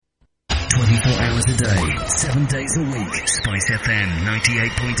24 hours a day, 7 days a week. Spice FM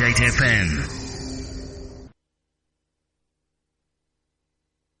 98.8 FM.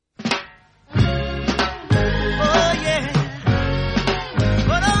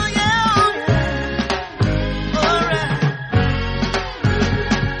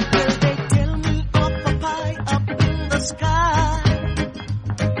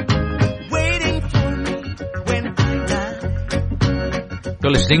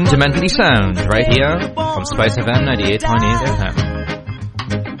 You're listening to Mentally Sound right here on Spice FM 98.8 FM.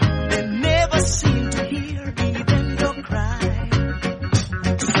 They never seem to hear even your cry.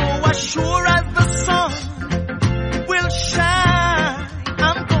 So as sure as the sun will shine,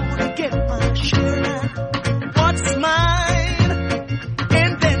 I'm gonna get my share now. What's mine?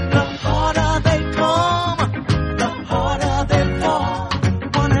 And then the harder they come, the harder they fall.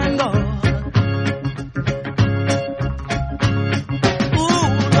 One and all.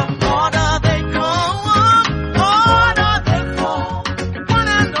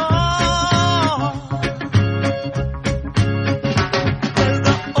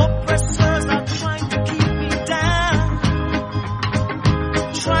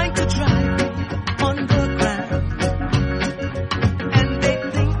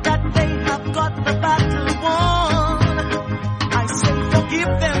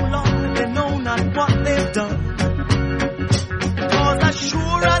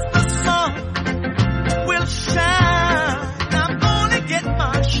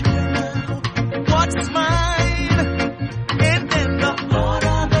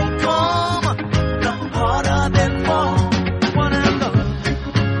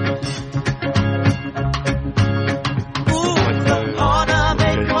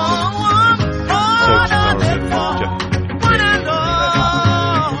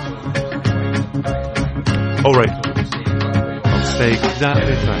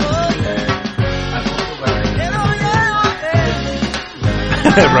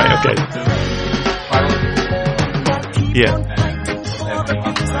 Right, okay. Yeah.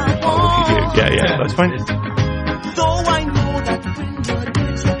 Oh, you do. Yeah, that's fine. Though I know that when you're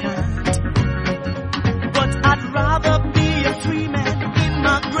dead you can't, but I'd rather be a free man in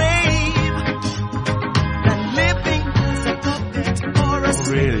my grave than living as a puppet or a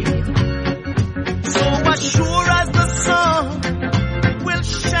slave. So as sure as the sun will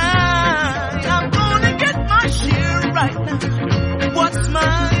shine, I'm gonna get my share right now. What's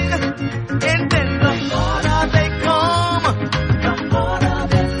mine? And then the harder they come, the harder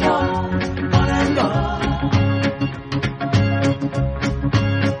they fall. One and all.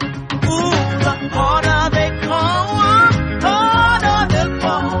 Ooh, the harder they come, harder they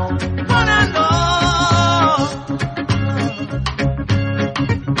fall. One and all.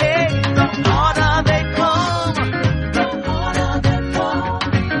 Hey, the harder they come, the harder they fall.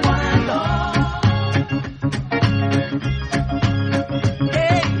 One and all.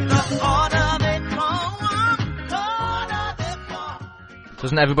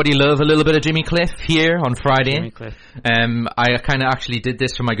 Doesn't everybody love a little bit of Jimmy Cliff here on Friday? Jimmy Cliff. I kind of actually did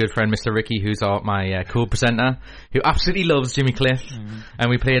this for my good friend Mr. Ricky, who's my co-presenter, who absolutely loves Jimmy Cliff. And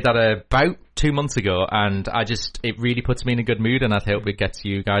we played that about 2 months ago, and it really puts me in a good mood, and I hope it gets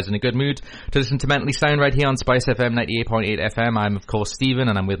you guys in a good mood to listen to Mentally Sound right here on Spice FM 98.8 FM. I'm of course Stephen,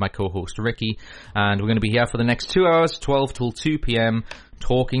 and I'm with my co-host Ricky, and we're going to be here for the next 2 hours, 12 till 2 p.m,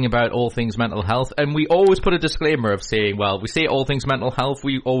 talking about all things mental health. And we always put a disclaimer of saying, well, we say all things mental health,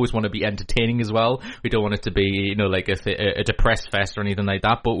 we always want to be entertaining as well. We don't want it to be, like a depressed fest or anything like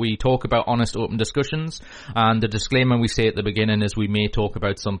that, but we talk about honest, open discussions. And the disclaimer we say at the beginning is we may talk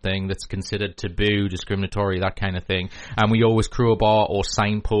about something that's considered taboo, discriminatory, that kind of thing. And we always crowbar or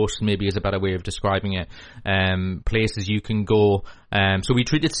signpost, maybe is a better way of describing it, places you can go. So we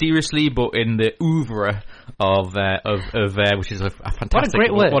treat it seriously, but in the oeuvre of which is a fantastic,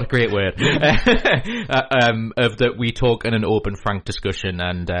 what a great word, of that we talk in an open, frank discussion,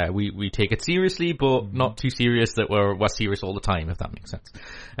 and we take it seriously, but not too serious that we're serious all the time, if that makes sense.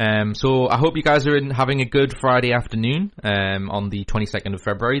 So I hope you guys are having a good Friday afternoon on the 22nd of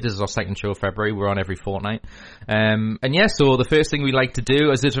February. This is our second show of February. We're on every fortnight. And yeah, so the first thing we like to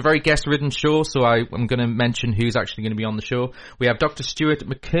do is it's a very guest-ridden show, so I'm going to mention who's actually going to be on the show. We have Dr. Stuart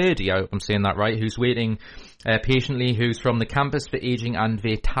McCurdy, I hope I'm saying that right, who's waiting patiently, who's from the Campus for Aging and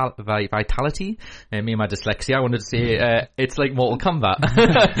Vitality. Me and my dyslexia, I wanted to say it's like Mortal Kombat.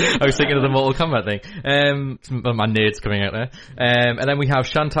 I was thinking of the Mortal Kombat thing. My nerds coming out there. And then we have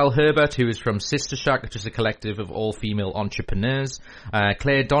Chantal Herbert, who is from Sister Shack, which is a collective of all-female entrepreneurs.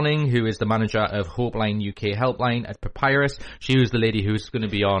 Claire Donning, who is the manager of Hopeline UK Helpline at Papyrus. She was the lady who's going to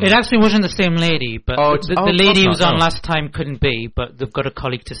be on... It actually wasn't the same lady, but the lady who was on last time couldn't be, but they've got a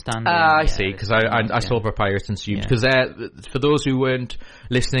colleague to stand in. I see, because I saw Papyrus and Stubes. Because for those who weren't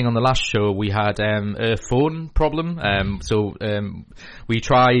listening on the last show, we had a phone problem. So we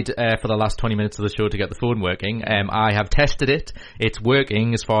tried for the last 20 minutes of the show to get the phone working. I have tested it. It's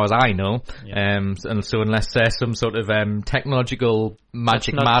working as far as I know. And so unless some sort of technological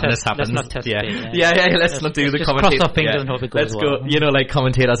magic madness happens. Let's not test it. Let's not do the commentator. Cross our fingers and hope it goes well. Go, like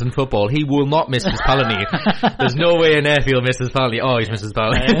commentators in football. He will not miss Miss Palani. There's no way in there he'll miss Mrs. Palani. Oh, he's Mrs.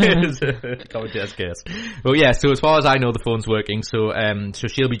 Palani. Commentator's case. Well, yeah, so as far as I know, the phone's working. So so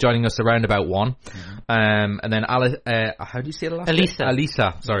she'll be joining us around about 1. And then how do you say the last name?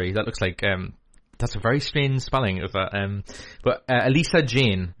 Elisa. Sorry, that looks like... that's a very strange spelling of that. But Elisa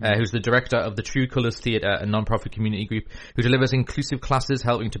Jane, who's the director of the True Colours Theatre, a non-profit community group who delivers inclusive classes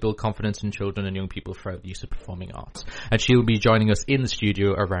helping to build confidence in children and young people throughout the use of performing arts. And she'll be joining us in the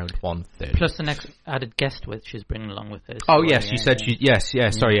studio around 1:30. Plus the next added guest with she's bringing along with her. Oh, yes, you said she... Yes,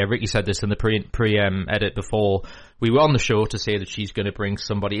 sorry, Ricky said this in the pre-edit before we were on the show to say that she's going to bring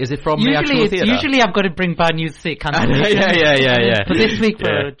somebody. Is it from the actual theatre? Usually I've got to bring bad news to say cancellation. Yeah. But this week, for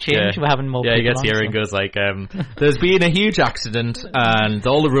a change, we're having more people he gets here and goes like, there's been a huge accident and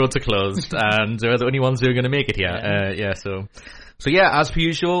all the roads are closed and we're the only ones who are going to make it here. So yeah, as per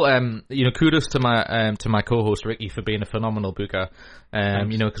usual, kudos to my co-host Ricky for being a phenomenal booker.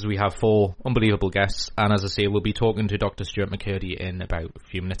 Because we have 4 unbelievable guests, and as I say, we'll be talking to Dr. Stuart McCurdy in about a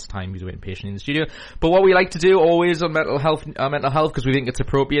few minutes' time. He's waiting patiently in the studio. But what we like to do always on mental health, because we think it's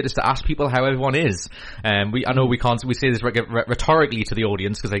appropriate, is to ask people how everyone is. I know we say this rhetorically to the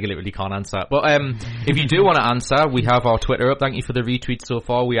audience because they literally can't answer. But if you do want to answer, we have our Twitter up. Thank you for the retweet so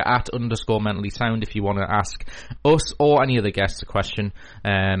far. We are at @_mentally sound if you want to ask us or any other guests a question.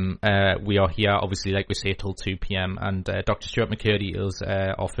 We are here, obviously, like we say, till 2 p.m. and Dr. Stuart McCurdy is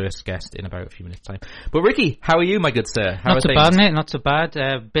our first guest in about a few minutes' time. But Ricky, how are you, my good sir? Not so bad, mate. Not so bad.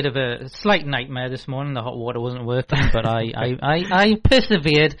 A bit of a slight nightmare this morning. The hot water wasn't working, but I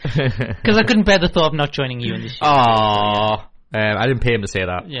persevered because I couldn't bear the thought of not joining you in this show. Aww. I didn't pay him to say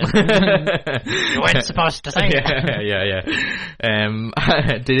that. Yeah. You weren't supposed to say that. Yeah.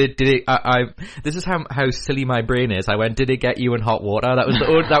 Did it? This is how silly my brain is. I went, did it get you in hot water? That was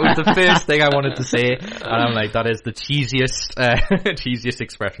the first thing I wanted to say, and I'm like, that is the cheesiest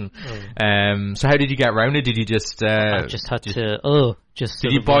expression. So how did you get around it? Did you just? I just had to. Did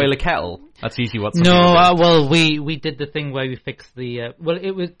you boil a kettle? That's usually what. No, well, we did the thing where we fixed the. Well,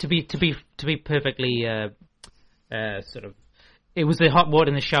 it was to be perfectly sort of. It was the hot water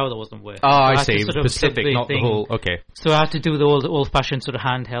in the shower that wasn't working. Oh, I see. It was specific, not the whole. Okay. So I had to do the old-fashioned sort of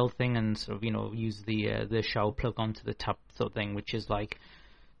handheld thing and sort of use the shower plug onto the tap sort of thing, which is like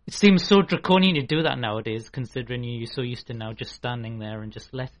it seems so draconian to do that nowadays, considering you're so used to now just standing there and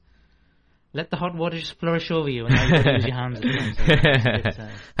just let the hot water just flourish over you, and now you got to use your hands.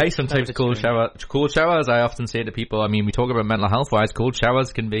 Hey, sometimes cold showers, I often say to people, I mean, we talk about mental health-wise, cold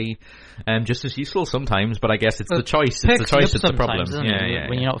showers can be just as useful sometimes, but I guess it's the choice. It's the choice that's the problem.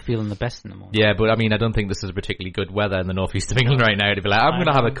 When you're not feeling the best in the morning. Yeah, but I mean, I don't think this is particularly good weather in the northeast of England right now to be like, I'm going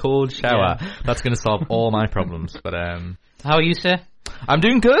to have a cold shower. Yeah. That's going to solve all my problems. But how are you, sir? I'm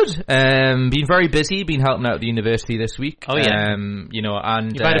doing good. Been very busy. Been helping out at the university this week. Oh yeah. And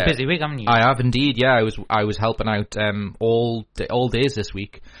you've had a busy week, haven't you? I have indeed. Yeah, I was helping out all days this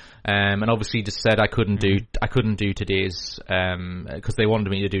week. And obviously just said I couldn't do today's because they wanted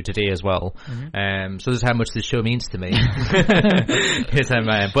me to do today as well. So this is how much this show means to me.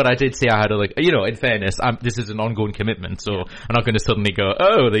 But I did say I had in fairness, this is an ongoing commitment, so I'm not going to suddenly go,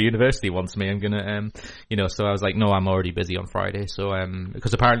 oh, the university wants me. I'm going to so I was like, no, I'm already busy on Friday. So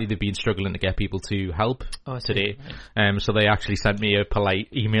because apparently they've been struggling to get people to help today. So they actually sent me a polite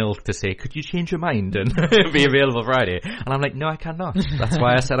email to say, could you change your mind and be available Friday? And I'm like, no, I cannot. That's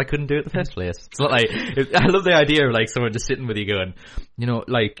why I said I couldn't do it in the first place. It's not like I love the idea of like someone just sitting with you going,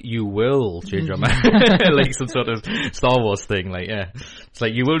 like you will change your mind, like some sort of Star Wars thing. Like, yeah, it's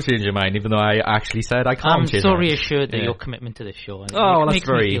like you will change your mind, even though I actually said I can't. I'm change so reassured that your commitment to this show. That's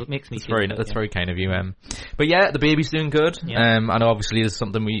very kind of you. But yeah, the baby's doing good. I know obviously this is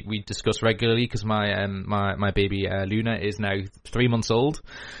something we discuss regularly because my baby Luna is now 3 months old,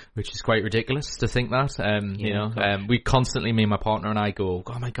 which is quite ridiculous to think that. We constantly, me and my partner and I go,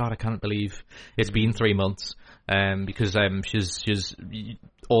 oh my god, I can't believe it's been 3 months. Because she's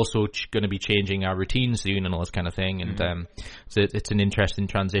also going to be changing our routine soon and all this kind of thing, and so it's an interesting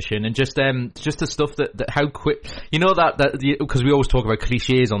transition, and just the stuff that how quick that because we always talk about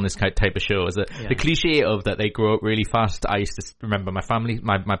cliches on this type of show, is that the cliche of that they grow up really fast. I used to remember my family,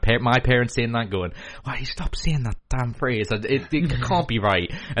 my parents saying that, going, why you stop saying that damn phrase, it can't be right.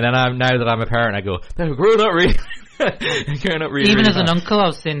 And then now that I'm a parent, I go, they're growing up really Growing up really, Even really as an fast. uncle, I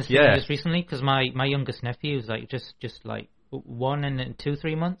was saying this to Yeah. him just recently because my youngest nephew is like just like 1 and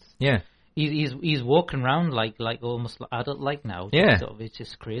 2-3 months. Yeah. He's walking around like almost adult like now. Yeah. Sort of, it's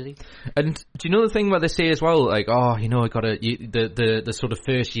just crazy. And do you know the thing where they say as well, like, oh, you know, the sort of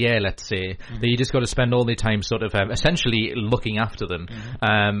first year, let's say, that you just got to spend all the time sort of essentially looking after them,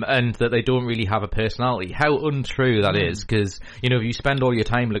 and that they don't really have a personality. How untrue that is, because, you know, if you spend all your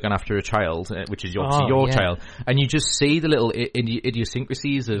time looking after a child, which is obviously your child, and you just see the little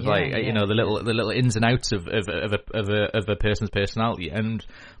idiosyncrasies of you know, the little ins and outs of a person's personality. And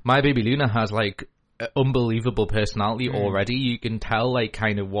my baby Luna has like unbelievable personality already. You can tell like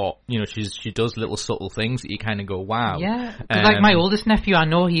kind of what, you know, she does little subtle things that you kind of go, wow. Yeah, 'cause like my oldest nephew, I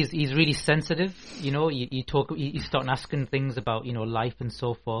know he's really sensitive. You know, you start asking things about, you know, life and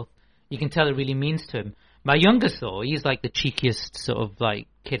so forth. You can tell it really means to him. My youngest though, he's like the cheekiest sort of like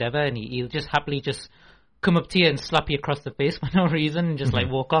kid ever, and he'll just happily just come up to you and slap you across the face for no reason and just like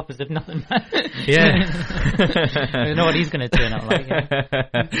walk off as if nothing. Yeah. I don't know what he's going to turn out like.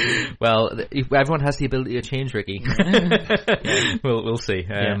 Yeah. Well, everyone has the ability to change, Ricky. We'll see.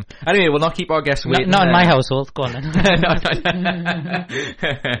 Anyway, we'll not keep our guests waiting. Not in my household. Go on then.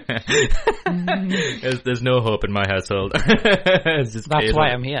 There's no hope in my household. It's just That's chaos. why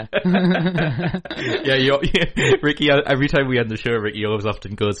I'm here. Yeah, Ricky, every time we end the show, Ricky always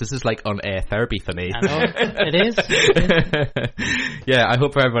often goes, this is like on-air therapy for me. I know. It is. Yeah, I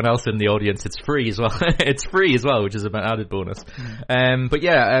hope for everyone else in the audience it's free as well. It's free as well, which is an added bonus. But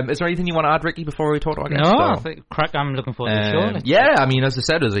yeah, is there anything you want to add, Ricky, before we talk to our guests? No, I think I'm looking forward to the show. Yeah, I mean, as I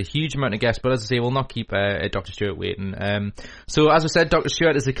said, there's a huge amount of guests, but as I say, we'll not keep Dr. Stewart waiting. So as I said, Dr.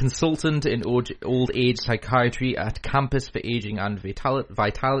 Stewart is a consultant in old age psychiatry at Campus for Aging and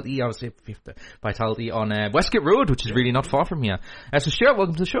Vitality, obviously, Vitality on Westgate Road, which is really not far from here. So Stewart,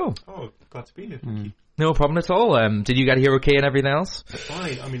 welcome to the show. Oh, glad to be here. Thank you. No problem at all. Did you get here okay and everything else?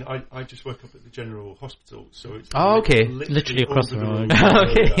 Fine. I mean, I just work up at the General Hospital, so it's okay. Literally across over the road.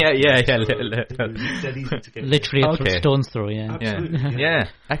 Okay, yeah. It was dead easy to get. Literally a Okay. stone's throw, yeah. Absolutely. Yeah,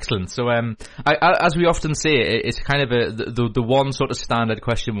 excellent. So, as we often say, it's kind of the one sort of standard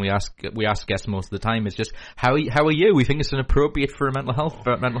question we ask guests most of the time is just how are you? We think it's an appropriate for a mental health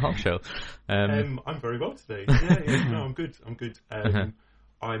show. I'm very well today. Yeah, no, I'm good.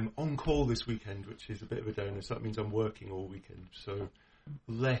 I'm on call this weekend, which is a bit of a downer, so that means I'm working all weekend, so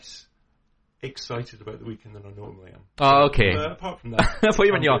less excited about the weekend than I normally am. Oh, okay. Apart from that, I thought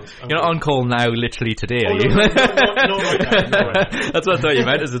you meant you're not on call now, literally today, are you? No, not right now. That's what I thought you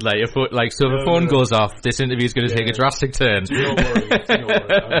meant, isn't it? Your phone, like, so if the phone goes off, this interview's going to take a drastic turn. Don't worry.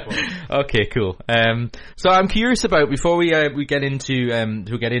 I'm fine. Okay, cool. So I'm curious about, before we get into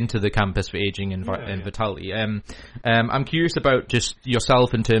the Campus for Aging and Vitality. I'm curious about just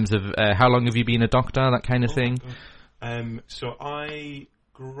yourself in terms of how long have you been a doctor, that kind of thing. So I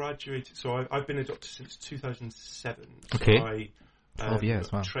graduated. So I've been a doctor since 2007. Okay. So I 12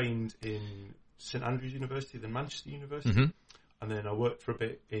 years. Wow. trained in St Andrews University, then Manchester University, and then I worked for a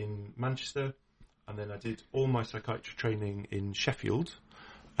bit in Manchester, and then I did all my psychiatry training in Sheffield,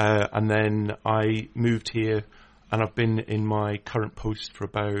 and then I moved here, and I've been in my current post for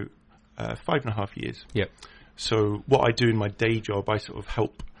about 5.5 years. Yeah. So what I do in my day job, I sort of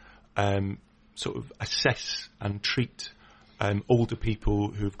help sort of assess and treat older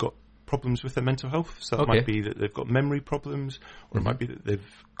people who've got problems with their mental health. So that might be that they've got memory problems, or it might be that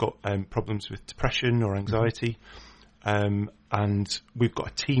they've got problems with depression or anxiety. And we've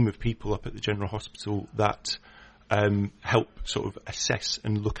got a team of people up at the General Hospital that help sort of assess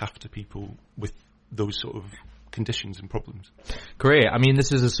and look after people with those sort of conditions and problems. Great. I mean,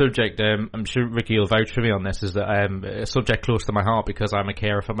 this is a subject, I'm sure Ricky will vouch for me on this, is that a subject close to my heart because I'm a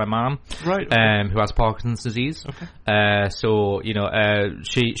carer for my mum, right? Okay. Who has Parkinson's disease. Okay. So, you know,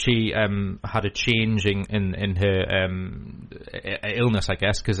 she had a change in her illness, I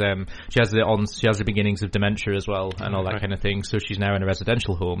guess, because she has the beginnings of dementia as well and all that kind of thing. So she's now in a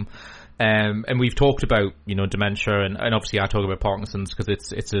residential home. And we've talked about, you know, dementia and obviously I talk about Parkinson's because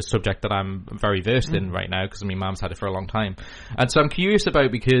it's a subject that I'm very versed in right now because I mean, Mum's had it for a long time. And so I'm curious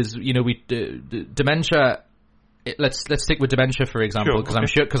about, because, you know, dementia, let's stick with dementia, for example, because I'm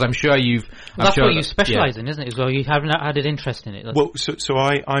sure you've... That's what you specialise in, isn't it? As well, you haven't had an interest in it. Well, so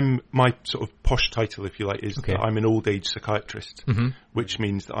I'm my sort of posh title, if you like, is that I'm an old age psychiatrist, which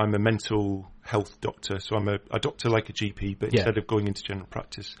means that I'm a mental health doctor. So I'm a doctor like a GP, but instead of going into general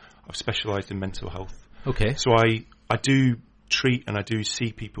practice, I've specialised in mental health. Okay. So I do treat and I do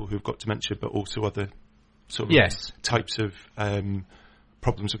see people who've got dementia, but also other sort of types of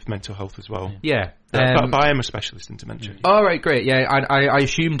problems with mental health as well. Yeah. But I am a specialist in dementia. All right, great. Yeah, I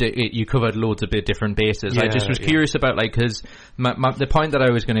assumed you covered loads of different bases. I just was curious about, like, because the point that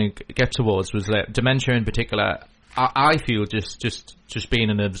I was going to get towards was that dementia in particular, I feel just being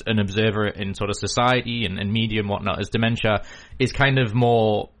an observer in sort of society and media and whatnot, as dementia is kind of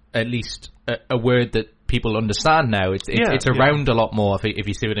more, at least a word that people understand now. It's around a lot more, if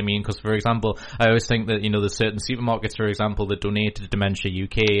you see what I mean. Because, for example, I always think that, there's certain supermarkets, for example, that donate to Dementia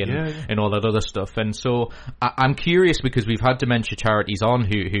UK and all that other stuff. And so I'm curious, because we've had dementia charities on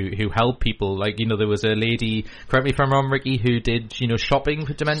who help people. Like, there was a lady, correct me if I'm wrong, Ricky, who did, shopping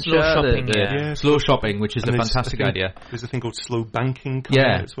for dementia. Slow shopping, which is a fantastic idea. There's a thing called slow banking coming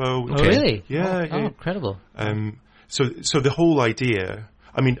out as well. Oh, really? Yeah. Oh, incredible. So the whole idea,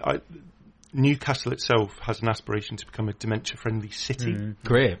 Newcastle itself has an aspiration to become a dementia-friendly city.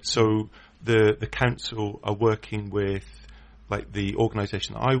 Great. So the council are working with, like, the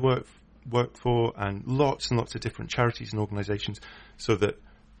organisation that I work for, and lots of different charities and organisations, so that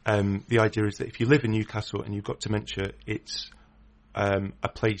the idea is that if you live in Newcastle and you've got dementia, it's a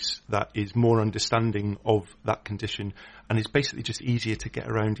place that is more understanding of that condition, and is basically just easier to get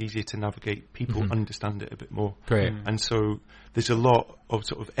around, easier to navigate. People understand it a bit more. Great. And so there's a lot of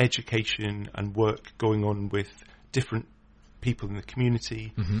sort of education and work going on with different people in the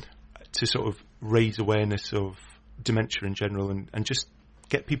community to sort of raise awareness of dementia in general, and just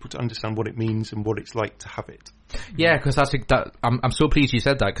get people to understand what it means and what it's like to have it. Yeah, because I'm so pleased you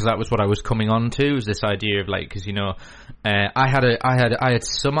said that, because that was what I was coming on to, was this idea of, like, because I had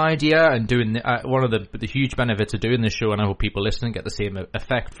some idea, and doing one of the huge benefits of doing this show, and I hope people listening get the same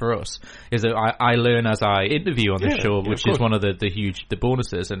effect for us, is that I learn as I interview on this show, which is one of the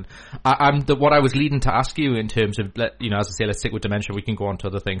bonuses. And what I was leading to ask you in terms of, as I say, let's stick with dementia, we can go on to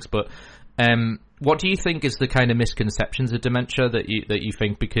other things, but what do you think is the kind of misconceptions of dementia that you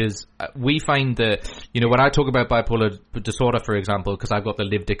think? Because we find that, when I talk about bipolar disorder, for example, because I've got the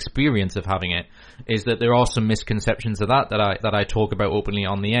lived experience of having it, is that there are some misconceptions of that I talk about openly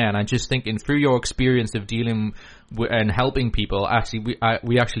on the air. And I'm just thinking, through your experience of dealing and helping people, actually,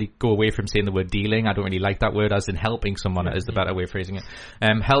 we actually go away from saying the word dealing. I don't really like that word, as in helping someone is the better way of phrasing it.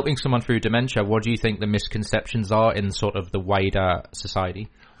 Helping someone through dementia, what do you think the misconceptions are in sort of the wider society?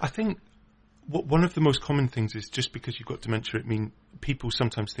 I think one of the most common things is, just because you've got dementia, people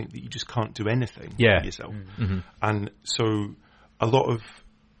sometimes think that you just can't do anything for yourself. And so a lot of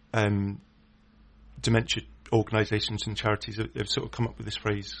dementia organisations and charities have sort of come up with this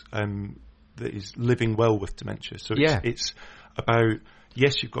phrase that is living well with dementia. So it's about,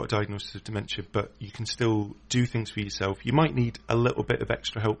 yes, you've got a diagnosis of dementia, but you can still do things for yourself. You might need a little bit of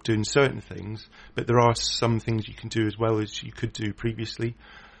extra help doing certain things, but there are some things you can do as well as you could do previously.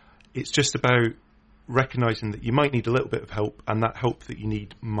 It's just about recognising that you might need a little bit of help, and that help that you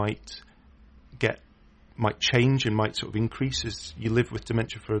need might change and might sort of increase as you live with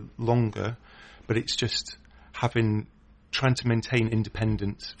dementia for longer. But it's just trying to maintain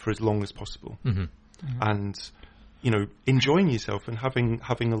independence for as long as possible, and enjoying yourself and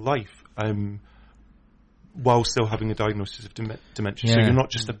having a life while still having a diagnosis of dementia. So you're not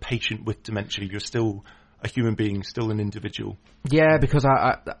just a patient with dementia; you're still a human being, still an individual. Yeah, because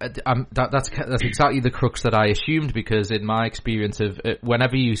that's exactly the crux that I assumed, because in my experience of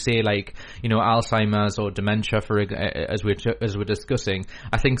whenever you say, like, Alzheimer's or dementia, as we're discussing,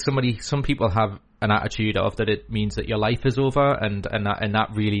 I think some people have an attitude of that it means that your life is over, and that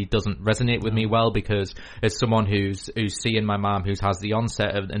really doesn't resonate with me well, because as someone who's seeing my mum who has the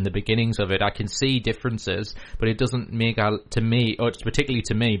onset and the beginnings of it, I can see differences, but it doesn't make to me, or particularly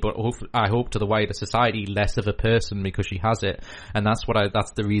to me, but I hope to the wider society, less of a person because she has it. And that's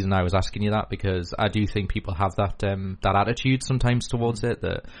the reason I was asking you that, because I do think people have that attitude sometimes towards it,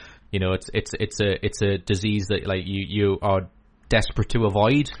 that it's a disease that, like, you are desperate to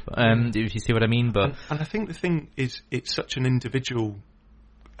avoid, if you see what I mean. But and I think the thing is, it's such an individual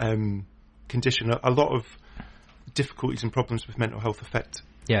condition. A lot of difficulties and problems with mental health affect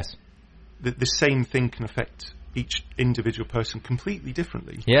the same thing can affect each individual person completely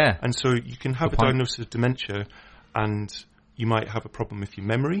differently. Yeah. And so you can have a diagnosis of dementia, and you might have a problem with your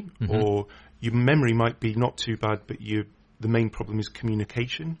memory, or your memory might be not too bad, but the main problem is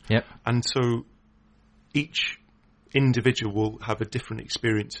communication. Yep. And so each individual will have a different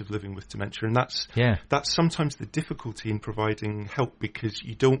experience of living with dementia, and that's sometimes the difficulty in providing help, because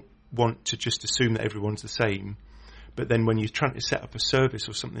you don't want to just assume that everyone's the same, but then when you're trying to set up a service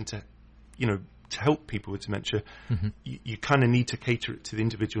or something to to help people with dementia, you kind of need to cater it to the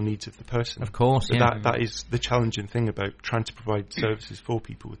individual needs of the person. Of course, so that is the challenging thing about trying to provide services for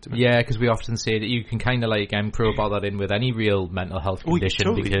people with dementia. Yeah, because we often say that you can kind of like crowbar that in with any real mental health condition.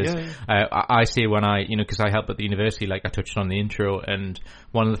 Totally, because I say when I, because I help at the university, like I touched on the intro, and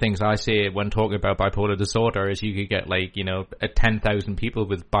one of the things I say when talking about bipolar disorder is you could get 10,000 people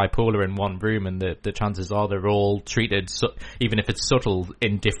with bipolar in one room, and the chances are they're all treated, even if it's subtle,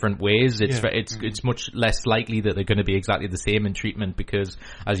 in different ways. It's much less likely that they're going to be exactly the same in treatment because,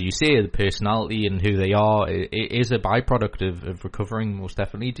 as you say, the personality and who they are is a byproduct of recovering, most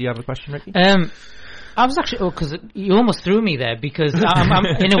definitely. Do you have a question, Ricky? I was actually, because you almost threw me there, because I'm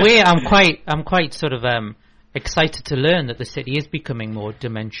in a way I'm quite sort of excited to learn that the city is becoming more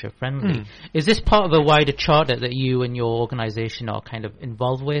dementia friendly. Is this part of a wider charter that you and your organisation are kind of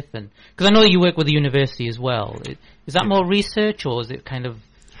involved with? And because I know you work with the university as well, is that more research, or is it kind of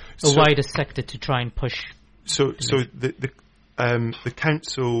a wider sector to try and push? So the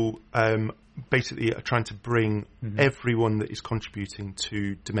council basically are trying to bring everyone that is contributing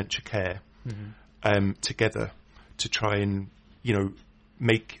to dementia care together to try and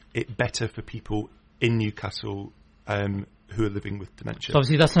make it better for people in Newcastle who are living with dementia. So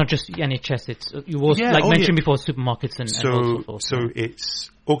obviously that's not just NHS, it's you also mentioned before, supermarkets and so forth. So it's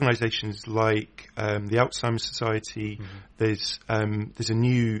organisations like the Alzheimer's Society. There's a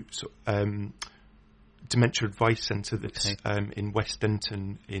new dementia advice centre that's in West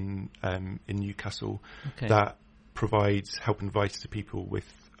Denton in Newcastle that provides help and advice to people with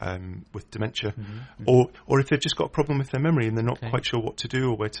dementia, or if they've just got a problem with their memory and they're not quite sure what to do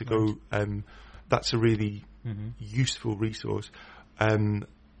or where to go. That's a really useful resource. And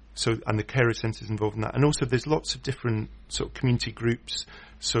the carer centres involved in that. And also there's lots of different sort of community groups.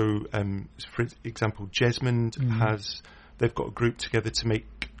 So, for example, Jesmond they've got a group together to make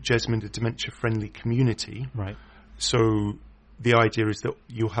Jesmond a dementia-friendly community. Right. So the idea is that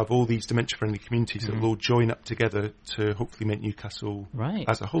you'll have all these dementia-friendly communities that will all join up together to hopefully make Newcastle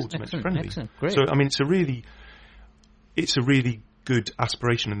as a whole dementia-friendly. Excellent. Great. So, I mean, it's a really good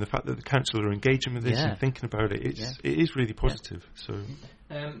aspiration, and the fact that the council are engaging with this and thinking about it, it is really positive. So,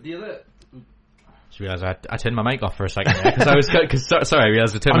 the other. I just realised I turned my mic off for a second because I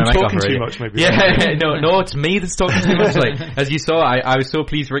realised I turned my mic off already. I'm talking too much, maybe. Yeah, no, it's me that's talking too much. As you saw, I was so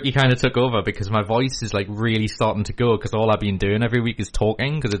pleased Ricky kind of took over because my voice is really starting to go because all I've been doing every week is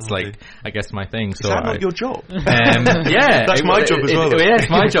talking because it's I guess my thing. So is that not your job? Yeah, that's my job as well. Yeah, it's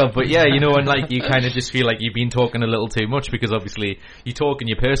my job, but and you kind of just feel like you've been talking a little too much because obviously you talk in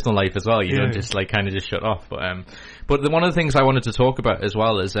your personal life as well. You don't just kind of just shut off. But one of the things I wanted to talk about as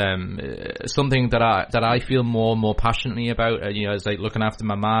well is something that I feel more and more passionately about. As looking after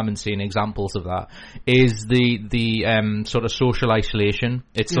my mum and seeing examples of that is the sort of social isolation.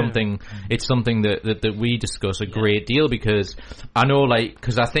 It's something that we discuss a great deal because I know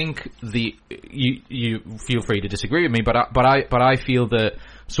because I think you feel free to disagree with me, but I feel that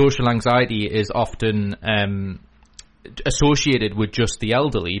social anxiety is often associated with just the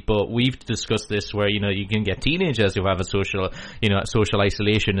elderly, but we've discussed this where you can get teenagers who have a social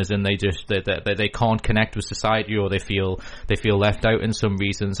isolation, as in they can't connect with society or they feel left out in some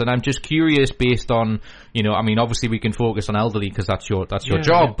reasons. And I'm just curious, based on obviously we can focus on elderly because that's your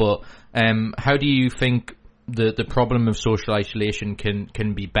job, but how do you think the problem of social isolation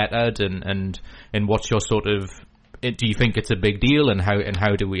can be bettered, and what's your sort of, do you think it's a big deal, and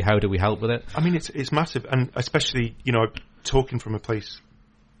how do we help with it? I mean, it's massive, and especially talking from a place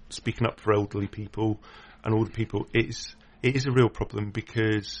speaking up for elderly people and older people, it is a real problem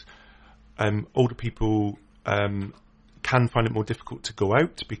because older people can find it more difficult to go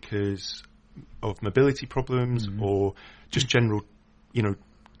out because of mobility problems or just general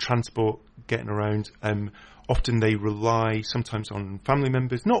transport, getting around. Often they rely sometimes on family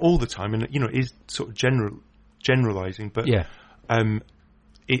members, not all the time, and it is sort of generalizing, but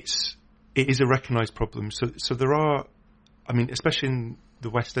it is a recognised problem. So there are, I mean, especially in the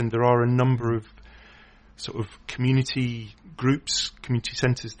West End, there are a number of sort of community groups, community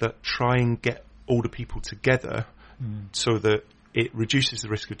centres that try and get older people together so that it reduces the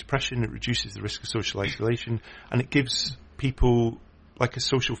risk of depression, it reduces the risk of social isolation, and it gives people a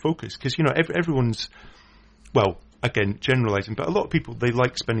social focus because everyone's, well, again, generalising, but a lot of people, they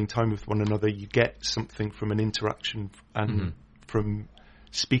like spending time with one another. You get something from an interaction and from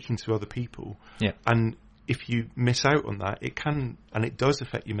speaking to other people. Yeah. And if you miss out on that, it can, and it does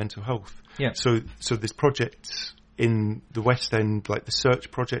affect your mental health. Yeah. So there's projects in the West End, like the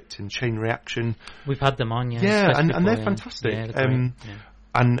Search Project and Chain Reaction. We've had them on, and they're fantastic. Yeah,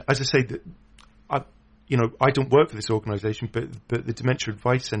 and as I say, I don't work for this organisation, but the Dementia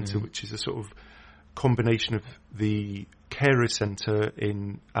Advice Centre, which is a sort of combination of the carer centre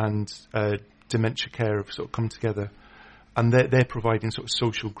and dementia care have sort of come together, and they're providing sort of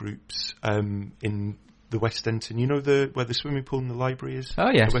social groups in the West Denton. You know where the swimming pool and the library is? Oh,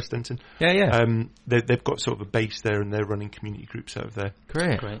 yes. The West Denton. Yeah. They've got sort of a base there, and they're running community groups out of there.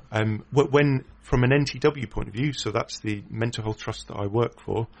 Great. When from an NTW point of view, so that's the mental health trust that I work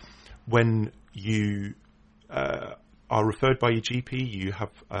for, when you are referred by your GP, you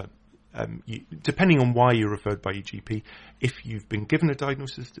have, depending on why you're referred by your GP, if you've been given a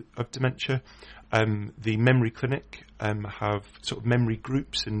diagnosis of dementia, the memory clinic have sort of memory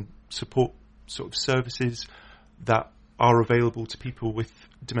groups and support sort of services that are available to people with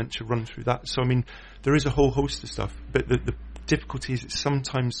dementia run through that. So, I mean, there is a whole host of stuff, but the difficulty is it's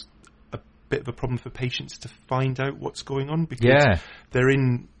sometimes a bit of a problem for patients to find out what's going on because they're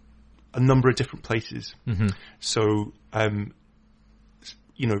in a number of different places. Mm-hmm. So,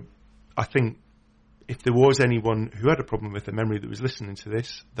 you know, I think if there was anyone who had a problem with their memory that was listening to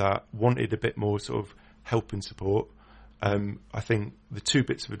this that wanted a bit more sort of help and support, I think the two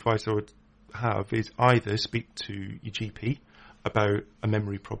bits of advice I would have is either speak to your GP about a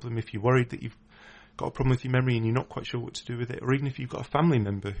memory problem if you're worried that you've got a problem with your memory and you're not quite sure what to do with it, or even if you've got a family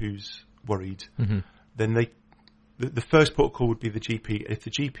member who's worried, then the first protocol would be the GP. If the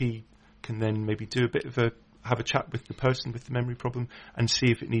GP can then maybe do a bit of have a chat with the person with the memory problem and see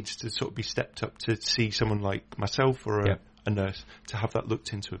if it needs to sort of be stepped up to see someone like myself or a nurse to have that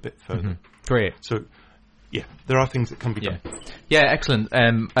looked into a bit further. Great. So, yeah, there are things that can be done. Yeah, excellent.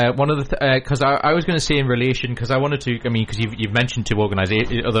 One of the because I was going to say in relation, because I wanted to, I mean, because you've mentioned two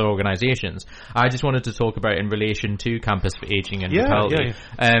other organisations, I just wanted to talk about in relation to Campus for Ageing and Mentality.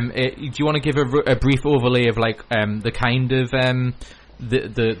 Do you want to give a brief overlay of like the kind of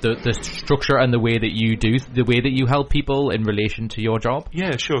the structure and the way that you help people in relation to your job?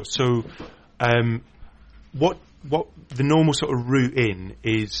 Yeah, sure. So, what the normal sort of route in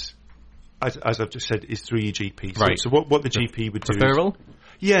is, as I've just said, is through your GP. So, right. So what the GP would do referral?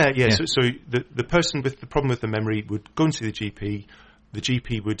 Yeah. So the person with the problem with the memory would go and see the GP. The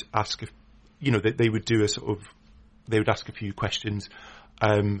GP would ask if, you know, they would do they would ask a few questions,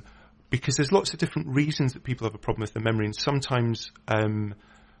 because there's lots of different reasons that people have a problem with their memory, and sometimes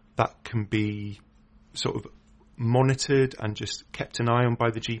that can be sort of monitored and just kept an eye on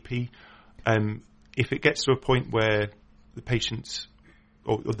by the GP. If it gets to a point where the patient's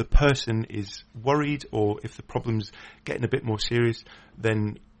or the person is worried, or if the problem's getting a bit more serious,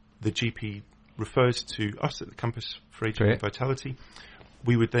 then the GP refers to us at the Campus for Ageing and Vitality.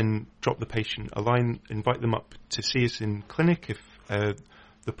 We would then drop the patient a line, invite them up to see us in clinic if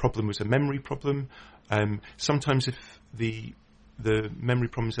the problem was a memory problem. Sometimes if the memory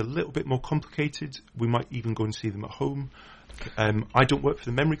problem is a little bit more complicated, we might even go and see them at home. I don't work for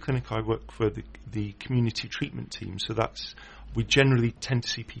the memory clinic, I work for the community treatment team, so we generally tend to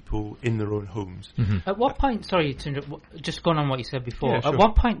see people in their own homes. Mm-hmm. At what point, sorry, just going on what you said before, sure. At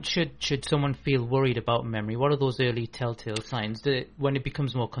what point should someone feel worried about memory? What are those early telltale signs? When it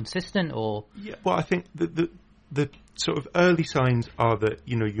becomes more consistent, or? Yeah, well, I think the sort of early signs are that,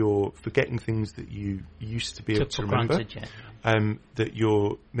 you know, you're forgetting things that you used to be able to remember. Granted, yeah. That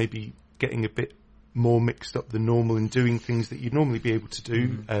you're maybe getting a bit more mixed up than normal and doing things that you'd normally be able to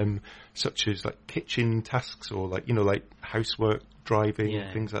do, such as like kitchen tasks or like, you know, like housework, driving,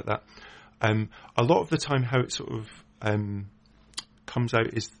 things like that. A lot of the time how it sort of comes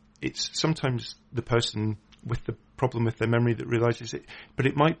out is it's sometimes the person with the problem with their memory that realises it, but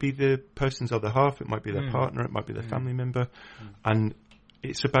it might be the person's other half, it might be their partner, it might be their family member, and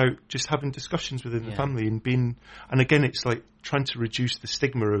it's about just having discussions within the family and again, it's like trying to reduce the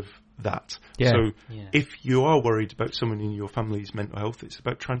stigma of that. So if you are worried about someone in your family's mental health, it's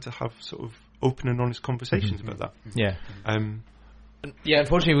about trying to have sort of open and honest conversations about that. Yeah.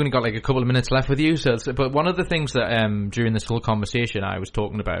 Unfortunately, we've only got like a couple of minutes left with you. But one of the things that during this whole conversation I was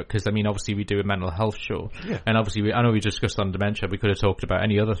talking about, because I mean, obviously we do a mental health show, and obviously I know we discussed on dementia. We could have talked about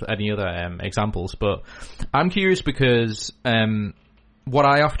any other examples, but I'm curious because what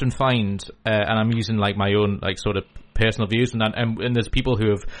I often find, and I'm using like my own like sort of personal views, and there's people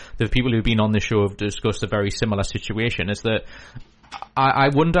who've been on this show have discussed a very similar situation, is that I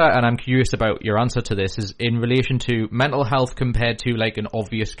wonder, and I'm curious about your answer to this, is in relation to mental health compared to like an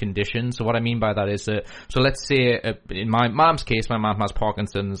obvious condition. So what I mean by that is that, so let's say in my mom's case, my mom has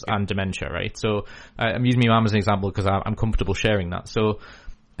Parkinson's and dementia, right? So I'm using my mom as an example because I'm comfortable sharing that. So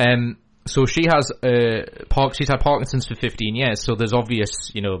So she has she's had Parkinson's for 15 years. So there's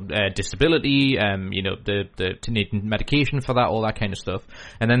obvious, disability, the needing medication for that, all that kind of stuff.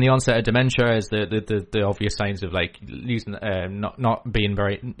 And then the onset of dementia is the obvious signs of like losing, not being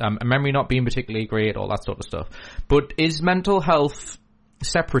very, memory not being particularly great, all that sort of stuff. But is mental health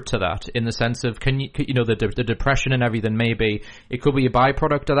separate to that in the sense of the depression and everything? Maybe it could be a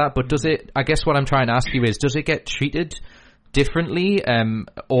byproduct of that, but does it? I guess what I'm trying to ask you is, does it get treated differently,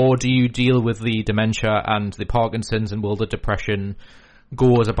 or do you deal with the dementia and the Parkinson's, and will the depression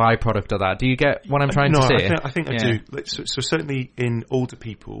go as a byproduct of that? Do you get what I'm trying to say? I think I do. So certainly in older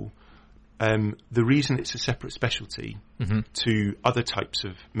people, the reason it's a separate specialty to other types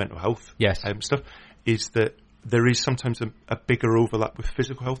of mental health stuff is that there is sometimes a bigger overlap with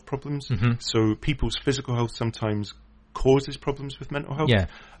physical health problems. So people's physical health sometimes causes problems with mental health.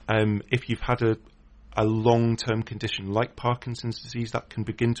 If you've had a long-term condition like Parkinson's disease, that can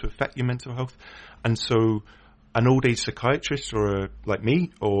begin to affect your mental health. And so an old age psychiatrist or like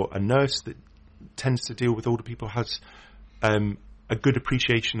me, or a nurse that tends to deal with older people has a good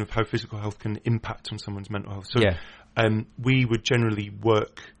appreciation of how physical health can impact on someone's mental health. So we would generally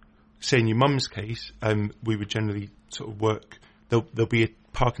work, say in your mum's case, we would generally sort of work, there'll be a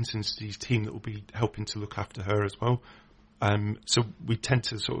Parkinson's disease team that will be helping to look after her as well. So we tend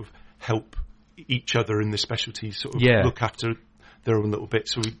to sort of help each other in the specialties sort of look after their own little bit.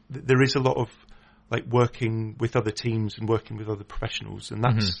 So there is a lot of like working with other teams and working with other professionals, and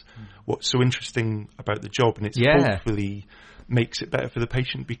that's what's so interesting about the job, and it's hopefully makes it better for the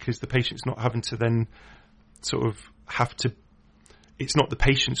patient, because the patient's not having to then sort of have to, it's not the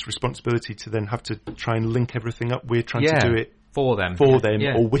patient's responsibility to then have to try and link everything up. We're trying to do it for them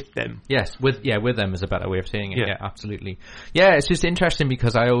or with them. Yes, with them is a better way of saying it. Yeah, absolutely. Yeah, it's just interesting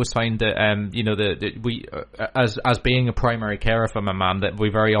because I always find that we as being a primary carer for my mum, that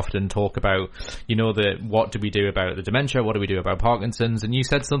we very often talk about what do we do about the dementia, what do we do about Parkinson's, and you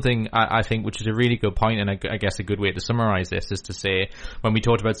said something I think which is a really good point, and I guess a good way to summarize this is to say, when we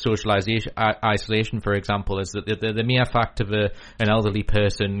talked about socialization, isolation, for example, is that the mere fact of an elderly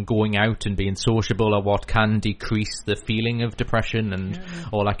person going out and being sociable are what can decrease the feeling of depression and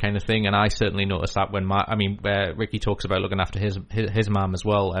all that kind of thing. And I certainly noticed that when Ricky talks about looking after his mum as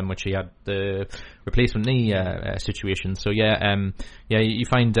well, which he had the replacement knee situation. So you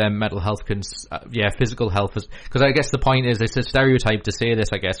find mental health physical health is, because I guess the point is, it's a stereotype to say this,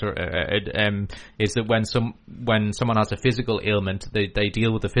 I guess, is that when someone has a physical ailment, they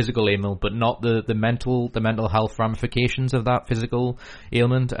deal with the physical ailment, but not the mental health ramifications of that physical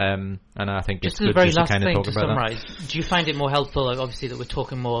ailment. And I think it's good just to kind of talk about that. Do you find it more helpful, like, obviously, that we're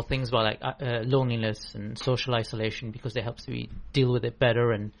talking more things about like loneliness and social isolation, because it helps you deal with it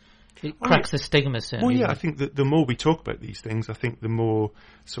better and it cracks the stigma? Well, yeah, I think that the more we talk about these things, I think the more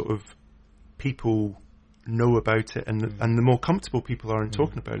sort of people know about it, and the more comfortable people are in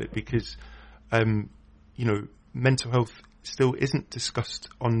talking about it, because mental health still isn't discussed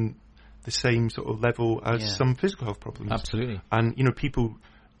on the same sort of level as some physical health problems. Absolutely. And people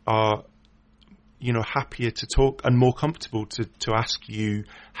are happier to talk and more comfortable to ask you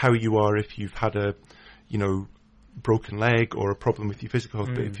how you are if you've had a broken leg or a problem with your physical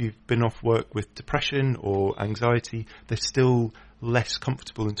health. But if you've been off work with depression or anxiety, they're still less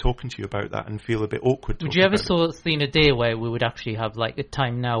comfortable in talking to you about that and feel a bit awkward. Would you ever see in a day where we would actually have like a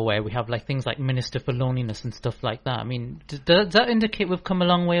time now where we have like things like Minister for Loneliness and stuff like that? I mean, does that indicate we've come a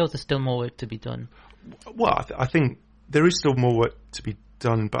long way, or is there still more work to be done? Well, I think there is still more work to be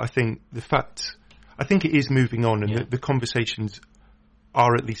done, but I think it is moving on, and the conversations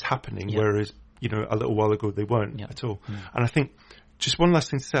are at least happening, whereas a little while ago they weren't at all. And I think just one last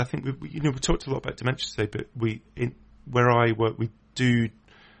thing to say, I think we talked a lot about dementia today, but where I work, we do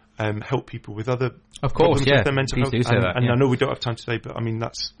help people with other problems with their mental health. And I know we don't have time today, but I mean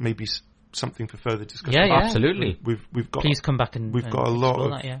that's maybe something for further discussion. Yeah, absolutely. We've got. Please come back and we've got a lot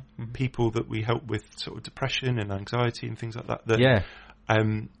of that, people that we help with sort of depression and anxiety and things like that.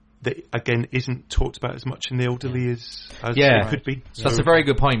 That again isn't talked about as much in the elderly as it could be. So that's a very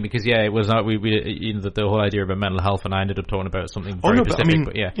good point, because it was not the whole idea about mental health, and I ended up talking about something very specific.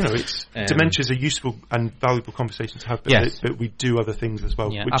 It's dementia is a useful and valuable conversation to have, but we do other things as well,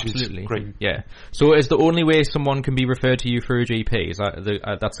 which is great. Yeah. So is the only way someone can be referred to you for a GP? Is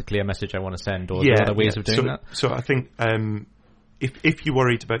that's a clear message I want to send, or are there other ways of doing that? So I think if you're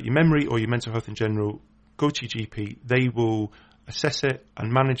worried about your memory or your mental health in general, go to your GP. They will assess it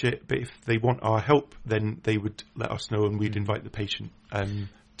and manage it, but if they want our help, then they would let us know, and we'd invite the patient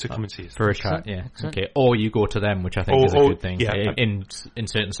to come and see us. For a chat, yeah. Okay. Or you go to them, which I think is a good thing in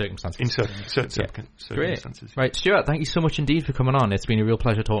certain circumstances. In certain circumstances. Right, Stuart, thank you so much indeed for coming on. It's been a real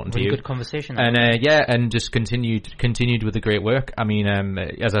pleasure talking to you. Good conversation. And and just continued with the great work. I mean,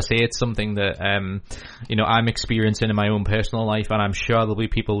 as I say, it's something that I'm experiencing in my own personal life, and I'm sure there'll be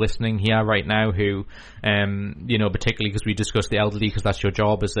people listening here right now who, particularly because we discussed the elderly, because that's your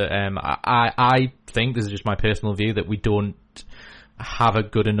job, is that I think, this is just my personal view, that we don't have a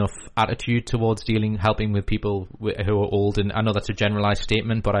good enough attitude towards helping with people who are old. And I know that's a generalized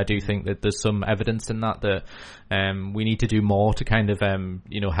statement, but I do think that there's some evidence in that we need to do more to kind of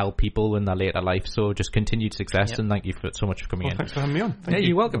help people in their later life. So just continued success, and thank you so much for coming in. Thanks for having me on.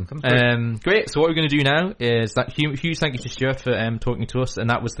 You're welcome. Great. So what we're going to do now is that huge thank you to Stuart for talking to us, and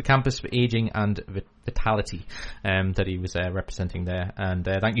that was the Campus for Aging and Vitality that he was representing there. And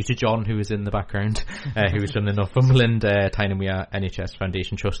thank you to John, who was in the background, who was from the Northumberland Tynemweir NHS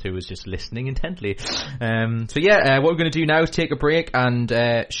Foundation Trust, who was just listening intently. What we're going to do now is take a break, and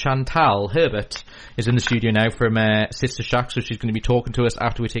Chantal Herbert is in the studio now from Sister Shack, so she's going to be talking to us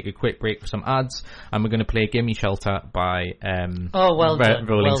after we take a quick break for some ads, and we're going to play Gimme Shelter by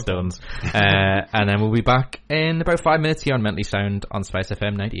Rolling Stones. And then we'll be back in about 5 minutes here on Mentally Sound on Spice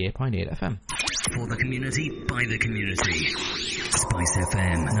FM 98.8 FM. For the community, by the community. Spice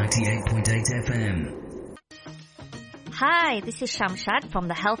FM 98.8 FM. Hi, this is Shamshad from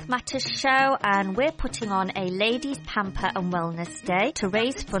the Health Matters Show, and we're putting on a Ladies Pamper and Wellness Day to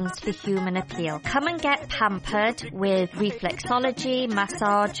raise funds for Human Appeal. Come and get pampered with reflexology,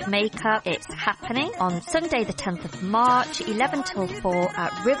 massage, makeup. It's happening on Sunday the 10th of March, 11 till 4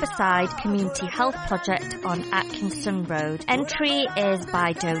 at Riverside Community Health Project on Atkinson Road. Entry is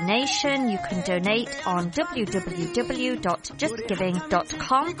by donation. You can donate on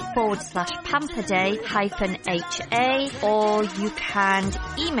www.justgiving.com/pamperday-HA, or you can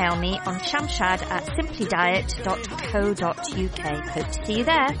email me on shamshad@simplydiet.co.uk. Hope to see you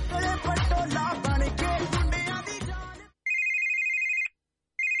there.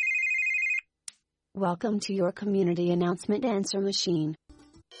 Welcome to your community announcement answer machine.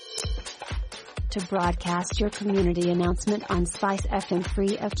 To broadcast your community announcement on Spice FM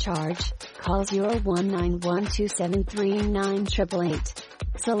free of charge, call 01912739888.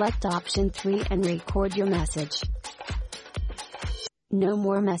 Select option 3 and record your message. No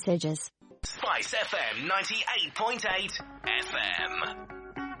more messages. Spice FM 98.8 FM.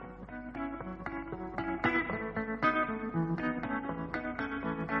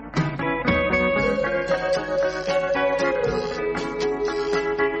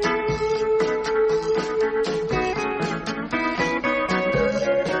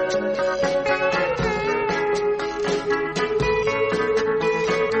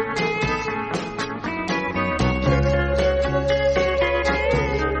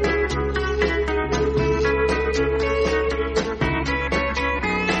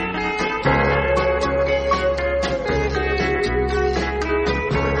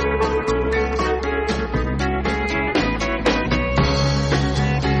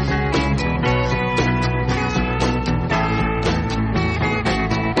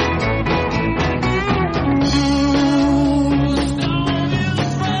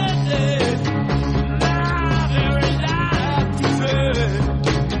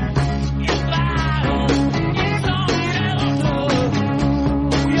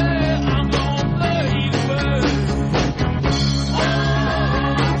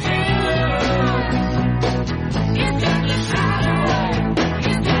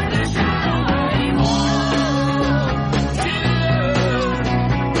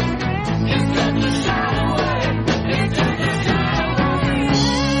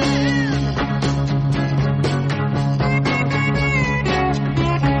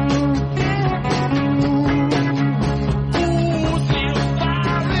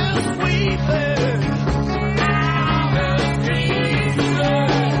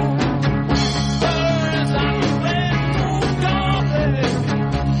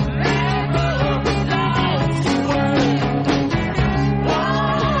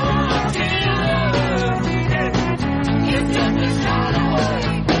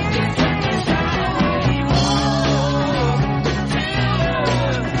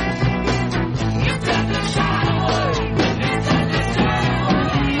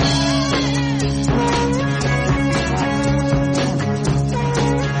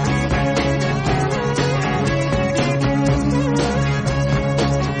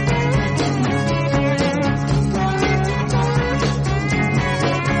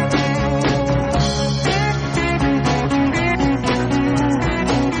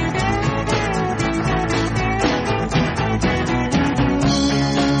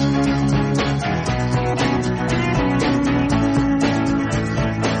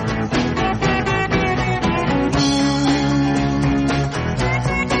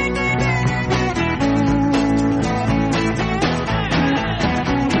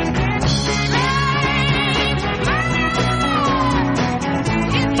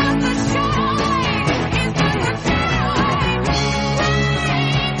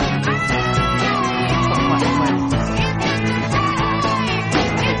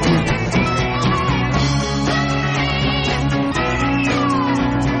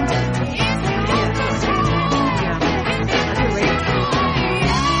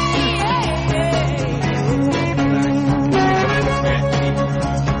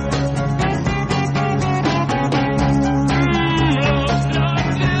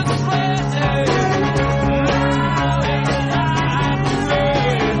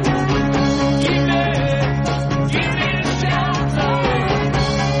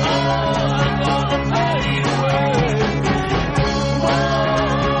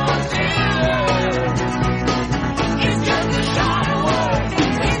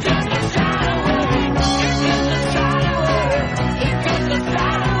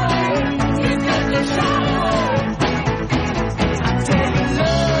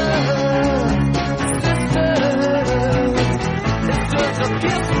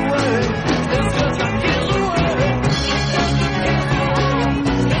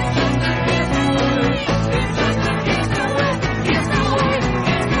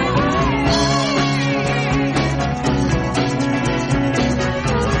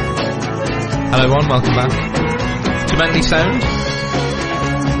 Hello everyone, welcome back to Mentally Sound.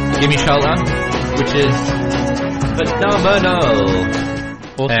 Gimme Shelter, which is phenomenal.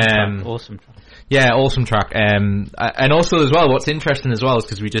 Awesome track. Yeah, awesome track. And also as well, what's interesting as well is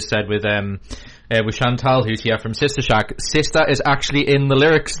because we just said with Chantal, who's here from Sister Shack, Sister is actually in the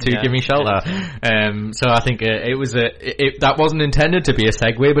lyrics to Gimme Shelter. So I think that wasn't intended to be a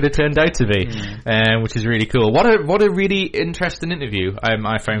segue, but it turned out to be, which is really cool. What a really interesting interview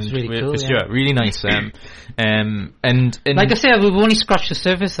I found really with Stuart. Really nice. And like I said, we've only scratched the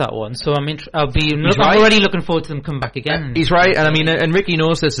surface that one, so I'm already looking forward to them come back again. He's right, and I mean, and Ricky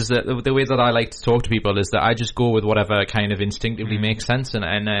knows this, is that the way that I like to talk to people is that I just go with whatever kind of instinctively makes sense, and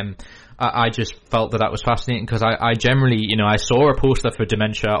I just felt that was fascinating because I generally, I saw a poster for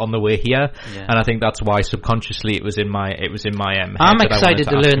dementia on the way here, and I think that's why subconsciously it was in my head. I'm excited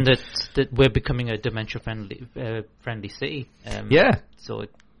to learn that we're becoming a dementia friendly city. So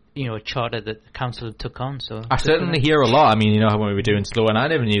a charter that the council took on. So I certainly hear a lot. I mean, when we were doing Slow, and I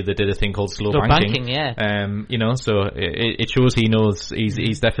never knew they did a thing called Slow Banking. So it shows he knows.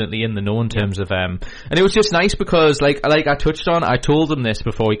 He's definitely in the know in terms of and it was just nice because like I touched on, I told him this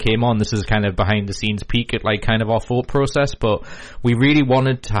before we came on. This is kind of behind the scenes peek at like kind of our thought process, but we really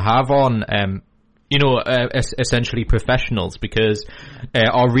wanted to have on essentially professionals, because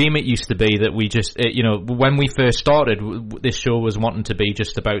our remit used to be that we just, when we first started, this show was wanting to be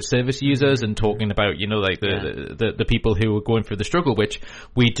just about service users and talking about, the people who were going through the struggle, which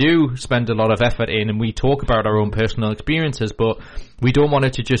we do spend a lot of effort in, and we talk about our own personal experiences, but we don't want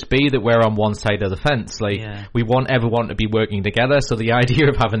it to just be that we're on one side of the fence. We want everyone to be working together. So the idea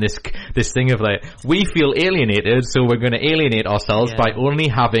of having this thing of like, we feel alienated, so we're going to alienate ourselves by only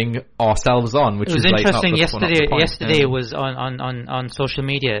having ourselves on, which is interesting. Yesterday was on social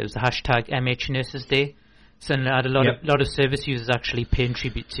media. It was the hashtag MH Nurses Day. So I had a lot of service users actually paying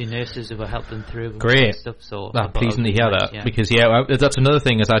tribute to nurses who were helping through. Great. Stuff. So pleasing to hear that, because that's another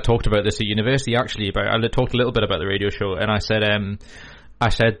thing. As I talked about this at university, actually, I talked a little bit about the radio show, and I said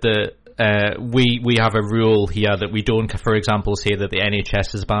that we have a rule here that we don't, for example, say that the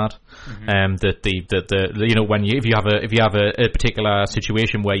NHS is bad. That if you have a particular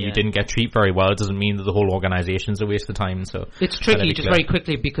situation where you didn't get treated very well, it doesn't mean that the whole organisation's a waste of time. So it's tricky, just very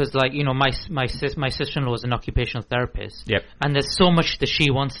quickly, because my sister-in-law is an occupational therapist, and there's so much that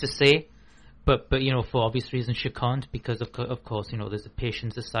she wants to say. But for obvious reasons she can't, because of course there's a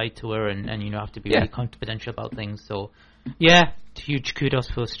patient's side to her, and you have to be really confidential about things. So huge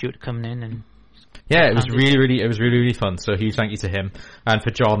kudos for Stuart coming in, and it was really fun. So huge thank you to him, and for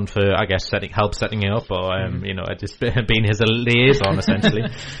John for, I guess, setting it up, or just being his liaison essentially.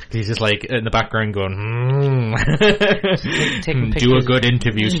 He's just like in the background going, do a good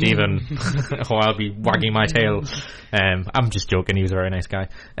interview, Stephen, or I'll be wagging my tail. I'm just joking. He was a very nice guy.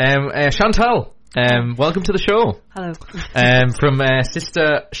 Chantal, welcome to the show. Hello. From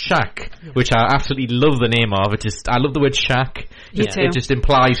Sister Shack, which I absolutely love the name of. I love the word shack. It just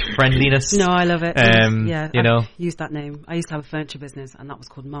implies friendliness. No, I love it. I've used that name. I used to have a furniture business, and that was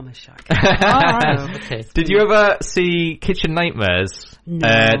called Mama's Shack. Okay. Did you ever see Kitchen Nightmares? No.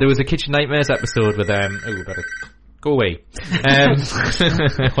 There was a Kitchen Nightmares episode with better go away.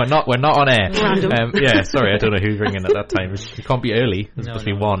 We're not on air. Sorry, I don't know who's ringing at that time. It can't be early. It's supposed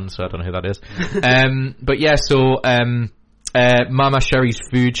to be 1, so I don't know who that is. Mama Sherry's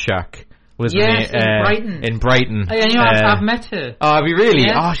Food Shack was in Brighton. I've met her. Oh, have you really?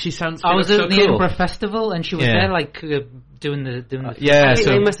 Yeah. Oh, she sounds. I was at the cool. Edinburgh Festival, and she was there, doing the.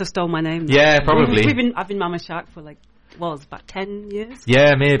 They must have stolen my name. Yeah, probably. I've been Mama Shack for it's about 10 years.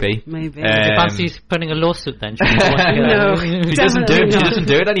 Yeah, maybe. You fancy putting a lawsuit then? No, she doesn't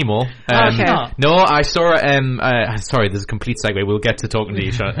do it anymore. Okay. No, I saw it. Sorry, there's a complete segue. We'll get to talking to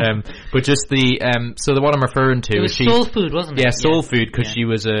you, but just so the one I'm referring to, it was Soul Food, wasn't it? Yeah, Soul Food, because she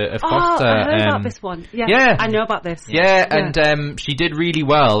was a foster. I heard about this one. Yeah, I know about this. Yeah, and she did really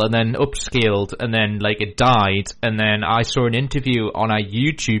well, and then upscaled, and then it died, and then I saw an interview on a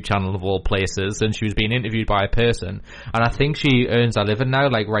YouTube channel of all places, and she was being interviewed by a person. And I think she earns a living now,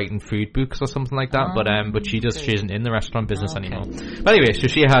 writing food books or something like that. But she isn't in the restaurant business anymore. But anyway, so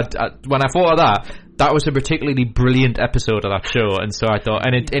she had. When I thought of that was a particularly brilliant episode of that show, and so I thought,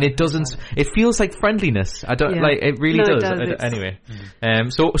 and it doesn't. It feels like friendliness. I don't it really does. Anyway,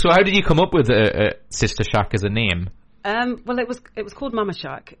 so how did you come up with Sister Shack as a name? Well, it was called Mama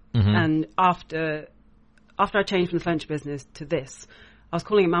Shack, and after I changed from the furniture business to this, I was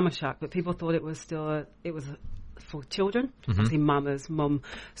calling it Mama Shack, but people thought it was for children, obviously mum,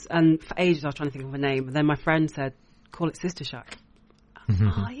 and for ages I was trying to think of a name, and then my friend said, call it Sister Shack.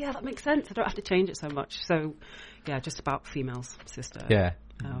 That makes sense, I don't have to change it so much. So just about females, sister.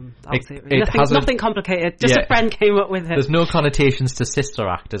 Nothing complicated. Just a friend came up with it. There's no connotations to Sister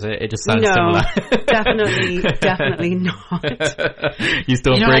Act, is it? It just sounds similar. definitely not. You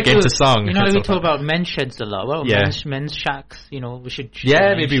still break into song. You know, we talk about men's sheds a lot. Well, men's shacks. You know, we should.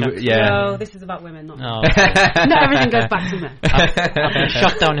 Maybe. No, this is about women, not men. Not everything goes back to men. I've been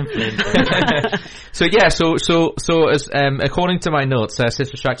shut down in flames. So as according to my notes,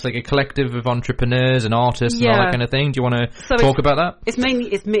 Sister Shack's like a collective of entrepreneurs and artists and all that kind of thing. Do you want to talk about that? It's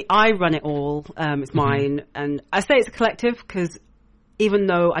me. I run it all. It's mine, and I say it's a collective because even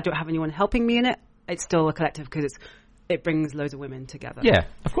though I don't have anyone helping me in it, it's still a collective because it brings loads of women together. Yeah,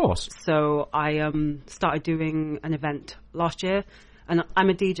 of course. So I started doing an event last year, and I'm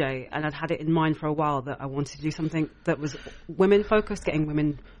a DJ, and I'd had it in mind for a while that I wanted to do something that was women focused, getting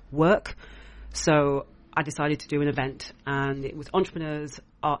women work. So I decided to do an event, and it was entrepreneurs,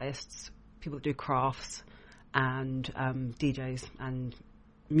 artists, people that do crafts, and DJs and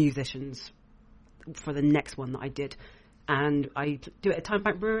musicians for the next one that I did. And I do it at Time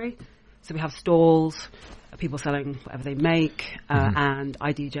Bank Brewery. So we have stalls, people selling whatever they make, and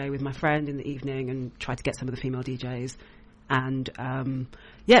I DJ with my friend in the evening and try to get some of the female DJs. And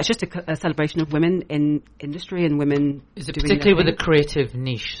it's just a celebration of women in industry and women. Is it particularly with a creative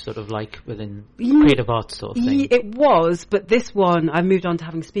niche, sort of like within creative arts sort of thing? It was, but this one I've moved on to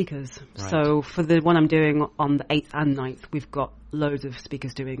having speakers. Right. So for the one I'm doing on the 8th and 9th, we've got loads of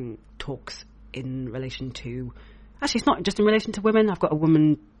speakers doing talks in relation to. Actually, it's not just in relation to women. I've got a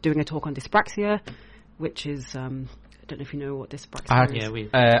woman doing a talk on dyspraxia, which is. I don't know if you know what dyspraxia is.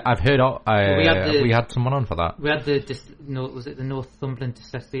 I've heard. We had someone on for that. We had was it the Northumberland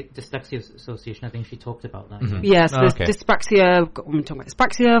Dyslexia Association? I think she talked about that. Mm-hmm. Yes, dyspraxia. I've got a woman talking about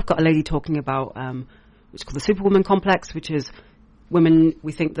dyspraxia. I've got a lady talking about which is called the Superwoman complex, which is women.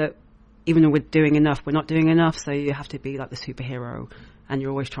 We think that even though we're doing enough, we're not doing enough. So you have to be like the superhero, and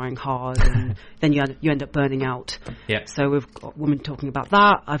you're always trying hard, and then you end up burning out. Yeah. So we've got women talking about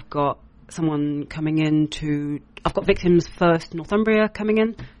that. I've got someone coming in I've got Victims First Northumbria coming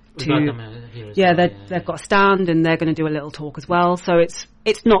in. They've got a stand and they're going to do a little talk as well. So it's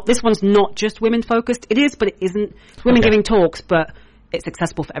not, this one's not just women focused. It is, but it isn't. It's women giving talks, but it's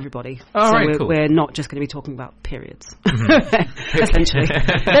accessible for everybody. We're not just going to be talking about periods, essentially.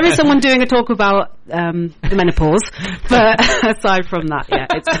 There is someone doing a talk about the menopause, but aside from that,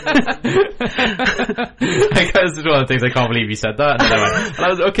 it's... I guess it's one of the things I can't believe you said that. And I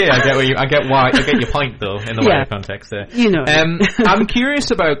was okay. I get your point though in the wider context there. You know, I'm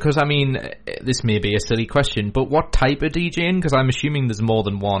curious about, because I mean, this may be a silly question, but what type of DJing? Because I'm assuming there's more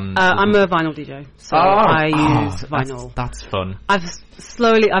than one. I'm a vinyl DJ, so I use vinyl. That's fun. I've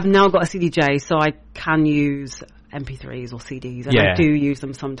now got a CDJ, so I can use MP3s or CDs, and I do use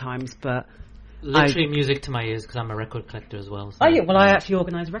them sometimes, but... Literally music to my ears, because I'm a record collector as well. So. Oh, yeah, well, I actually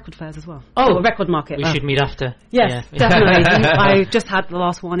organise record fairs as well. Oh, a record market. We should meet after. Yes, definitely. I just had the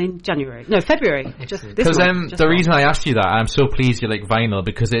last one in February. Because the reason I asked you that, I'm so pleased you like vinyl,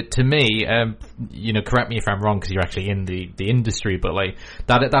 because it, to me, correct me if I'm wrong, because you're actually in the industry, but like,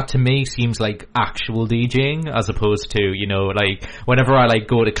 that to me seems like actual DJing, as opposed to, like, whenever I like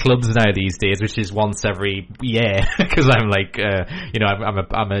go to clubs now these days, which is once every year, because I'm like,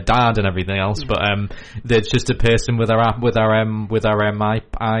 I'm a dad and everything else, but there's just a person with our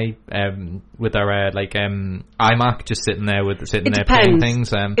iMac just sitting there playing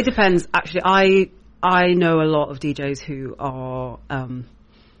things. It depends. Actually, I know a lot of DJs who are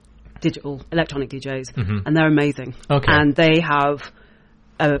digital electronic DJs, and they're amazing. Okay. And they have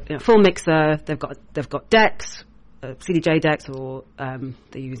a full mixer. They've got decks. CDJ decks, or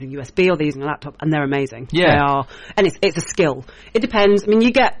they're using USB, or they're using a laptop, and they're amazing. Yeah. They are, and it's a skill. It depends. I mean,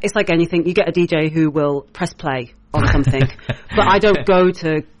 it's like anything. You get a DJ who will press play on something, but I don't go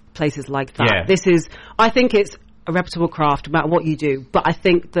to places like that. Yeah. I think it's a reputable craft, no matter what you do. But I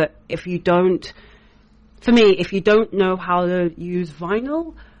think that if you don't know how to use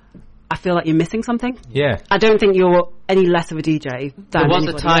vinyl, I feel like you're missing something. Yeah. I don't think you're any less of a DJ than there was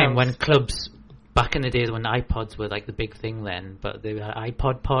a time else. when clubs, back in the days when iPods were like the big thing then, but there were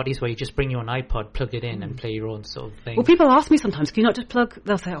iPod parties where you just bring your own iPod, plug it in and play your own sort of thing. Well, people ask me sometimes, can you not just plug,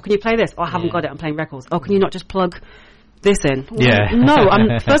 they'll say, oh, can you play this? Oh, I haven't got it, I'm playing records. Oh, can you not just plug this in? Yeah. No,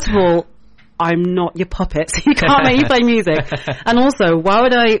 first of all, I'm not your puppet, so you can't make me play music. And also, why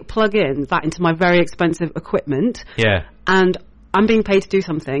would I plug in that into my very expensive equipment? Yeah. And I'm being paid to do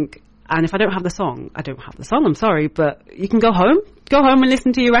something, and if I don't have the song, I don't have the song, I'm sorry, but you can go home and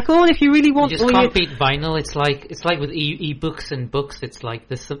listen to your record if you really want. You just can't beat vinyl. It's like with e-books and books, it's like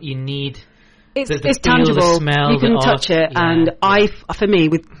you need... It's feel, tangible. The smell, you can the touch it, and for me,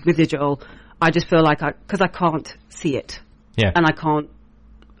 with digital, I just feel like because I can't see it, and I can't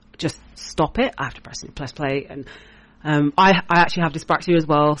just stop it. I have to press play, and I actually have dyspraxia as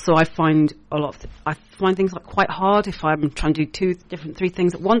well, so I find I find things like quite hard if I'm trying to do three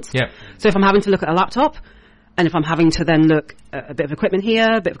things at once. Yeah. So if I'm having to look at a laptop, and if I'm having to then look at a bit of equipment here,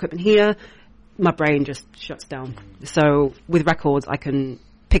 a bit of equipment here, my brain just shuts down. So with records, I can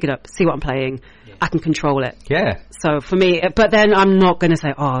pick it up, see what I'm playing, I can control it. Yeah. So for me, but then I'm not going to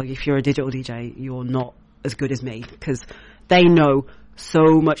say, oh, if you're a digital DJ, you're not as good as me, because they know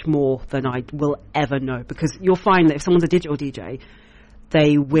so much more than I will ever know. Because you'll find that if someone's a digital DJ,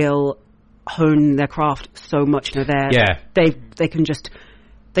 they will hone their craft so much. You know, they can just,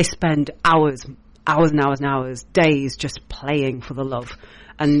 they spend hours and hours and hours, days just playing for the love.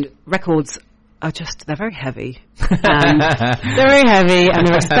 And records are just, they're very heavy. And they're very heavy and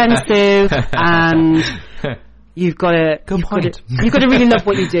they're expensive, and you've got to really love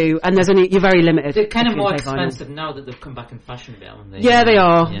what you do, and you're very limited. They're kind of more expensive now that they've come back in fashion a bit, haven't they? Yeah, they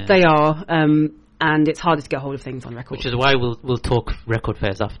are. Yeah. They are. And it's harder to get hold of things on record. Which is why we'll talk record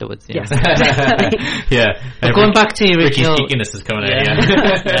fairs afterwards. Yes. Yeah. But going back to your original... Ricky's geekiness is coming out,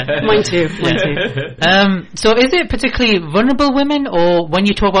 yeah. Mine too. So is it particularly vulnerable women, or when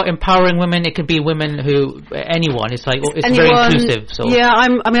you talk about empowering women, it can be women anyone, it's like, it's anyone, very inclusive. So. Yeah,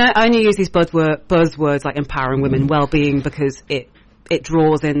 I only use these buzzwords like empowering women, well-being, because it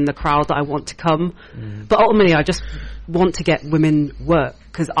draws in the crowd that I want to come. But ultimately, I just want to get women work,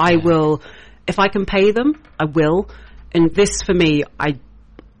 because I will... If I can pay them, I will. And this, for me,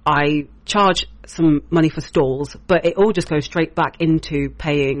 I charge some money for stalls, but it all just goes straight back into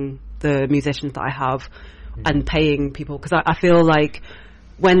paying the musicians that I have and paying people. Because I feel like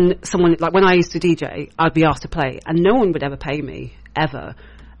when I used to DJ, I'd be asked to play and no one would ever pay me, ever.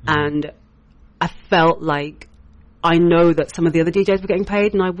 And I felt like I know that some of the other DJs were getting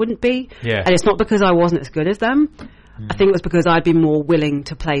paid and I wouldn't be. Yeah. And it's not because I wasn't as good as them. I think it was because I'd be more willing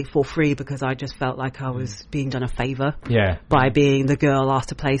to play for free, because I just felt like I was being done a favour by being the girl asked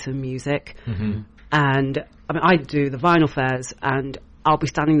to play some music. And I do the vinyl fairs, and I'll be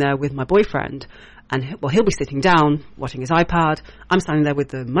standing there with my boyfriend, and he'll be sitting down watching his iPad. I'm standing there with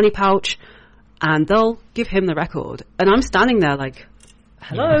the money pouch, and they'll give him the record, and I'm standing there like,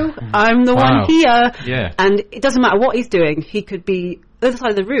 hello, I'm the one here. Yeah. And it doesn't matter what he's doing. He could be the other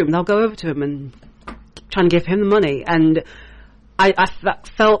side of the room. They'll go over to him and trying to give him the money. And I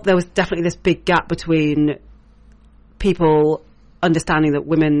felt there was definitely this big gap between people understanding that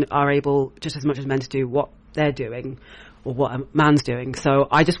women are able just as much as men to do what they're doing or what a man's doing. So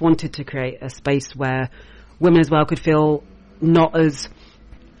I just wanted to create a space where women as well could feel not as,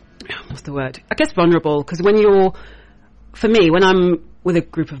 what's the word, I guess vulnerable. Because for me, when I'm with a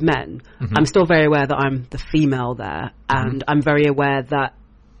group of men, I'm still very aware that I'm the female there, and I'm very aware that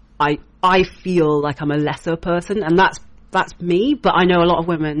I feel like I'm a lesser person, and that's me. But I know a lot of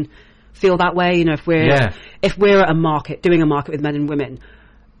women feel that way. You know, if we're at a market, doing a market with men and women,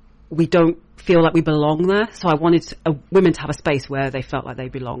 we don't feel like we belong there. So I wanted women to have a space where they felt like they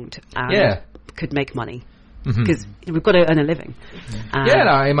belonged and could make money, because we've got to earn a living.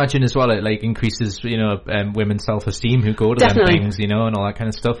 I imagine as well it like increases, women's self-esteem who go to them things, and all that kind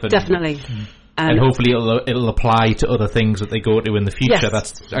of stuff. Definitely. And hopefully it'll apply to other things that they go to in the future.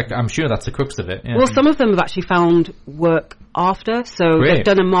 Yes. I'm sure that's the crux of it. Yeah. Well, some of them have actually found work after. So they've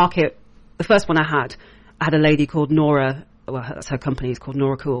done a market. The first one I had a lady called Nora. Well, that's her company. It's called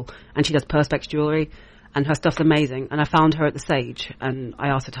Nora Cool, and she does Perspex jewellery, and her stuff's amazing. And I found her at the Sage, and I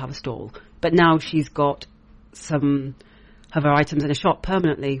asked her to have a stall. But now she's got some of her items in a shop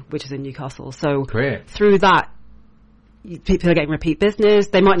permanently, which is in Newcastle. So through that, people are getting repeat business.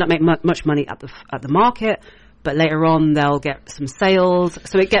 They might not make much money at the market, but later on they'll get some sales.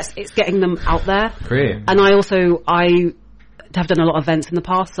 So it's getting them out there. Great. And I have done a lot of events in the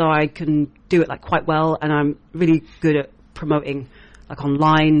past, so I can do it like quite well, and I'm really good at promoting like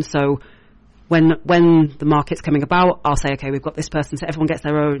online. So when the market's coming about, I'll say, okay, we've got this person, so everyone gets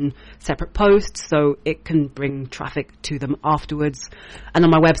their own separate posts, so it can bring traffic to them afterwards. And on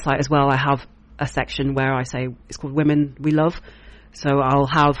my website as well, I have a section where I say it's called Women We Love. So I'll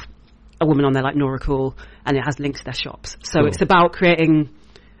have a woman on there like Nora Cool, and it has links to their shops. So it's about creating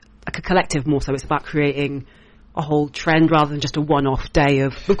like a collective more so. It's about creating a whole trend rather than just a one-off day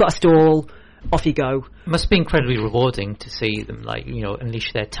of we've got a stall, off you go. It must be incredibly rewarding to see them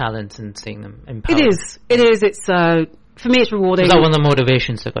unleash their talents and seeing them empowered. It is. It's for me it's rewarding. Was that one of the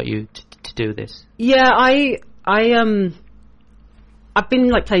motivations that got you to do this? Yeah, I've been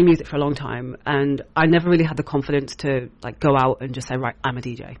like playing music for a long time, and I never really had the confidence to like go out and just say, right, I'm a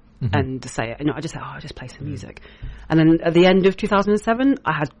DJ and to say it. I just said, I just play some music. And then at the end of 2007,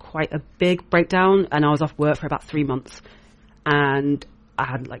 I had quite a big breakdown, and I was off work for about 3 months, and I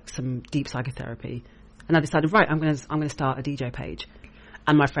had like some deep psychotherapy, and I decided, right, I'm gonna start a DJ page.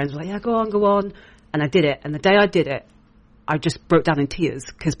 And my friends were like, yeah, go on. And I did it. And the day I did it, I just broke down in tears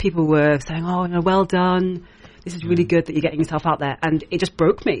because people were saying, oh, well done. This is really good that you're getting yourself out there. And it just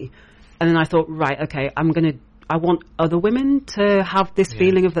broke me. And then I thought, right, okay, I want other women to have this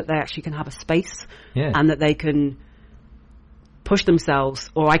feeling of that they actually can have a space and that they can push themselves,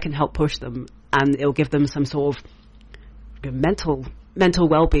 or I can help push them, and it'll give them some sort of mental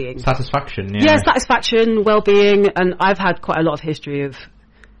well-being. Satisfaction, yeah. Yeah, satisfaction, well-being, and I've had quite a lot of history of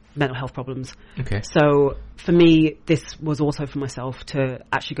mental health problems. Okay. So for me, this was also for myself to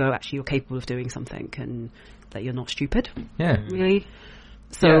actually go, you're capable of doing something and that you're not stupid. Yeah. Really.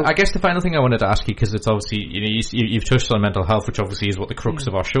 So yeah, I guess the final thing I wanted to ask you, because it's obviously, you've touched on mental health, which obviously is what the crux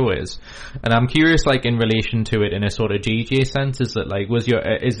of our show is, and I'm curious, like, in relation to it in a sort of DJ sense, is that, like,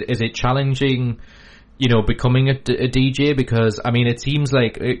 is it challenging, becoming a DJ? Because, I mean, it seems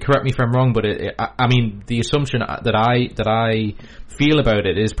like, correct me if I'm wrong, but I mean, the assumption that I feel about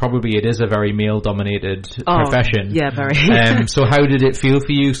it is probably it is a very male-dominated profession. Yeah, very. So how did it feel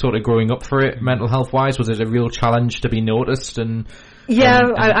for you, sort of growing up for it, mental health-wise? Was it a real challenge to be noticed?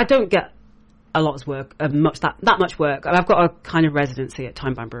 I don't get a lot's work, that much work. I've got a kind of residency at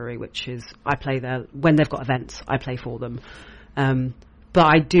Timebound Brewery, which is, I play there when they've got events. I play for them, but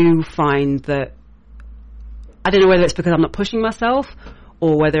I do find that, I don't know whether it's because I'm not pushing myself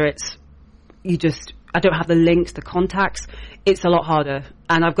or whether it's I don't have the links, the contacts. It's a lot harder.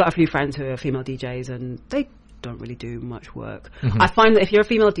 And I've got a few friends who are female DJs and they don't really do much work. Mm-hmm. I find that if you're a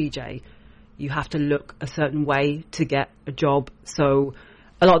female DJ, you have to look a certain way to get a job. So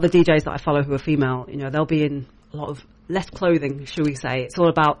a lot of the DJs that I follow who are female, they'll be in a lot of less clothing, shall we say. It's all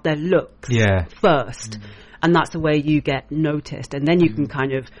about their looks first. Mm-hmm. And that's the way you get noticed. And then you can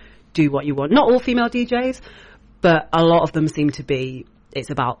kind of do what you want. Not all female DJs, but a lot of them seem to be, it's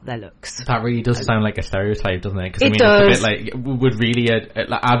about their looks. That really does sound like a stereotype, doesn't it? Because does. It's a bit like, would really,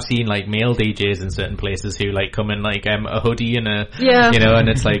 I've seen like male DJs in certain places who like come in like a hoodie and and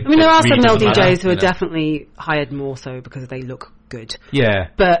it's like. I mean, there are some male DJs who are definitely hired more so because they look good. Yeah.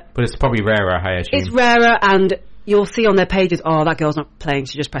 But it's probably rarer, I assume. It's rarer, and you'll see on their pages, that girl's not playing,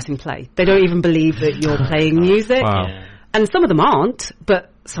 she's just pressing play. They don't even believe that you're playing music. Wow. Yeah. And some of them aren't,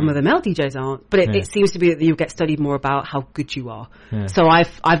 but some of the male DJs aren't. But it seems to be that you get studied more about how good you are. Yeah. So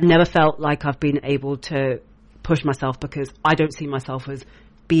I've never felt like I've been able to push myself because I don't see myself as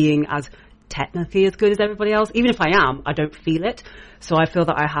being as technically as good as everybody else. Even if I am, I don't feel it. So I feel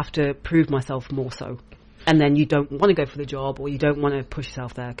that I have to prove myself more so. And then you don't want to go for the job, or you don't want to push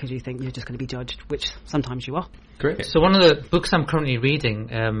yourself there because you think you're just going to be judged, which sometimes you are. Great. So one of the books I'm currently reading,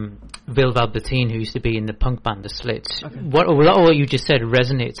 Ville Valbertine, who used to be in the punk band The Slits, a lot of what you just said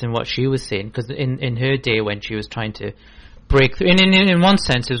resonates in what she was saying, because in her day when she was trying to break through, in one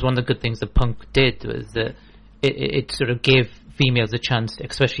sense it was one of the good things that punk did, was that it sort of gave females a chance,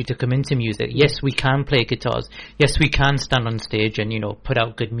 especially to come into music. Yes, we can play guitars. Yes, we can stand on stage and put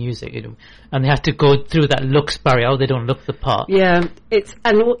out good music. And they have to go through that looks barrier. They don't look the part. Yeah,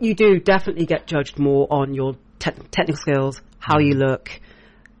 and what you do definitely get judged more on your technical skills, how you look.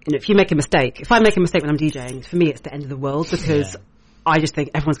 If you make a mistake, if I make a mistake when I'm DJing, for me it's the end of the world because I just think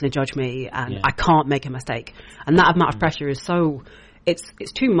everyone's going to judge me and I can't make a mistake. And that amount of pressure is so, it's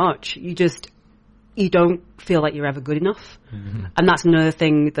too much. You don't feel like you're ever good enough. Mm-hmm. And that's another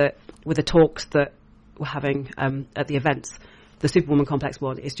thing that with the talks that we're having at the events, the Superwoman Complex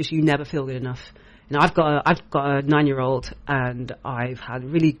one, is just you never feel good enough. I've got a 9-year-old and I've had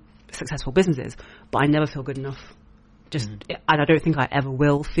really successful businesses, but I never feel good enough. And I don't think I ever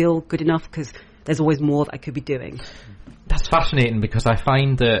will feel good enough because there's always more that I could be doing. That's fascinating because I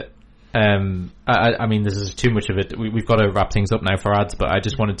find that I mean, this is too much of it. We've got to wrap things up now for ads, but I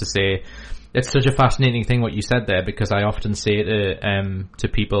just wanted to say it's such a fascinating thing what you said there, because I often say to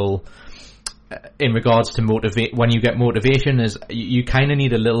people in regards to motivate, when you get motivation, is you kind of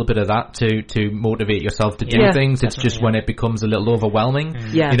need a little bit of that to motivate yourself to do things. It's just when it becomes a little overwhelming.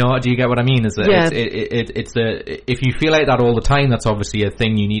 Yeah. Do you get what I mean? Is that it's if you feel like that all the time, that's obviously a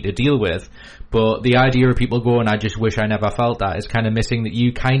thing you need to deal with. But the idea of people going, I just wish I never felt that, is kind of missing. That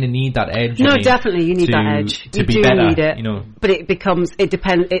you kind of need that edge. No, definitely you need that edge. To be better, need it. But it depends.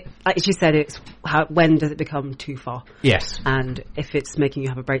 Like you said, it's when does it become too far? Yes. And if it's making you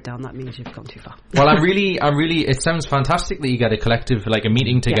have a breakdown, that means you've gone too far. Well, I'm really, it sounds fantastic that you get a collective, like a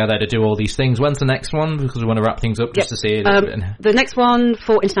meeting together to do all these things. When's the next one? Because we want to wrap things up just to say. The next one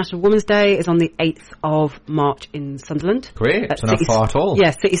for International Women's Day is on the 8th of March in Sunderland. Great. So not far at all.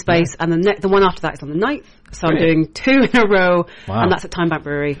 Yeah, City Space. And the one one after that is on the 9th. So I'm doing 2 in a row, Wow. and that's at Time Bank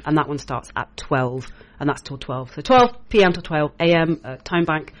Brewery, and that one starts at 12, and that's till 12. So 12 p.m. till 12 a.m. at Time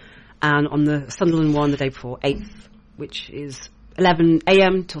Bank, and on the Sunderland one the day before, 8th, which is 11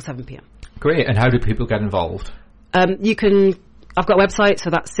 a.m. till 7 p.m. Great. And how do people get involved? You can, I've got a website, so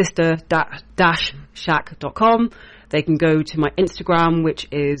that's sister-shack.com. They can go to my Instagram, which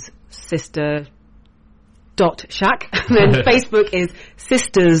is sister.shack. And then Facebook is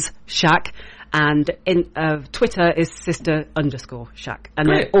Sisters Shack. And in Twitter is sister_shack. And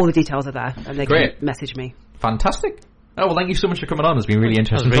then all the details are there. And they can message me. Fantastic. Oh, well, thank you so much for coming on. It's been really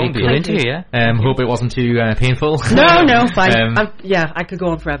interesting. Really cool interview, yeah. Hope it wasn't too painful. No, fine. I could go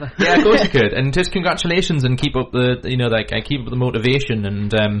on forever. Yeah, of course you could. And just congratulations, and keep up the, keep up the motivation.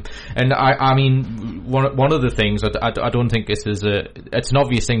 And I mean, one of the things, I don't think this is it's an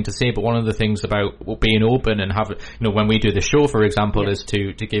obvious thing to say, but one of the things about being open and have, when we do the show, for example, is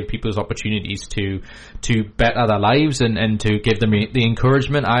to give people's opportunities to better their lives and to give them the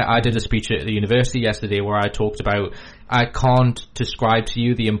encouragement. I did a speech at the university yesterday where I talked about, I can't describe to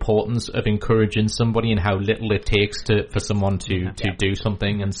you the importance of encouraging somebody and how little it takes for someone to do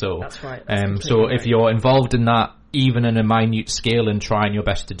something. And so, that's right. So if you're involved in that, even in a minute scale, and trying your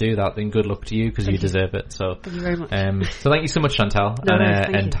best to do that, then good luck to you, because you deserve it. So thank you very much. So thank you so much, Chantal,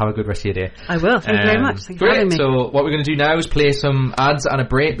 and have a good rest of your day. I will. Thank you very much. Thank you for having me. So what we're going to do now is play some ads and a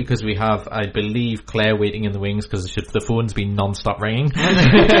break, because we have, I believe, Claire waiting in the wings, because the phone's been non-stop ringing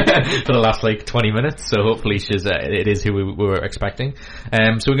for the last 20 minutes. So hopefully it is who we were expecting.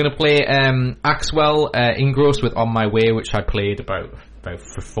 So we're going to play Axwell Ingross with On My Way, which I played about 4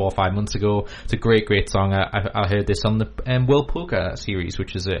 or 5 months ago. It's a great song. I heard this on the World Poker series,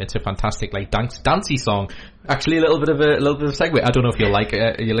 which is it's a fantastic dancey song. Actually, a little bit of a segue. I don't know if you like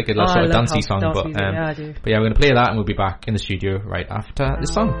a sort of dancey song, but yeah, I do. But yeah, we're going to play that, and we'll be back in the studio right after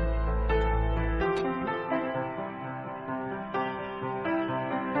this song.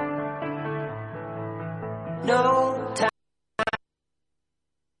 No time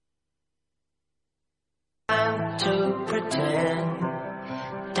to pretend.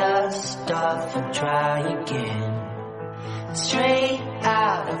 Dust off and try again. Straight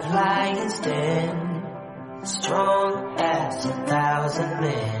out of Lion's Den, strong as 1,000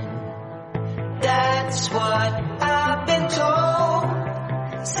 men. That's what I've been told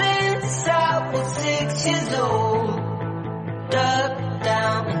since I was 6 years old. Dug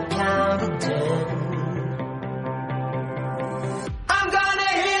down and counted 10. I'm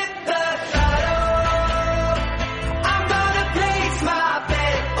gonna hit the lotto. I'm gonna place my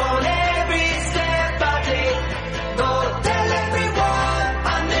bet on every step I take. Go tell everyone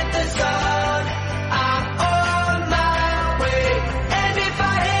under the sun I'm on my way. And if I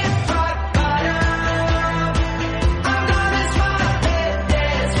hit rock bottom, I'm gonna smile and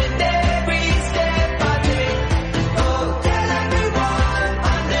dance with every step I take. Go tell everyone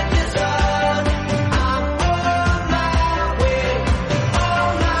under the sun I'm on my way.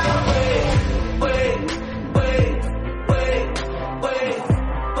 On my way. Wait.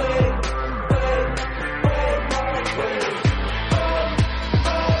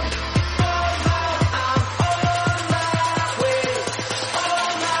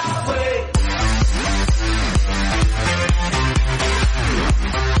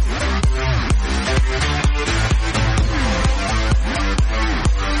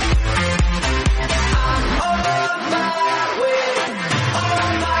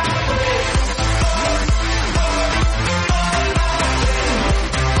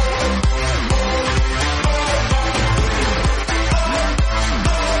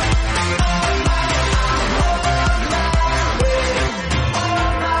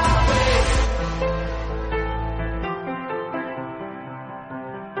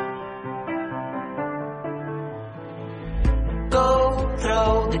 Go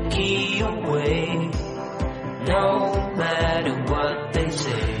throw the key away, no matter what they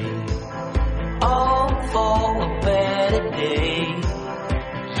say. All for a better day,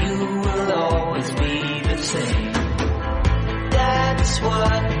 you will always be the same. That's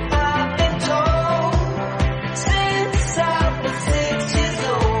what I've been told since I was 6 years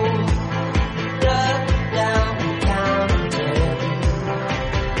old. Dug down and counted 10.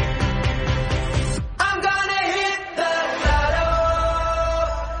 I'm gonna hit the lotto.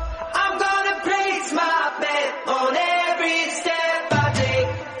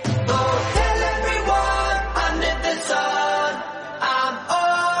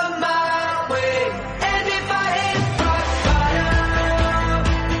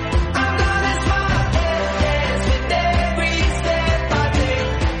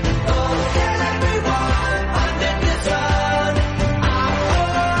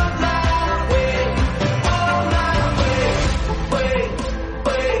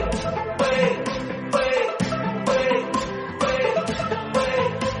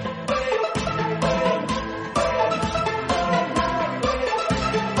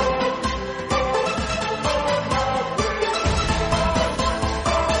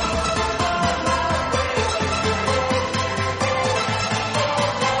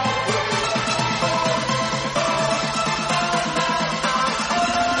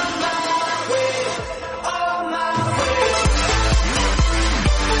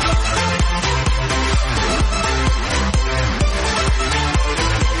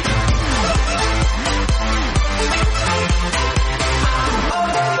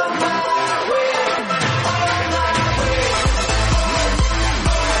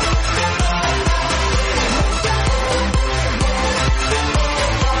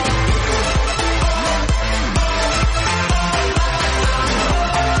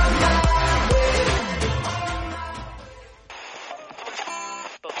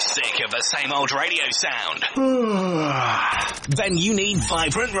 Sick of the same old radio sound? Then you need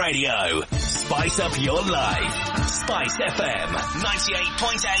vibrant radio. Spice up your life. Spice FM,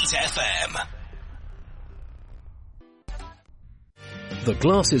 98.8 FM. The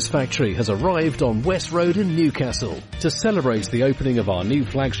Glasses Factory has arrived on West Road in Newcastle. To celebrate the opening of our new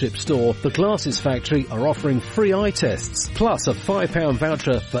flagship store, the Glasses Factory are offering free eye tests, plus a £5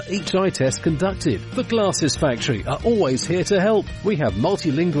 voucher for each eye test conducted. The Glasses Factory are always here to help. We have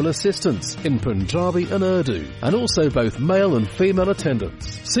multilingual assistants in Punjabi and Urdu, and also both male and female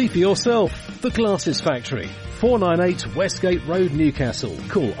attendants. See for yourself. The Glasses Factory, 498 Westgate Road, Newcastle.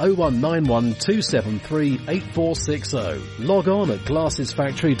 Call 0191 273 8460. Log on at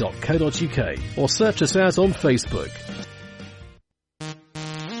glassesfactory.co.uk or search us out on Facebook.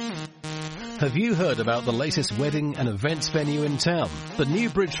 Have you heard about the latest wedding and events venue in town? The New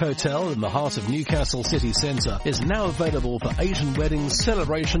Bridge Hotel in the heart of Newcastle city centre is now available for Asian weddings,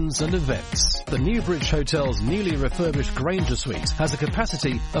 celebrations and events. The New Bridge Hotel's newly refurbished Granger Suite has a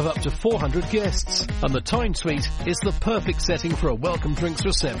capacity of up to 400 guests, and the Tyne Suite is the perfect setting for a welcome drinks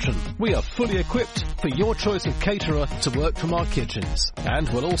reception. We are fully equipped for your choice of caterer to work from our kitchens, and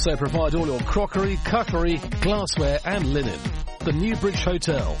we'll also provide all your crockery, cutlery, glassware and linen. The New Bridge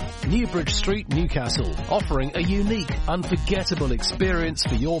Hotel, New Bridge Street, Newcastle, offering a unique, unforgettable experience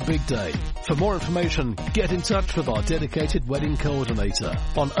for your big day. For more information, get in touch with our dedicated wedding coordinator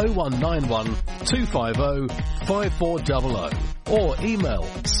on 0191 250 5400 or email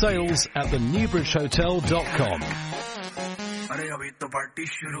sales@thenewbridgehotel.com.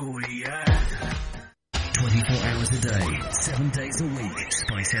 24 hours a day, 7 days a week.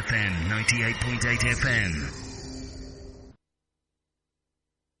 Spice FM, 98.8 FM.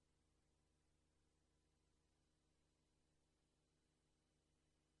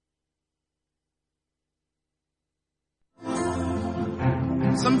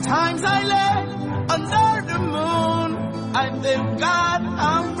 Sometimes I lay under the moon, I thank God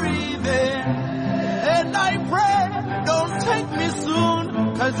I'm breathing, and I pray, don't take me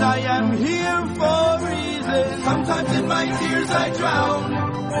soon, 'cause I am here for a reason. Sometimes in my tears I drown,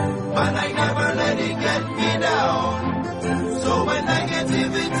 but I never let it get me down. So when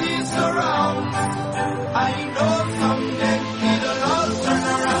negativity surrounds, I know someday it'll all turn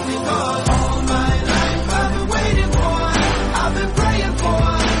around, because all my life I've been waiting for, I've been praying for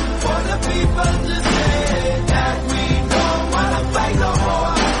the people to say that we don't want to fight no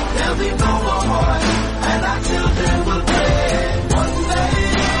more. There'll be no more wars, and our children will play. One day,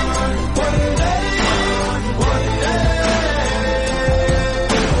 one day, one day,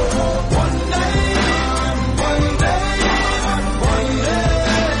 one day, one day, one day.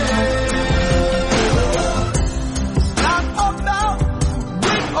 Start up now,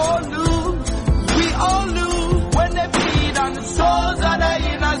 win or lose, we all lose when they feed on the souls of the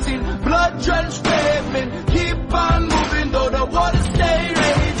innocent. Blood-drenched pavement, keep on moving though the water stay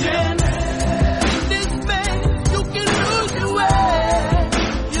raging. In this space, you can lose your way,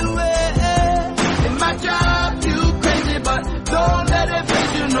 your way. In my job, you crazy, but don't let it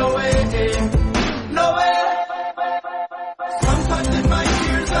face you, no way, no way. Sometimes in my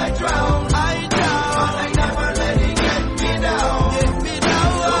tears I drown, but I never let it get me down,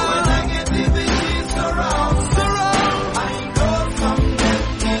 So when negativity surrounds, I know someday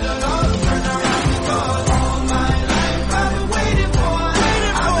it'll all turn around, because all my life I've been waiting for,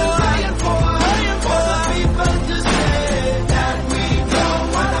 I've been praying for the people to say that we don't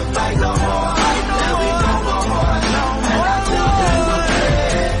want to fight no more. There'll be no more wars, and our children will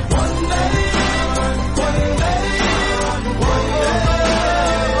play. One day, one day,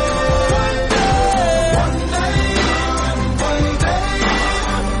 one day, one day,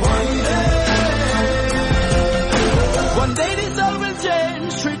 one day. One day this all will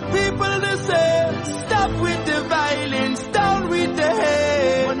change, treat people the same. Stop with the violence, down with the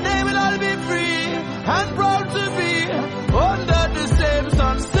hate. One day we'll all be free and proud to be under the same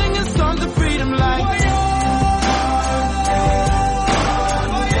sun, singing songs of freedom like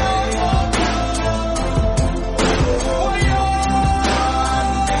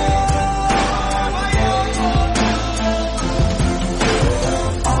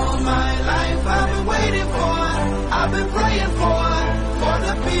all my life I've been waiting for, I've been praying for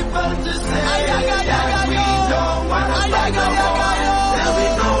the people to say that we don't want to fight no more. There'll be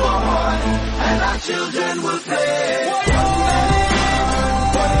no more wars, and our children will play. One day, one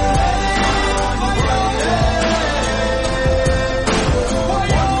day,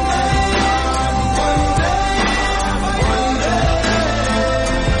 one day, one day, one day.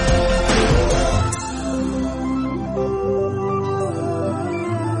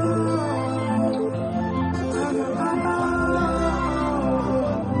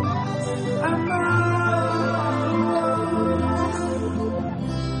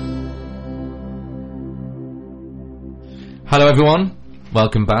 Hello everyone,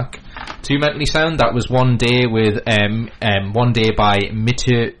 welcome back to Mentally Sound. That was One Day with One Day by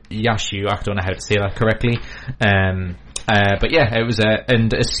Mitu Yashu. I don't know how to say that correctly. But yeah, it was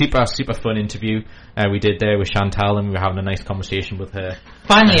a super fun interview we did there with Chantal, and we were having a nice conversation with her.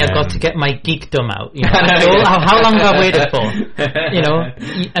 Finally, I got to get my geekdom out. You know? How long have I waited for? You know,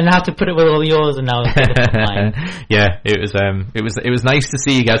 and I have to put it with all yours, and now it's mine. Yeah, it was nice to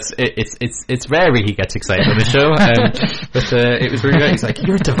see. It's rare he gets excited on the show, but it was really great. He's like,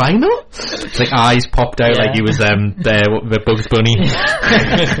 "You're a Divinal?" It's like eyes popped out like he was there with Bugs Bunny.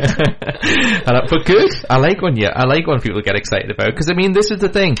 But good. I like when people get excited about, because I mean, this is the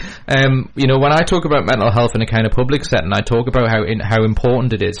thing. You know, when I talk about mental health in a kind of public setting, I talk about how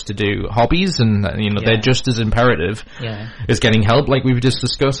important it is to do hobbies, and you know, they're just as imperative as getting help, like we've just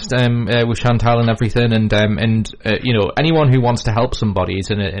discussed with Chantal and everything. And you know, anyone who wants to help somebody is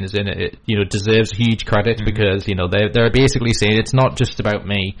in it, you know, deserves huge credit, because you know they're basically saying it's not just about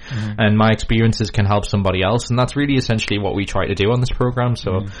me, and my experiences can help somebody else, and that's really essentially what we try to do on this program.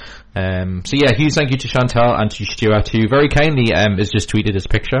 So yeah, huge thank you to Chantal and to Stuart, who very kindly has just tweeted his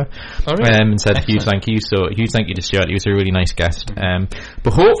picture and said huge thank you. So huge thank you to Stuart. He was a really nice guest.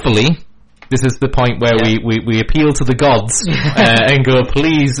 But hopefully this is the point where we appeal to the gods and go,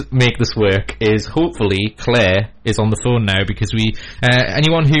 please make this work. Is hopefully Claire is on the phone now, because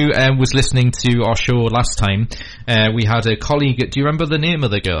anyone who was listening to our show last time, we had a colleague. Do you remember the name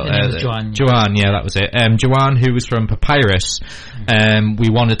of the girl? Joanne. Joanne, yeah, that was it. Joanne, who was from Papyrus. We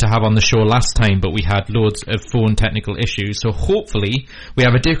wanted to have on the show last time, but we had loads of phone technical issues. So hopefully we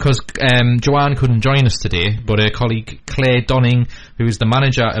have because Joanne couldn't join us today, but her colleague Claire Donning, who's the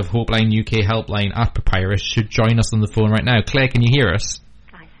manager of Hopeline UK Helpline at Papyrus, should join us on the phone right now. Claire, can you hear us?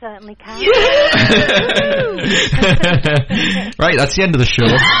 Certainly can. Right, that's the end of the show.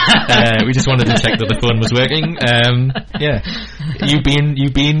 We just wanted to check that the phone was working. Yeah, you've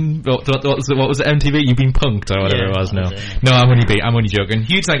been what was it, MTV? You've been punked or whatever it was. No, I'm only joking.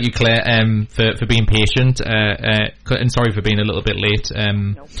 Huge thank you, Claire, for being patient, and sorry for being a little bit late.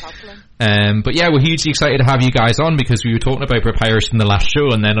 No problem. But yeah, we're hugely excited to have you guys on, because we were talking about Papyrus in the last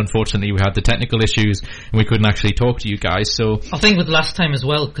show, and then unfortunately we had the technical issues and we couldn't actually talk to you guys. So I think with last time as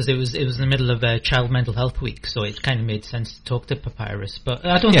well, because it was in the middle of Child Mental Health Week, so it kind of made sense to talk to Papyrus. But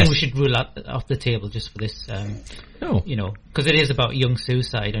I don't think we should rule out off the table just for this. No, you know, because it is about young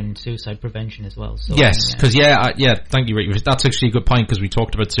suicide and suicide prevention as well. So, yes, because thank you, Rick. That's actually a good point, because we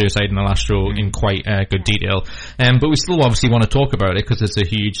talked about suicide in the last show in quite good detail. But we still obviously want to talk about it because it's a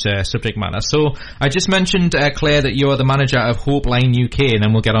huge subject matter. So I just mentioned, Claire, that you're the manager of Hopeline UK, and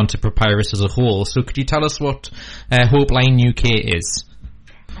then we'll get on to Papyrus as a whole. So could you tell us what Hopeline UK is?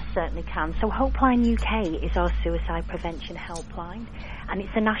 I certainly can. So Hopeline UK is our suicide prevention helpline, and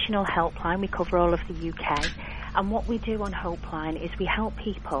it's a national helpline. We cover all of the UK. And what we do on Hopeline is we help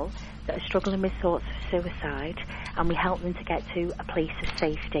people that are struggling with thoughts of suicide, and we help them to get to a place of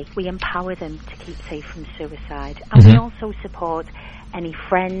safety. We empower them to keep safe from suicide. And we also support any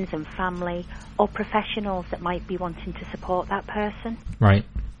friends and family or professionals that might be wanting to support that person. Right.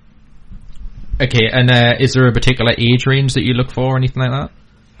 Okay, and is there a particular age range that you look for or anything like that?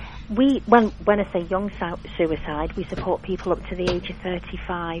 When I say young suicide, we support people up to the age of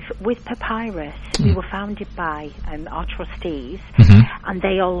 35. With Papyrus, we were founded by our trustees, and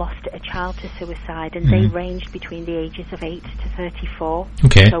they all lost a child to suicide, and they ranged between the ages of 8 to 34.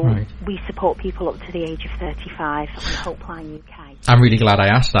 Okay. So we support people up to the age of 35 on Hopeline UK. I'm really glad I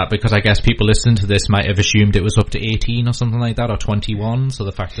asked that, because I guess people listening to this might have assumed it was up to 18 or something like that, or 21. So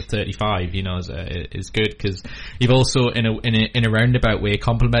the fact that 35, you know, is good, because you've also in a roundabout way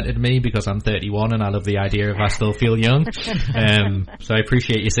complimented me, because I'm 31 and I love the idea of I still feel young. So I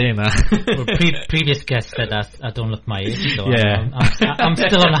appreciate you saying that. Well, previous guest said I don't look my age, so I'm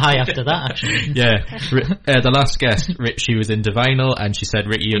still on a high after that, actually. Yeah. The last guest, she was in Divinal, and she said,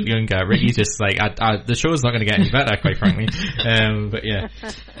 Ricky, you're younger. Ricky just like, the show's not going to get any better, quite frankly. But yeah.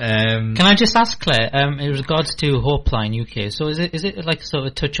 Can I just ask, Claire, in regards to Hopeline UK, so is it like sort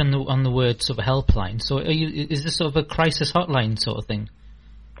of touch on the word sort of helpline? So is this sort of a crisis hotline sort of thing?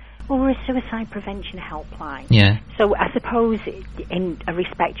 Well, we're a suicide prevention helpline. Yeah. So I suppose in a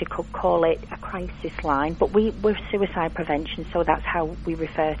respect you could call it a crisis line, but we're suicide prevention, so that's how we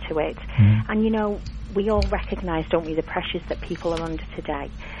refer to it. And, you know, we all recognise, don't we, the pressures that people are under today.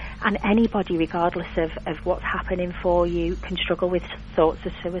 And anybody, regardless of what's happening for you, can struggle with thoughts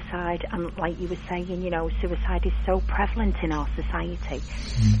of suicide. And like you were saying, you know, suicide is so prevalent in our society.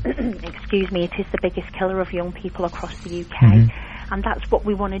 Excuse me, it is the biggest killer of young people across the UK. And that's what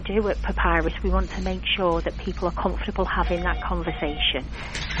we want to do at Papyrus. We want to make sure that people are comfortable having that conversation.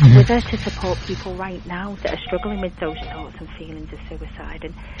 And we're there to support people right now that are struggling with those thoughts and feelings of suicide.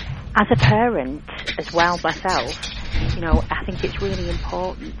 And as a parent as well myself, you know, I think it's really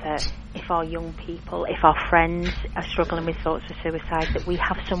important that if our young people, if our friends are struggling with thoughts of suicide, that we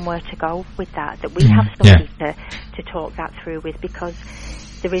have somewhere to go with that we have somebody to talk that through with, because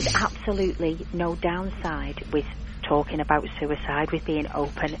there is absolutely no downside with talking about suicide, with being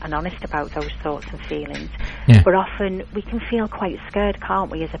open and honest about those thoughts and feelings. But often we can feel quite scared,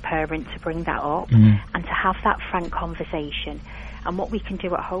 can't we, as a parent, to bring that up and to have that frank conversation. And what we can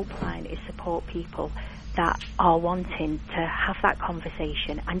do at Hopeline is support people that are wanting to have that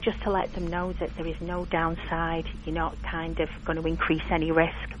conversation, and just to let them know that there is no downside. You're not kind of going to increase any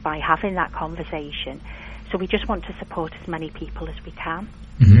risk by having that conversation. So we just want to support as many people as we can.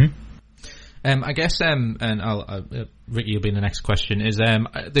 I guess, and Ricky will be the next question, is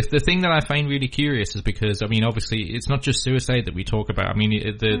the thing that I find really curious is because, I mean, obviously it's not just suicide that we talk about. I mean,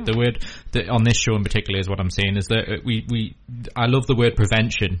 the word that on this show in particular is what I'm saying is that I love the word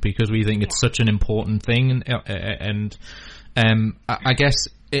prevention, because we think it's such an important thing, and I guess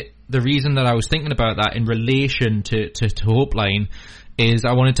the reason that I was thinking about that in relation to Hopeline is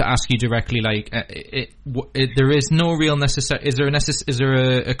I wanted to ask you directly, like, there is no real necessary. Is there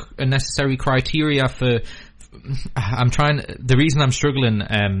a necessary criteria for? The reason I'm struggling,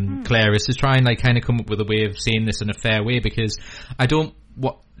 Claire, is to try and like kind of come up with a way of saying this in a fair way, because I don't.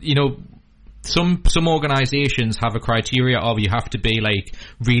 Some organisations have a criteria of you have to be like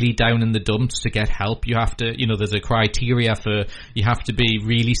really down in the dumps to get help. You have to, there's a criteria for you have to be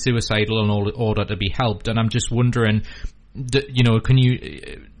really suicidal in order to be helped. And I'm just wondering. Does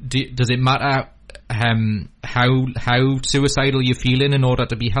it matter how suicidal you're feeling in order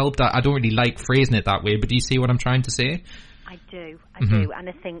to be helped? I don't really like phrasing it that way, but do you see what I'm trying to say? I do, and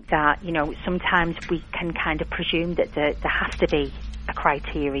I think that, sometimes we can kind of presume that there has to be a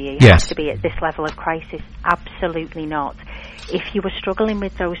criteria. You have to be at this level of crisis. Absolutely not. If you are struggling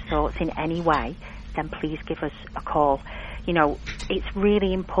with those thoughts in any way, then please give us a call. It's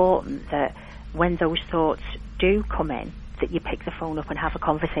really important that when those thoughts do come in, that you pick the phone up and have a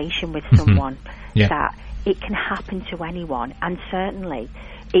conversation with someone. That it can happen to anyone, and certainly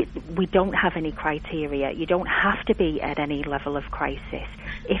we don't have any criteria. You don't have to be at any level of crisis.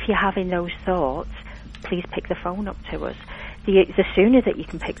 If you're having those thoughts, please pick the phone up to us. The sooner that you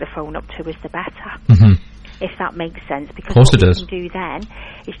can pick the phone up to us, the better. If that makes sense, because what we can do then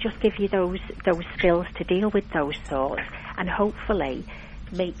is just give you those skills to deal with those thoughts, and hopefully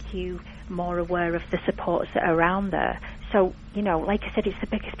make you more aware of the supports that are around there. So, like I said, it's the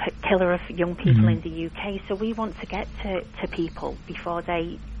biggest killer of young people in the UK, so we want to get to people before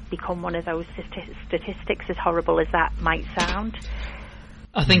they become one of those statistics, as horrible as that might sound.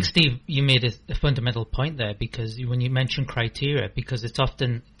 I think, Steve, you made a fundamental point there, because when you mention criteria, because it's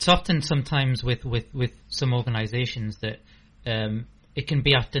often sometimes with some organisations that it can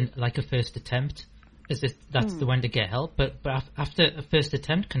be often like a first attempt. That's the one to get help, but after a first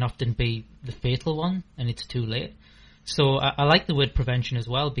attempt can often be the fatal one, and it's too late. So I like the word prevention as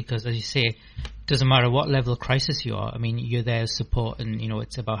well, because, as you say, it doesn't matter what level of crisis you are. I mean, you're there as support, and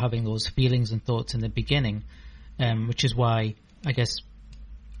it's about having those feelings and thoughts in the beginning, which is why I guess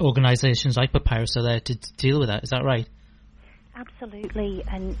organisations like Papyrus are there to deal with that. Is that right? Absolutely,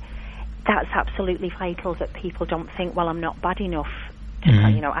 and that's absolutely vital that people don't think, well, I'm not bad enough.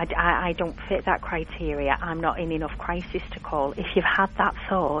 I don't fit that criteria. I'm not in enough crisis to call. If you've had that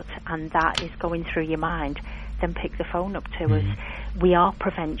thought and that is going through your mind, then pick the phone up to us. We are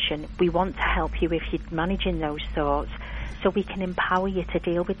prevention. We want to help you if you're managing those thoughts, so we can empower you to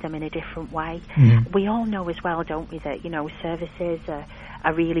deal with them in a different way. We all know as well, don't we, that services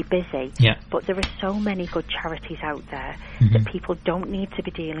are really busy, but there are so many good charities out there that people don't need to be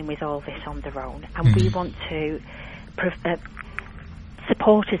dealing with all this on their own, and we want to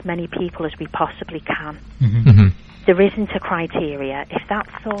support as many people as we possibly can. There isn't a criteria. If that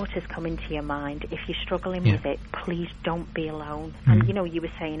thought has come into your mind, if you're struggling with it, please don't be alone. And you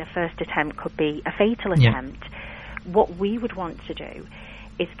were saying a first attempt could be a fatal attempt. What we would want to do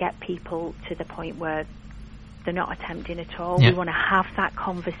is get people to the point where they're not attempting at all. We want to have that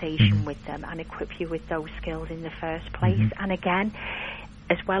conversation with them and equip you with those skills in the first place. And again,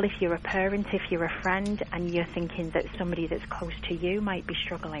 as well, if you're a parent, if you're a friend, and you're thinking that somebody that's close to you might be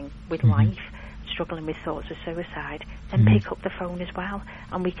struggling with life, struggling with thoughts of suicide, then pick up the phone as well,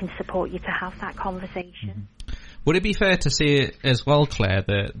 and we can support you to have that conversation. Would it be fair to say as well, Claire,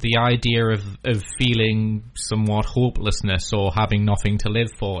 that the idea of feeling somewhat hopelessness or having nothing to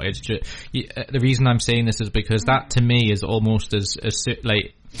live for is just... the reason I'm saying this is because that to me is almost as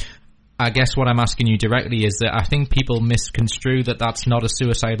like... I guess what I'm asking you directly is that I think people misconstrue that that's not a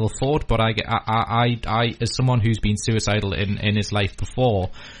suicidal thought, but I as someone who's been suicidal in his life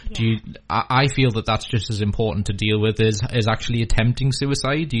before, I feel that that's just as important to deal with as actually attempting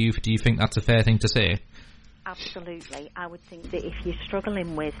suicide. Do you think that's a fair thing to say? Absolutely. I would think that if you're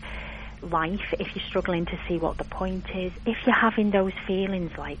struggling with life, if you're struggling to see what the point is, if you're having those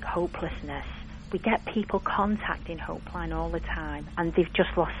feelings like hopelessness, we get people contacting Hopeline all the time, and they've just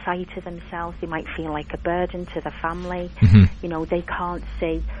lost sight of themselves. They might feel like a burden to the family. You know, they can't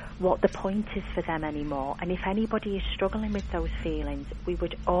see what the point is for them anymore. And if anybody is struggling with those feelings, we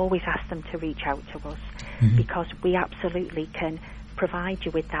would always ask them to reach out to us, because we absolutely can provide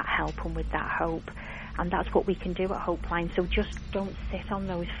you with that help and with that hope. And that's what we can do at Hopeline. So just don't sit on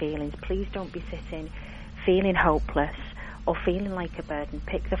those feelings. Please don't be sitting feeling hopeless or feeling like a burden.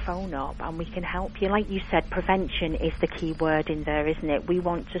 Pick the phone up and we can help you. Like you said, prevention is the key word in there, isn't it? We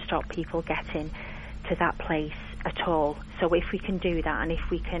want to stop people getting to that place at all. So if we can do that and if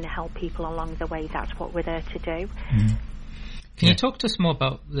we can help people along the way, that's what we're there to do. Can you talk to us more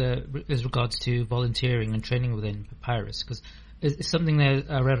about as regards to volunteering and training within Papyrus? Because it's something that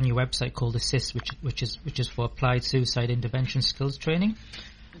I read on your website called Assist, which is for applied suicide intervention skills training.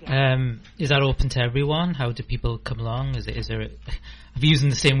 Is that open to everyone? How do people come along? Is there I've used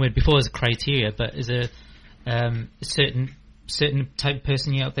the same word before as criteria, but is there a certain type of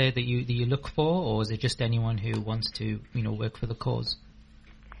person out there that you look for, or is it just anyone who wants to work for the cause?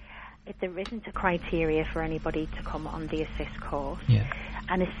 There isn't a criteria for anybody to come on the Assist course.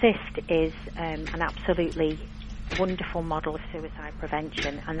 An Assist is an absolutely wonderful model of suicide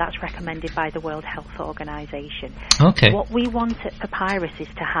prevention, and that's recommended by the World Health Organization. What we want at Papyrus is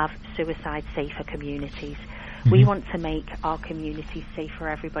to have suicide safer communities. We want to make our communities safe for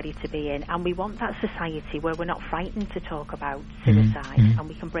everybody to be in, and we want that society where we're not frightened to talk about suicide and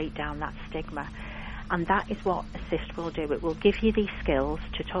we can break down that stigma. And that is what Assist will do. It will give you these skills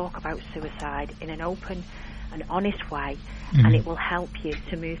to talk about suicide in an open and honest way, and it will help you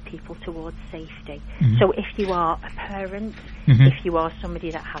to move people towards safety. So if you are a parent, if you are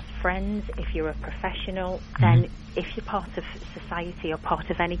somebody that has friends, if you're a professional, then if you're part of society or part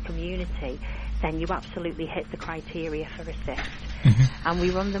of any community, then you absolutely hit the criteria for Assist. And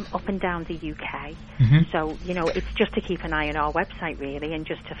we run them up and down the UK. So, it's just to keep an eye on our website, really, and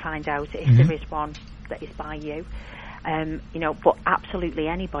just to find out if there is one that is by you. But absolutely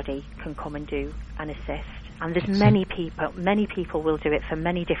anybody can come and do an Assist. And there's many people will do it for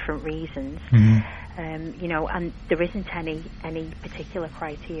many different reasons. And there isn't any particular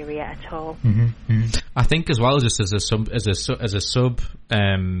criteria at all. I think as well, just as a sub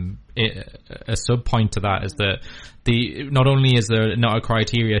point to that, is that not only is there not a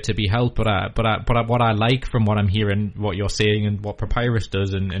criteria to be helped, but what I like from what I'm hearing, what you're saying, and what Papyrus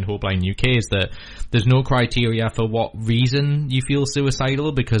does in Hopeline UK is that there's no criteria for what reason you feel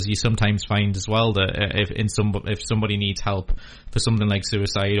suicidal, because you sometimes find as well that if somebody needs help for something like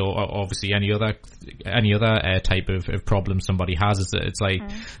suicide or obviously any other type of problem somebody has, is that it's like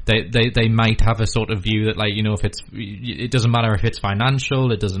they might have a sort of view that, like, if it doesn't matter if it's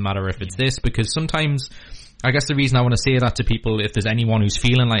financial, it doesn't matter if it's this, because sometimes, I guess the reason I want to say that to people, if there's anyone who's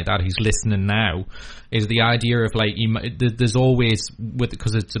feeling like that, who's listening now, is the idea of, like, there's always,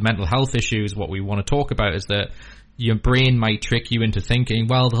 because it's a mental health issue, is what we want to talk about, is that your brain might trick you into thinking,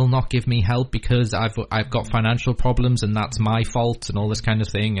 well, they'll not give me help because I've got financial problems and that's my fault and all this kind of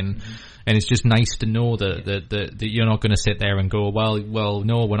thing. And it's just nice to know that you're not going to sit there and go, well,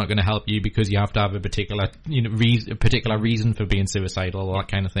 no, we're not going to help you because you have to have a particular reason for being suicidal, or that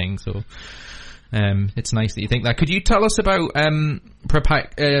kind of thing. So it's nice that you think that. Could you tell us about I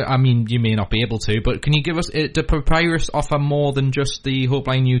mean, you may not be able to, but can you give us, do Papyrus offer more than just the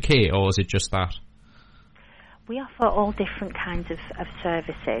Hopeline UK, or is it just that? We offer all different kinds of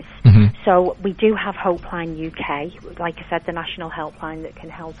services. So we do have Hopeline UK, like I said, the national helpline that can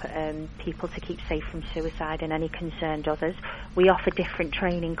help people to keep safe from suicide and any concerned others. We offer different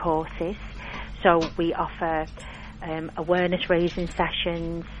training courses. So we offer awareness raising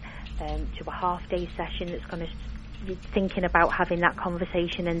sessions, to a half-day session that's going to be thinking about having that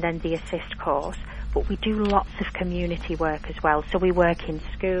conversation, and then the Assist course. But we do lots of community work as well. So we work in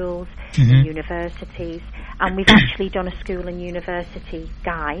schools, in universities, and we've actually done a school and university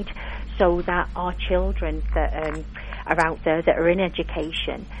guide so that our children that are out there that are in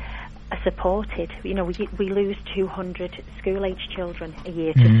education are supported. You know, we lose 200 school-age children a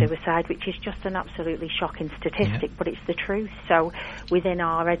year to suicide, which is just an absolutely shocking statistic, but it's the truth. So within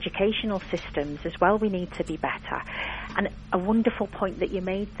our educational systems as well, we need to be better. And a wonderful point that you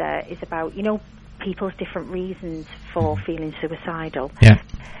made there is about, you know, people's different reasons for feeling suicidal. Yeah.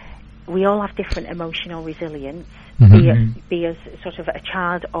 We all have different emotional resilience. Be as sort of a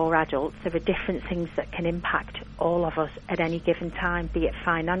child or adult, there are different things that can impact all of us at any given time, be it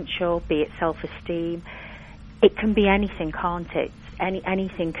financial, be it self-esteem. It can be anything, can't it?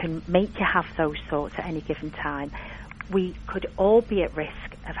 Anything can make you have those thoughts at any given time. We could all be at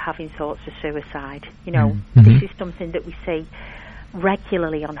risk of having thoughts of suicide. You know, this is something that we see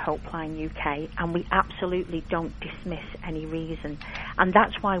regularly on Hopeline UK, and we absolutely don't dismiss any reason. And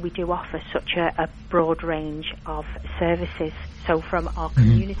that's why we do offer such a broad range of services. So from our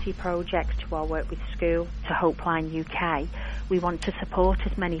community projects to our work with school to Hopeline UK, we want to support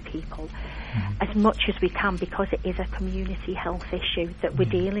as many people as much as we can, because it is a community health issue that we're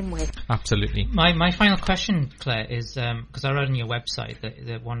dealing with. Absolutely. My final question, Claire, is because I read on your website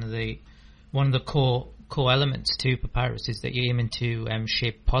that one of the core elements to Papyrus is that you're aiming to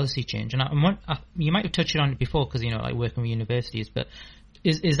shape policy change, and you might have touched on it before, because, you know, like working with universities, but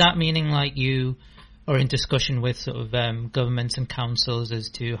is that meaning like you are in discussion with sort of governments and councils as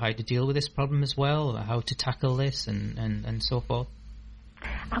to how to deal with this problem as well, or how to tackle this and so forth?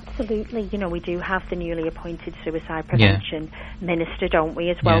 Absolutely. You know, we do have the newly appointed suicide prevention minister, don't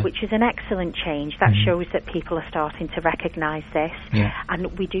we, as well, which is an excellent change. That shows that people are starting to recognise this.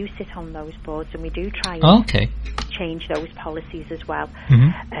 And we do sit on those boards, and we do try and change those policies as well.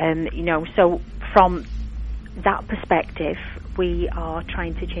 You know, so from that perspective, we are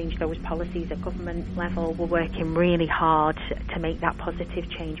trying to change those policies at government level. We're working really hard to make that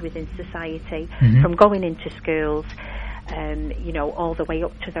positive change within society, from going into schools, you know, all the way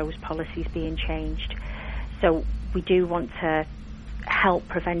up to those policies being changed. So we do want to help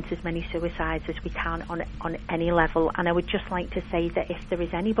prevent as many suicides as we can on any level. And I would just like to say that if there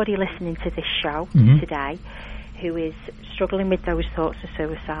is anybody listening to this show today who is struggling with those thoughts of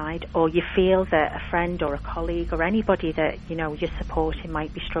suicide, or you feel that a friend or a colleague or anybody that, you know, you're supporting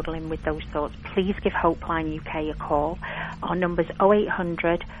might be struggling with those thoughts, please give Hopeline UK a call. Our number's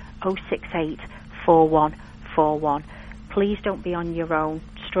 0800 068 4141. Please don't be on your own,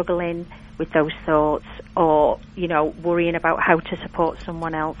 struggling with those thoughts, or, you know, worrying about how to support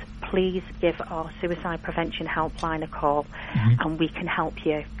someone else. Please give our suicide prevention helpline a call, and we can help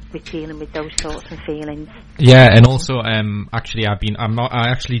you with dealing with those thoughts and feelings. Yeah, and also,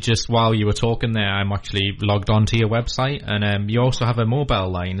 actually, just while you were talking there, I'm actually logged onto your website, and you also have a mobile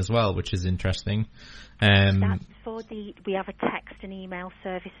line as well, which is interesting. That's we have a text and email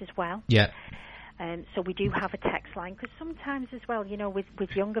service as well. Yeah. So we do have a text line, because sometimes as well, you know,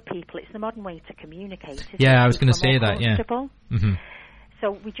 with younger people, it's the modern way to communicate. Yeah, I was going to say that, yeah.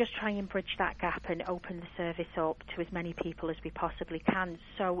 So we just try and bridge that gap and open the service up to as many people as we possibly can.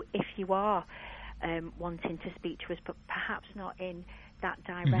 So if you are wanting to speak to us, but perhaps not in that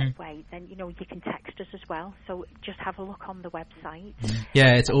direct way, then, you know, you can text us as well. So just have a look on the website.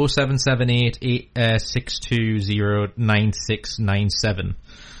 Yeah, it's 0778 620 9697.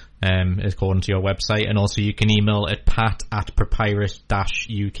 According to your website, and also you can email at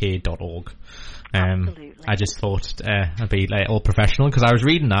pat@papyrus-uk.org. I just thought I'd be like all professional, because I was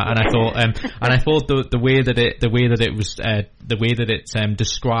reading that and I thought the way that it's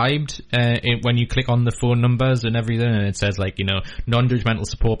described when you click on the phone numbers and everything, and it says, like, you know, non-judgmental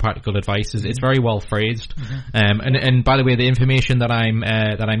support, practical advice, it's very well phrased. And by the way, the information that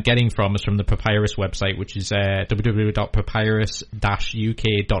I'm getting from is from the Papyrus website, which is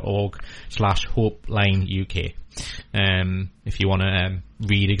www.papyrus-uk.org/HopelineUK. If you want to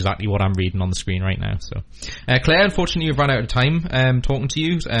read exactly what I'm reading on the screen right now. So, Claire, unfortunately, you've run out of time talking to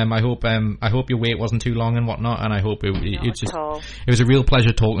you. I hope your wait wasn't too long and whatnot, and I hope it was a real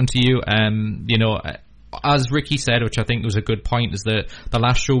pleasure talking to you. You know, as Ricky said, which I think was a good point, is that the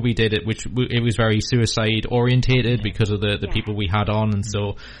last show we did, it was very suicide orientated because of the people we had on, and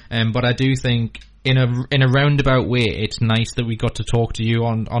so. But I do think, in a roundabout way, it's nice that we got to talk to you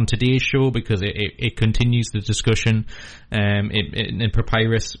on today's show, because it continues the discussion. In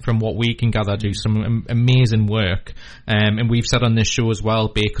Papyrus, from what we can gather, do some amazing work. And we've said on this show as well,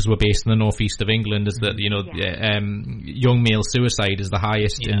 because we're based in the northeast of England, is that, you know, young male suicide is the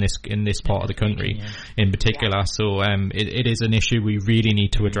highest in this part of the country in particular. So it is an issue we really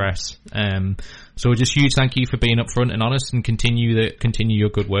need to address. So just huge thank you for being upfront and honest, and continue your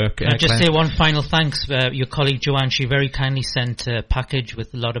good work. Can I just say one final thanks? Your colleague Joanne, she very kindly sent a package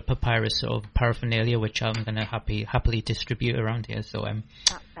with a lot of Papyrus sort of paraphernalia, which I'm going to happily distribute around here. So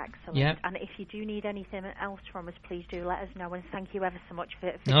excellent. Yep. And if you do need anything else from us, please do let us know. And thank you ever so much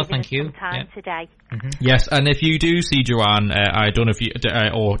for no, giving thank us you. some time today. Mm-hmm. Yes, and if you do see Joanne, I don't know if you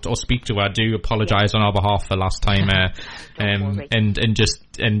or speak to her, do apologise on our behalf for last time, and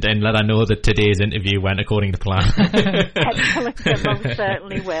let her know that today's interview went according to plan. Excellent, I most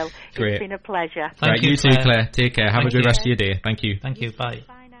certainly will. Great. It's been a pleasure. Thank you too, Claire. Take care. Have a good rest of your day. Thank you. Thank you. Bye.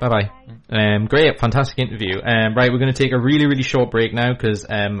 Bye-bye. Great, fantastic interview. Right, we're going to take a really, really short break now because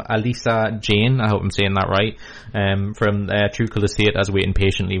Alisa Jane, I hope I'm saying that right, from True Colours Theatre is waiting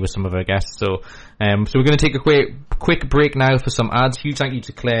patiently with some of our guests. So we're going to take a quick break now for some ads. Huge thank you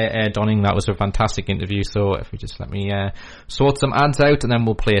to Claire Donning. That was a fantastic interview. So if we just let me sort some ads out, and then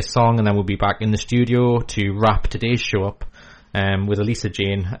we'll play a song, and then we'll be back in the studio to wrap today's show up. With Alisa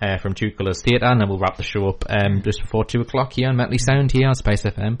Jane from True Colours Theatre, and then we'll wrap the show up just before 2 o'clock here on Mentally Sound here on Spice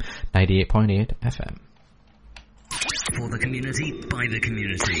FM 98.8 FM. For the community, by the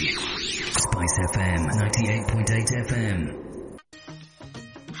community. Spice FM 98.8 FM.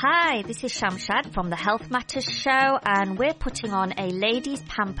 Hi, this is Shamshad from the Health Matters Show, and we're putting on a Ladies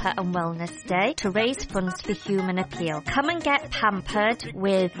Pamper and Wellness Day to raise funds for Human Appeal. Come and get pampered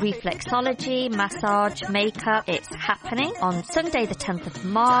with reflexology, massage, makeup. It's happening on Sunday the 10th of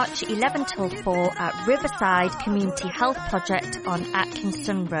March, 11 till 4 at Riverside Community Health Project on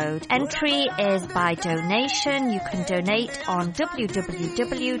Atkinson Road. Entry is by donation. You can donate on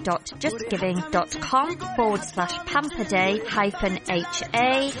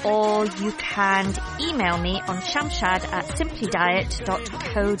www.justgiving.com/pamperday-HA, or you can email me on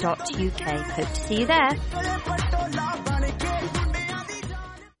shamshad@simplydiet.co.uk. Hope to see you there.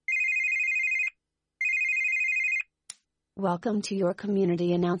 Welcome to your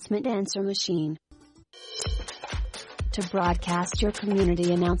community announcement answer machine. To broadcast your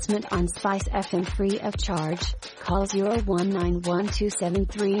community announcement on Spice FM free of charge, call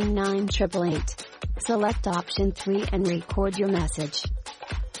 0191273988. Select option 3 and record your message.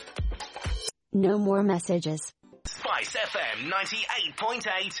 No more messages. Spice FM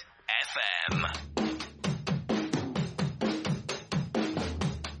 98.8 FM.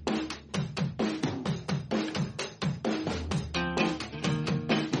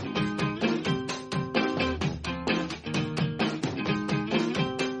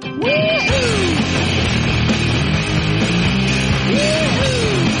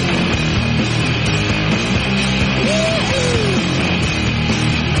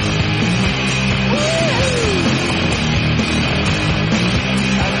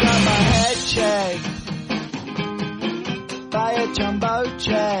 Jumbo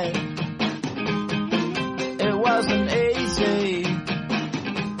jet. It wasn't easy,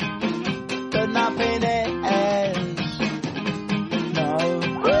 but nothing is. No.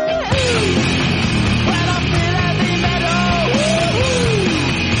 When I feel heavy metal,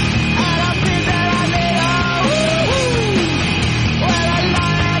 and I feel that I need when I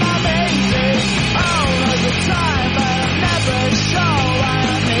lie and I'm easy, all of the time, but I'm never sure why I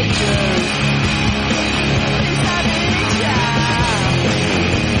need you.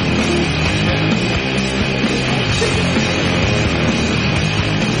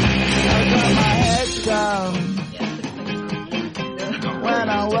 Down when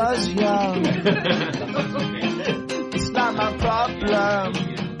I was young. It's not my problem.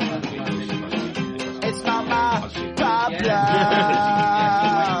 It's not my problem.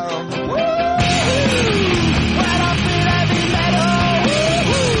 When I feel heavy metal,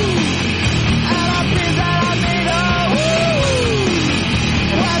 and I feel that I need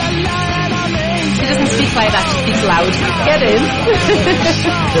when I lie and I'm easy. She doesn't speak like that, she speaks loud. Get in.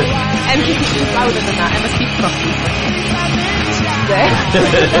 And she speaks louder than that. Emma speaks properly.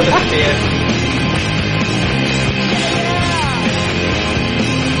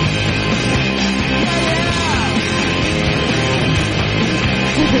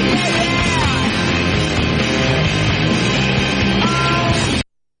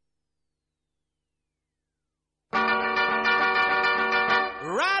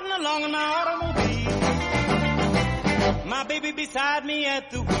 Riding along in my automobile, my baby beside me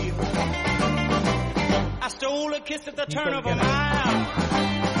at the wheel. I stole a kiss at the turn of a mile.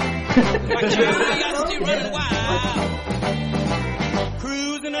 My curiosity running wild.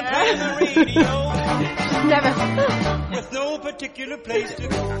 Cruising and playing the radio. Never. With no particular place to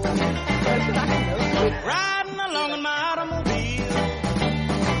go. Riding along in my automobile.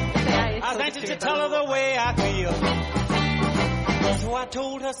 I was anxious to tell her the way I feel. So I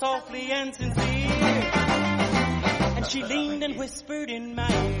told her softly and sincere. And she leaned and whispered in my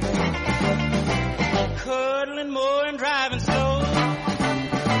ear. Cuddling more and driving slow,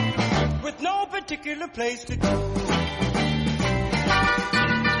 with no particular place to go.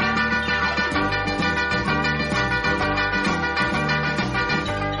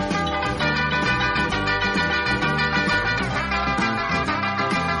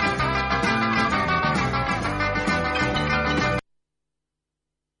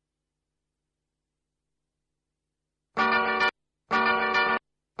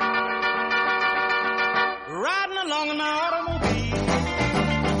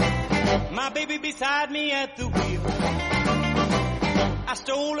 baby beside me at the wheel. I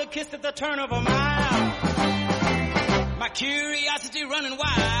stole a kiss at the turn of a mile. My curiosity running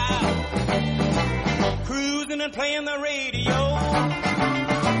wild. Cruising and playing the radio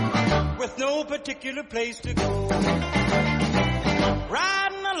with no particular place to go.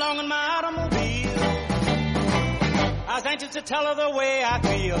 Riding along in my automobile, I was anxious to tell her the way I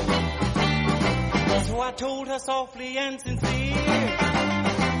feel. So I told her softly and sincere,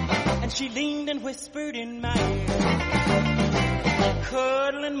 and she leaned and whispered in my ear,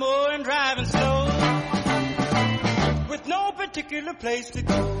 cuddling more and driving slow with no particular place to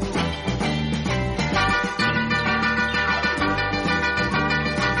go.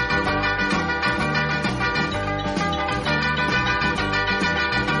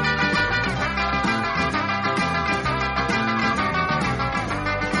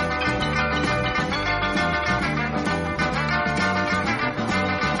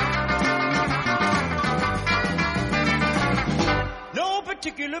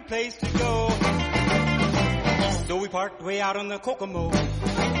 Particular place to go. So we parked way out on the Kokomo.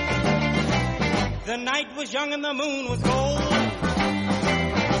 The night was young and the moon was gold.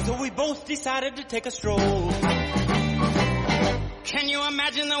 So we both decided to take a stroll. Can you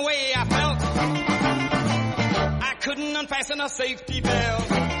imagine the way I felt? I couldn't unfasten a safety belt.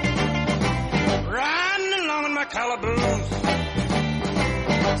 Riding along in my calaboose,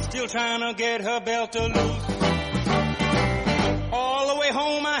 still trying to get her belt to loose. All the way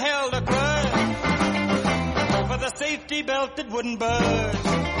home I held a grudge for the safety belt that wouldn't budge.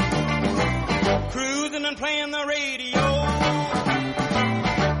 Cruising and playing the radio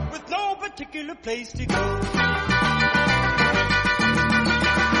with no particular place to go.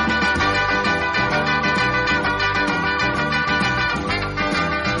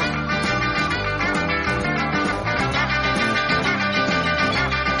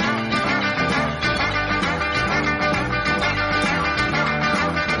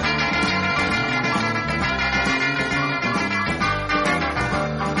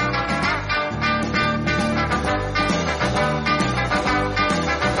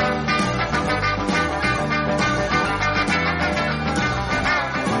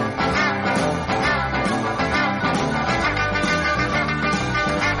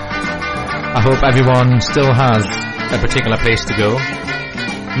 I hope everyone still has a particular place to go.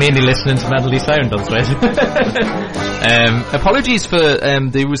 Mainly listening to Mentally Sound on Sweat. Apologies for,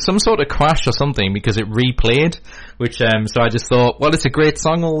 there was some sort of crash or something because it replayed, which, so I just thought, well, it's a great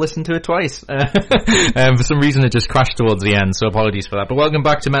song, I'll listen to it twice. For some reason it just crashed towards the end, so apologies for that. But welcome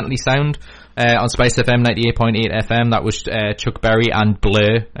back to Mentally Sound, on Spice FM 98.8 FM. That was, Chuck Berry and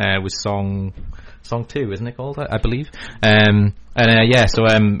Blur, with song 2, isn't it called, I believe?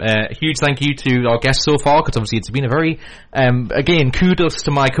 Huge thank you to our guests so far, because obviously it's been a very, again, kudos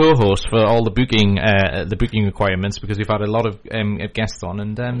to my co-host for all the booking requirements, because we've had a lot of guests on,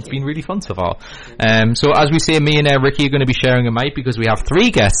 and it's been really fun so far. So as we say, me and Ricky are going to be sharing a mic, because we have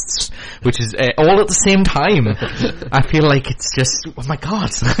 3 guests, which is all at the same time. I feel like it's just, oh my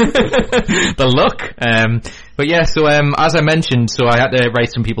god, the luck. But yeah, so as I mentioned, so I had to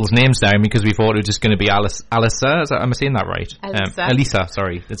write some people's names down, because we thought it was just going to be Alissa. Am I saying that right? Elisa,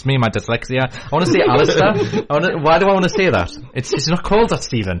 sorry. It's me and my dyslexia. I want to say Alistair. Why do I want to say that? It's not called that,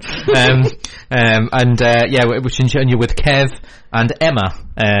 Stephen. And you're with Kev and Emma.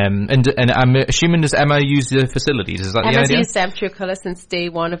 And I'm assuming does Emma use the facilities? Is that Emma's the idea? used True Colour since day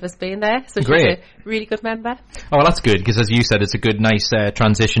one of us being there. So Great. She's a really good member. Oh, well, that's good, because as you said, it's a good, nice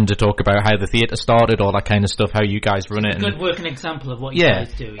transition to talk about how the theatre started, all that kind of stuff, how you guys run it. Good working example of what you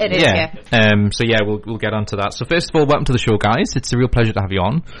guys do. It is, yeah. So yeah, we'll get onto that. So first of all, welcome to the show, guys. It's a real pleasure to have you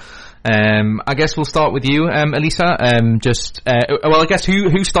on. I guess we'll start with you, Elisa. I guess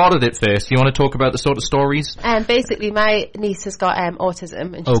who started it first? Do you want to talk about the sort of stories? Basically, my niece has got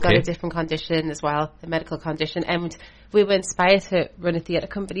autism, and she's got a different condition as well, a medical condition, and we were inspired to run a theatre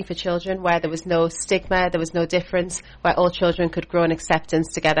company for children where there was no stigma, there was no difference, where all children could grow in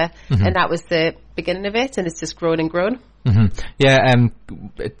acceptance together. Mm-hmm. And that was the beginning of it, and it's just grown and grown. Mm-hmm. Yeah,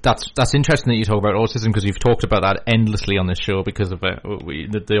 that's interesting that you talk about autism, because we've talked about that endlessly on this show because of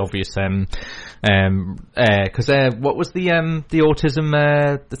the obvious because what was the autism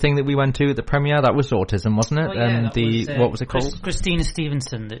the thing that we went to at the premiere? That was autism, wasn't it? What was it called? Christina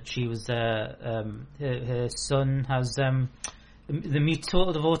Stevenson. That she was her son has The Mute Sort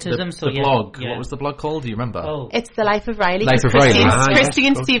of Autism. The blog. Yeah. What was the blog called? Do you remember? Oh. It's The Life of Riley. Life of Riley.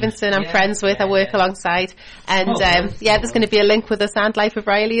 Christine Stevenson I'm friends with. I work alongside. And there's going to be a link with us and Life of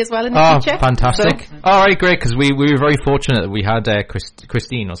Riley as well in the future. Fantastic. So. All right, great, because we were very fortunate that we had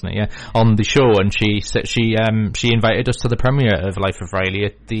Christine, wasn't it? Yeah, on the show, and she invited us to the premiere of Life of Riley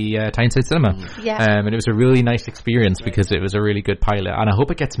at the Tyneside Cinema. Yeah. And it was a really nice experience because it was a really good pilot, and I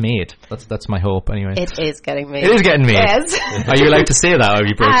hope it gets made. That's my hope, anyway. It is getting made. It is getting made. Yes. Are you allowed to say that, or have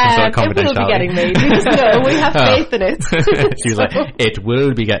you broken some sort of confidentiality? It will be getting made. We just know. We have faith in it. She was like, it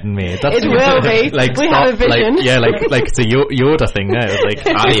will be getting made. It will be. Like, we have a vision. Like it's a Yoda thing now. Like,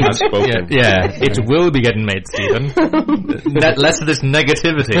 I have spoken. Yeah, it will be getting made, Stephen. Less of this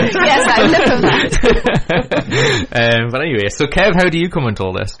negativity. Yes, I live from that. But anyway, so Kev, how do you come into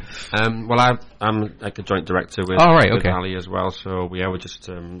all this? Well, I'm like a joint director with Ali as well, so we just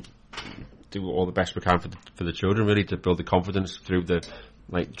do all the best we can for the children, really, to build the confidence through the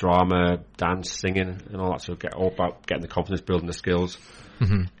like drama, dance, singing, and all that. So all about getting the confidence, building the skills.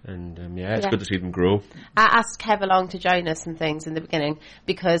 Mm-hmm. And it's good to see them grow. I asked Kev along to join us and things in the beginning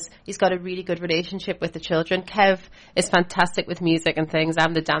because he's got a really good relationship with the children. Kev is fantastic with music and things.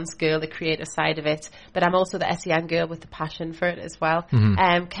 I'm the dance girl, the creative side of it, but I'm also the SEN girl with the passion for it as well.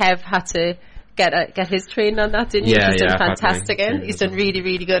 Mm-hmm. Kev had to get his training on that, didn't he? He's done fantastic in. He's done really,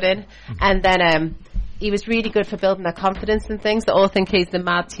 really good in. Mm-hmm. And then he was really good for building their confidence and things. They all think he's the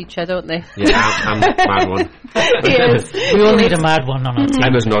mad teacher, don't they? Yeah, I'm the mad one. He is. We all need a mad one on our team.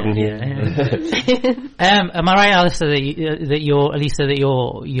 I was nodding here. Am I right, Alistair, that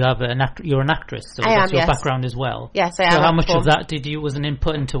you're an actress? So that's your background as well. Yes, I am. So how much of that was an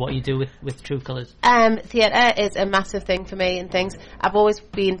input into what you do with True Colours? Theatre is a massive thing for me and things. I've always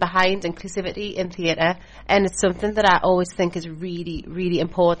been behind inclusivity in theatre, and it's something that I always think is really, really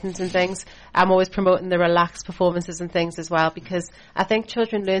important and things. I'm always promoting the relaxed performances and things as well, because I think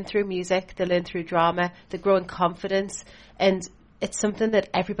children learn through music, they learn through drama, they grow in confidence, and it's something that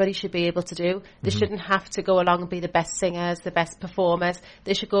everybody should be able to do. They shouldn't have to go along and be the best singers, the best performers.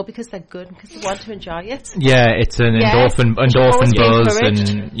 They should go because they're good and because they want to enjoy it. Yeah, it's an endorphin buzz,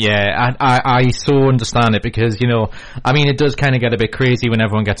 and I so understand it because, you know, I mean, it does kind of get a bit crazy when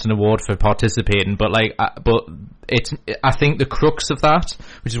everyone gets an award for participating, but I think the crux of that,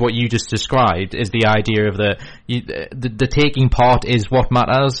 which is what you just described, is the idea of the taking part is what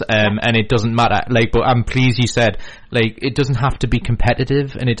matters, and it doesn't matter. Like, but I'm pleased you said, like, it doesn't have to be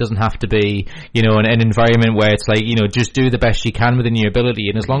competitive, and it doesn't have to be, you know, an environment where it's like, you know, just do the best you can within your ability,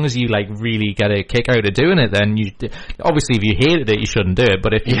 and as long as you like really get a kick out of doing it, then obviously if you hated it, you shouldn't do it.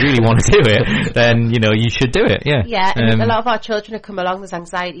 But if you really want to do it, then you know you should do it. Yeah. Yeah, and a lot of our children have come along. There's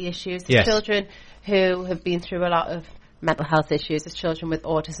anxiety issues. There's children who have been through a lot of mental health issues. There's children with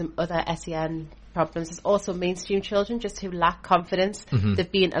autism, other SEN problems. There's also mainstream children just who lack confidence. Mm-hmm.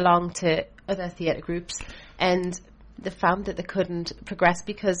 They've been along to other theatre groups and they found that they couldn't progress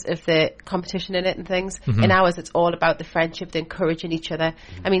because of the competition in it and things. Mm-hmm. In ours, it's all about the friendship, the encouraging each other.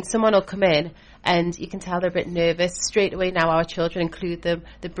 I mean, someone will come in and you can tell they're a bit nervous. Straight away now our children include them,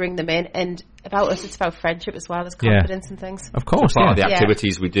 they bring them in, and about us it's about friendship as well as confidence and things. Of course, part of the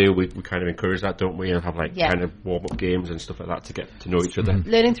activities we do, we kind of encourage that, don't we, and have like kind of warm-up games and stuff like that to get to know each other.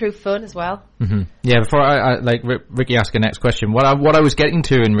 Learning through fun as well. Mm-hmm. Yeah, before I like Ricky asked the next question, what I was getting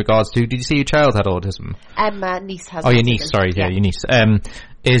to in regards to, did you say your child had autism? My niece has autism. Oh, your niece, sorry, your niece.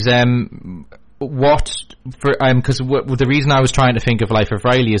 Because the reason I was trying to think of Life of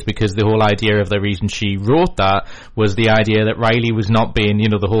Riley is because the whole idea of the reason she wrote that was the idea that Riley was not being, you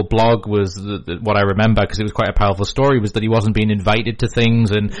know, the whole blog was what I remember, because it was quite a powerful story, was that he wasn't being invited to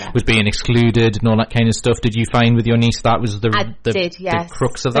things and was being excluded and all that kind of stuff. Did you find with your niece that was the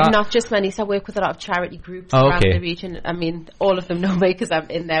crux of that? But not just my niece. I work with a lot of charity groups around the region. I mean, all of them know me because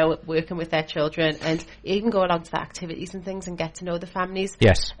I'm in there working with their children, and even go along to the activities and things and get to know the families.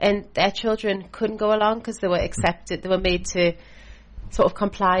 Yes. And their children couldn't go along because they were accepted, they were made to sort of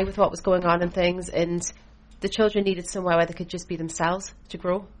comply with what was going on and things, and the children needed somewhere where they could just be themselves to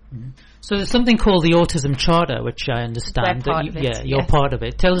grow. Mm-hmm. So there's something called the Autism Charter, which I understand you're part of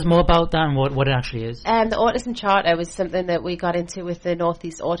it. Tell us more about that and what it actually is. The Autism Charter was something that we got into with the North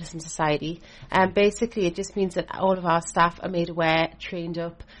East Autism Society, and basically it just means that all of our staff are made aware, trained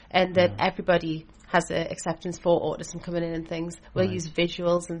up, and that everybody has an acceptance for autism coming in and things. We'll use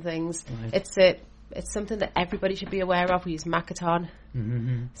visuals and things. Right. It's something that everybody should be aware of. We use Makaton.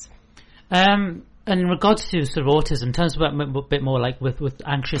 Mm-hmm. And in regards to sort of autism, tell us about a bit more, like with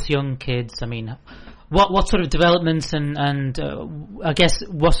anxious young kids. I mean, what sort of developments and I guess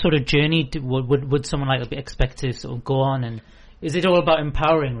what sort of journey would someone like expect to sort of go on, and is it all about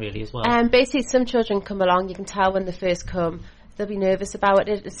empowering really as well? Basically, some children come along. You can tell when they first come. they'll be nervous about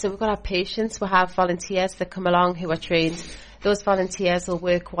it. So we've got to have patience. We'll have volunteers that come along who are trained. Those volunteers will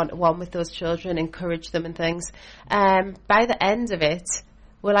work one-to-one with those children, encourage them and things. By the end of it,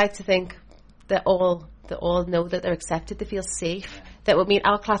 we like to think that all know that they're accepted, they feel safe. That would mean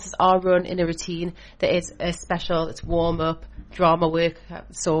our classes are run in a routine that is a special, it's warm-up, drama work,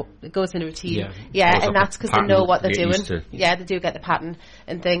 so it goes in a routine. And that's because they know what they're doing. They do get the pattern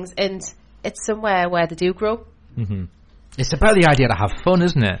and things. And it's somewhere where they do grow. Mm-hmm. It's about the idea to have fun,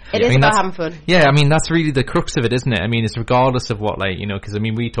 isn't it? It is about having fun. Yeah, I mean, that's really the crux of it, isn't it? I mean, it's regardless of what, like, you know, because, I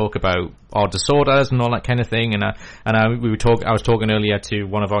mean, we talk about our disorders and all that kind of thing, and I was talking earlier to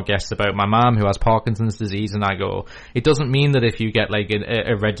one of our guests about my mum who has Parkinson's disease, and I go, it doesn't mean that if you get, like,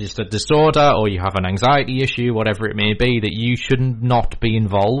 a registered disorder, or you have an anxiety issue, whatever it may be, that you shouldn't not be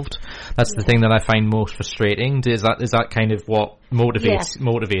involved. That's the thing that I find most frustrating. Is that kind of what motivates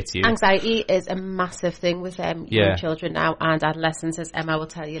you? Anxiety is a massive thing with young children now and adolescents, as Emma will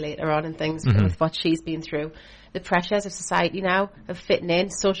tell you later on, and things with what she's been through. The pressures of society now, of fitting in,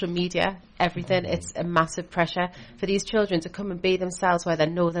 social media, everything, it's a massive pressure for these children to come and be themselves where they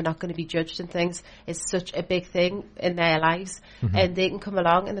know they're not going to be judged and things is such a big thing in their lives. And they can come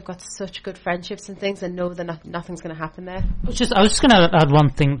along and they've got such good friendships and things and know that nothing's going to happen there. I was just going to add one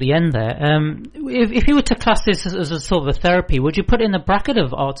thing at the end there. If you were to class this as a sort of a therapy, would you put it in the bracket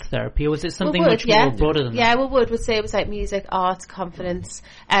of arts therapy, or was it something much more broader than that? Yeah, we would. We'd say it was like music, art, confidence.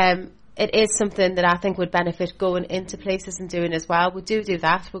 It is something that I think would benefit going into places and doing as well. We do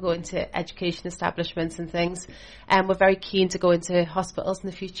that. We'll go into education establishments and things. And we're very keen to go into hospitals in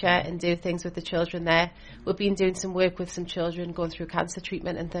the future and do things with the children there. We've been doing some work with some children going through cancer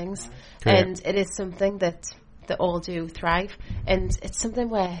treatment and things. Great. And it is something that all do thrive. And it's something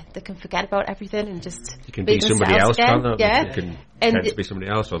where they can forget about everything and just you can be somebody else, again. They can pretend to be somebody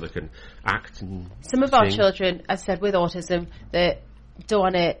else, or they can act and some of our children, as I said, with autism, they don't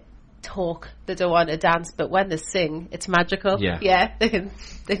want to talk, they don't want to dance, but when they sing, it's magical.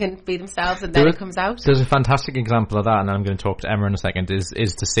 They can be themselves, and then it comes out. There's a fantastic example of that, and I'm going to talk to Emma in a second. Is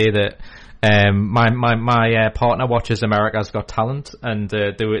to say that my partner watches America's Got Talent, and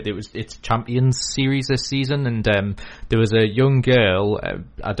it's Champions series this season, and there was a young girl,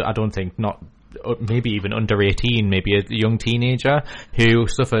 I don't think, not maybe even under 18, maybe a young teenager who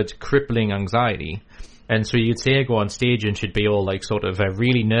suffered crippling anxiety. And so you'd see her go on stage and she'd be all like sort of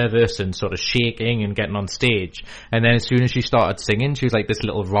really nervous and sort of shaking and getting on stage. And then as soon as she started singing, she was like this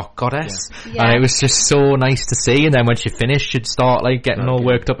little rock goddess. And it was just so nice to see. And then when she finished, she'd start like getting all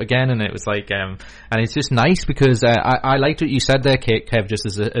worked up again. And it was like, and it's just nice because I liked what you said there, Kev, just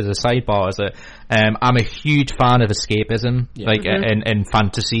as a sidebar, I'm a huge fan of escapism, and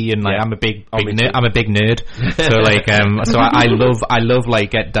fantasy, and like I'm a big nerd. So like, so I love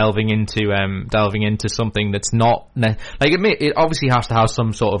like delving into something that's not like it obviously has to have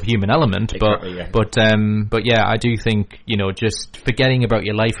some sort of human element, but I do think, you know, just forgetting about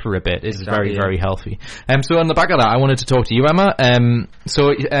your life for a bit is very very healthy. So on the back of that, I wanted to talk to you, Emma.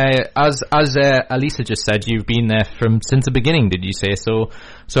 So as Elisa just said, you've been there since the beginning, did you say? So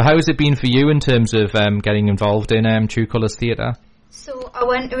how has it been for you in terms of getting involved in True Colours Theatre? So I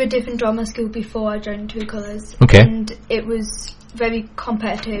went to a different drama school before I joined True Colours. Okay. And it was very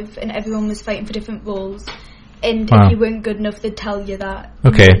competitive and everyone was fighting for different roles. And if you weren't good enough, they'd tell you that.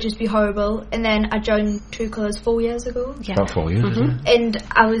 Okay. It would just be horrible. And then I joined True Colours 4 years ago. About 4 years, isn't it? And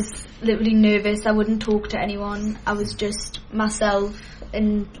I was literally nervous. I wouldn't talk to anyone. I was just myself,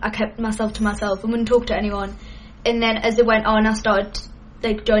 and I kept myself to myself and wouldn't talk to anyone. And then as it went on, I started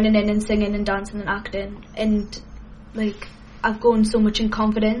like joining in and singing and dancing and acting. And like I've grown so much in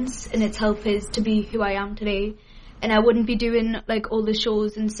confidence, and it's helped us to be who I am today. And I wouldn't be doing like all the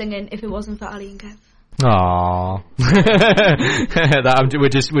shows and singing if it wasn't for Ali and Kev. Aww.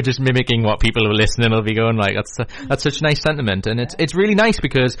 We're just mimicking what people who are listening will be going like, that's such a nice sentiment, and it's really nice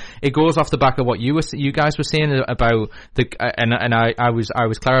because it goes off the back of what you guys were saying about I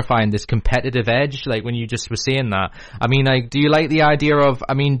was clarifying this competitive edge, like when you just were saying that. I mean, like, do you like the idea of,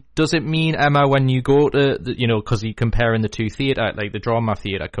 I mean, does it mean, Emma, when you go to because you're comparing the two theatre, like the drama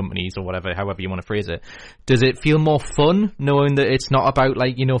theatre companies or whatever, however you want to phrase it, does it feel more fun knowing that it's not about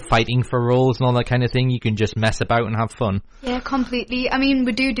like, you know, fighting for roles and all that kind of thing? You can just mess about and have fun. Yeah, completely. I mean,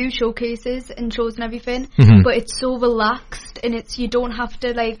 we do showcases and shows and everything, but it's so relaxed, and you don't have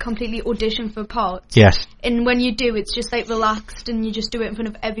to like completely audition for parts. Yes. And when you do, it's just like relaxed, and you just do it in front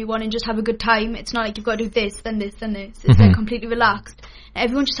of everyone and just have a good time. It's not like you've got to do this, then this, then this. It's like completely relaxed. And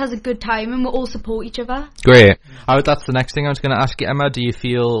everyone just has a good time, and we all support each other. Great. That's the next thing I was going to ask you, Emma. Do you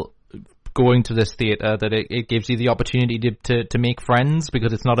feel going to this theatre that it gives you the opportunity to make friends,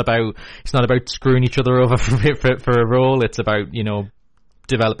 because it's not about screwing each other over for a role. It's about,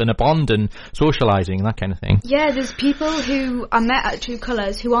 developing a bond and socialising and that kind of thing. Yeah, there's people who I met at True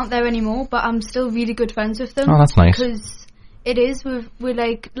Colours who aren't there anymore, but I'm still really good friends with them. Oh, that's nice. Because we're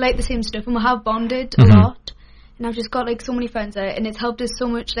like the same stuff, and we have bonded a lot. And I've just got like so many friends there, and it's helped us so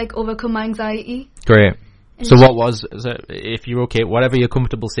much like overcome my anxiety. Great. So if you're okay, whatever you're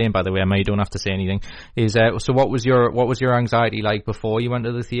comfortable saying, by the way, Emma, you don't have to say anything, so what was your anxiety like before you went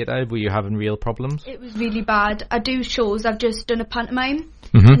to the theatre? Were you having real problems? It was really bad. I do shows. I've just done a pantomime,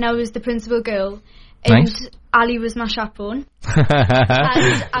 and I was the principal girl. And nice. Ali was my chaperone. And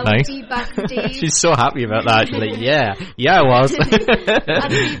I would be backstage. She's so happy about that. She's like, yeah, I was.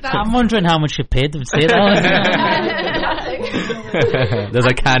 I'm wondering how much you paid them to say that. There's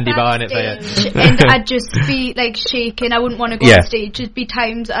a candy bar in it for you. And I'd just be like shaking. I wouldn't want to go on stage. There'd be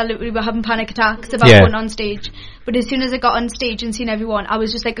times I literally were having panic attacks about going on stage. But as soon as I got on stage and seen everyone, I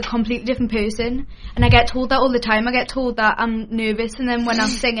was just like a completely different person. And I get told that all the time. I get told that I'm nervous, and then when I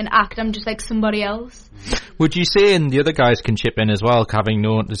sing and act, I'm just like somebody else. Would you say, and the other guys can chip in as well, having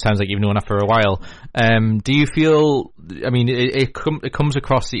known, it sounds like you've known her for a while, do you feel, I mean, it comes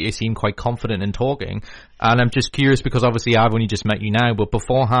across that you seem quite confident in talking, and I'm just curious because obviously I've only just met you now, but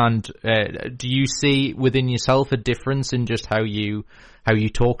beforehand, do you see within yourself a difference in just how you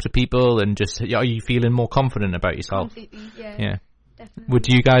talk to people, and just, are you feeling more confident about yourself? Completely, yeah. Definitely.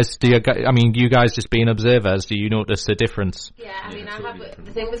 Do you guys just being observers, do you notice a difference? Yeah, I mean, I have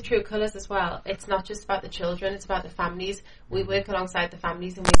the thing with True Colours as well. It's not just about the children; it's about the families. We work alongside the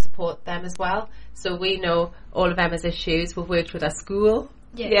families and we support them as well. So we know all of Emma's issues. We've worked with our school.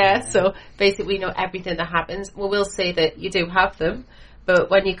 Yeah. So basically, we know everything that happens. We will say that you do have them, but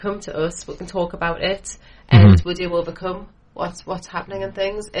when you come to us, we can talk about it, and we do overcome what's happening and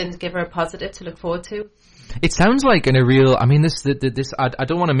things, and give her a positive to look forward to. It sounds like I don't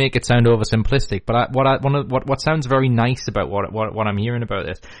want to make it sound oversimplistic, but what sounds very nice about what I'm hearing about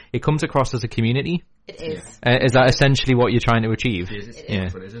this, it comes across as a community. It is. Is that essentially what you're trying to achieve? It is.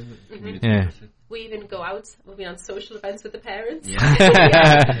 Yeah. We even go out. We've been on social events with the parents.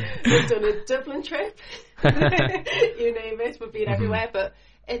 Yeah. We've done a Dublin trip. You name it. We've been everywhere, but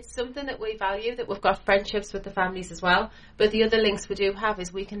it's something that we value, that we've got friendships with the families as well. But the other links we do have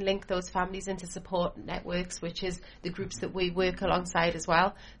is we can link those families into support networks, which is the groups that we work alongside as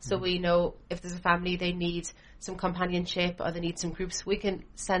well. So we know if there's a family, they need some companionship or they need some groups, we can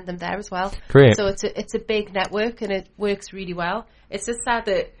send them there as well. Great. So it's a big network and it works really well. It's just sad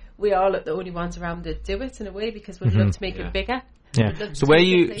that we are the only ones around that do it in a way, because we'd love to make it bigger. Yeah. So where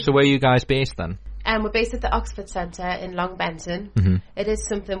are you guys based then? We're based at the Oxford Centre in Long Benton. It is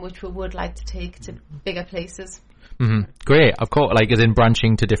something which we would like to take to bigger places. Great. Of course, like as in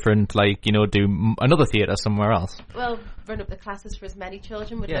branching to different, do another theatre somewhere else. Well, run up the classes for as many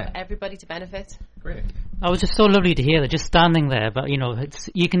children. We'd love everybody to benefit. Great. I was just so lovely to hear that, just standing there, but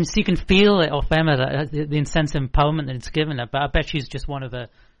you can feel it off Emma, that the sense of empowerment that it's given her. But I bet she's just one of a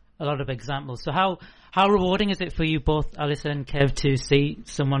lot of examples. So how rewarding is it for you both, Alyssa and Kev, to see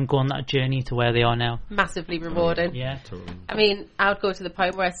someone go on that journey to where they are now? Massively rewarding. Yeah. Totally. I mean, I would go to the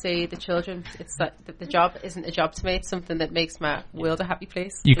point where I see the children, it's like the job isn't a job to me, it's something that makes my world a happy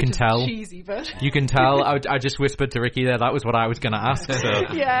place. You can tell. Cheesy, but. You can tell. I just whispered to Ricky there, that was what I was going to ask. So,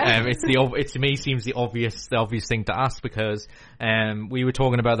 it to me seems the obvious thing to ask, because we were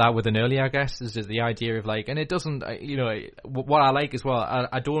talking about that with an earlier guest, is the idea of and it doesn't, what I like as well,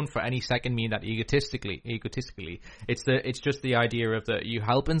 I don't for any second mean that egotistically. It's just the idea of that you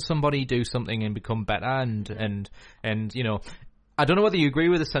helping somebody do something and become better, and I don't know whether you agree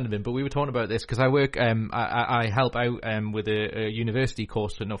with the sentiment, but we were talking about this because I work, I help out with a university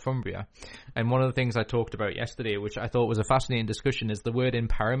course for Northumbria, and one of the things I talked about yesterday, which I thought was a fascinating discussion, is the word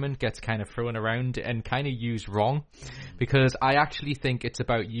empowerment gets kind of thrown around and kind of used wrong, because I actually think it's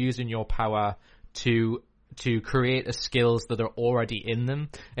about using your power to create the skills that are already in them.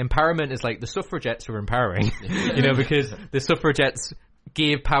 Empowerment is like the suffragettes were empowering, because the suffragettes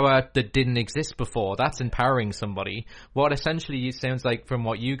gave power that didn't exist before. That's empowering somebody. What essentially it sounds like from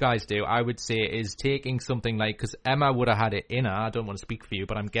what you guys do, I would say, is taking something because Emma would have had it in her. I don't want to speak for you,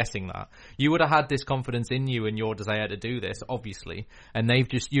 but I'm guessing that you would have had this confidence in you and your desire to do this, obviously, and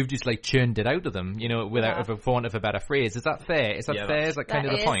you've just churned it out of them, without for want of a better phrase. Is that fair? Is that fair? Is that kind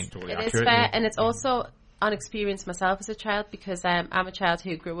of the point? It is fair, and it's also on experience myself as a child, because I'm a child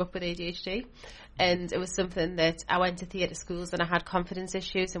who grew up with ADHD, and it was something that I went to theatre schools and I had confidence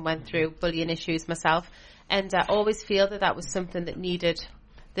issues and went through bullying issues myself, and I always feel that was something that needed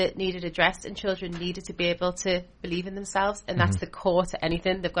that needed addressed, and children needed to be able to believe in themselves, and that's the core to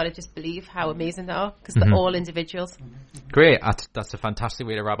anything. They've got to just believe how amazing they are, because they're all individuals. Great, that's a fantastic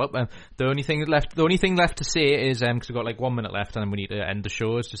way to wrap up. The only thing left to say is, because we've got like 1 minute left and then we need to end the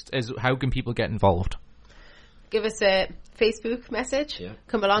show, is how can people get involved? Give us a Facebook message,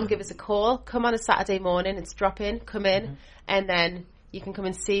 come along, give us a call, come on a Saturday morning, it's drop in, come in, and then you can come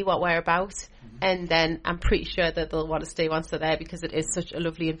and see what we're about, and then I'm pretty sure that they'll want to stay once they're there, because it is such a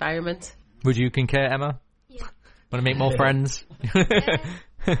lovely environment. Would you concur, Emma? Yeah. Want to make more friends?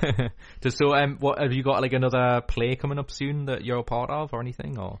 So, what have you got, like another play coming up soon that you're a part of, or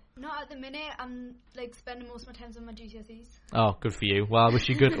anything, or? Not at the minute. I'm like spending most of my time on my GCSEs. Oh, good for you. Well, I wish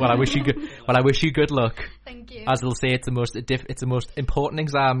you good. Well, I wish you good luck. Thank you. As they'll say, it's the most important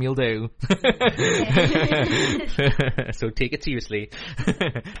exam you'll do. So take it seriously.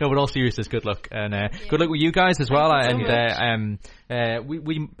 No, but all seriousness, good luck, and good luck with you guys as well. Do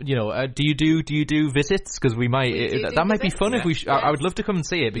you do visits? Because we might. That might be fun if we. I would love to come and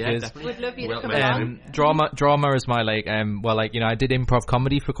see it, because we'd love you to come along. Drama is my I did improv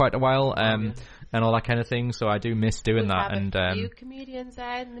comedy for quite a while, and all that kind of thing. So I do miss doing that. And a few comedians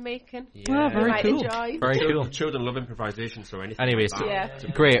there in the making. Yeah, very cool. Very cool. Children love improvisation, so anything. Anyways,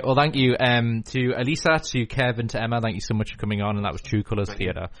 great. Well, thank you to Elisa, to Kev, and to Emma. Thank you so much for coming on, and that was True Colours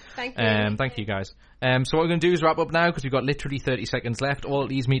Theatre. Thank you. Thank you, guys. So what we're going to do is wrap up now, because we've got literally 30 seconds left. All it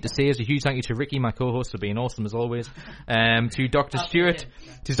leaves me to say is a huge thank you to Ricky, my co-host, for being awesome as always. To Dr. Stuart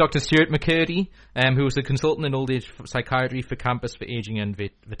McCurdy, who was a consultant in old age psychiatry for Campus for Aging and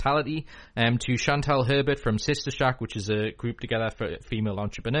Vitality. To Chantal Herbert from Sister Shack, which is a group together for female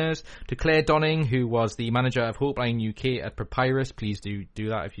entrepreneurs. To Claire Donning, who was the manager of Hopeline UK at Papyrus. Please do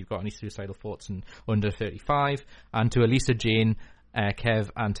that if you've got any suicidal thoughts and under 35. And to Elisa Jane,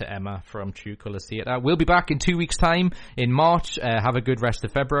 Kev, and to Emma from True Colours Theatre. We'll be back in 2 weeks' time in March. Have a good rest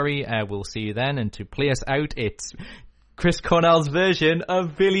of February. We'll see you then. And to play us out, it's Chris Cornell's version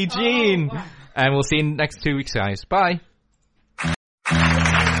of Billie Jean. Oh, wow. And we'll see you in the next 2 weeks, guys. Bye.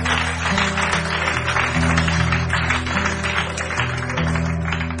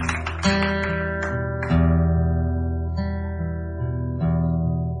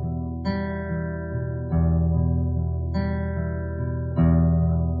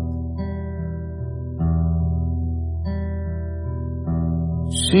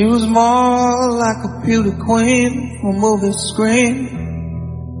 She was more like a beauty queen from a movie screen.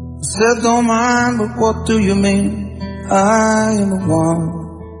 I said, don't mind, but what do you mean? I am the one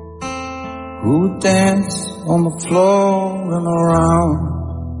who would dance on the floor and around.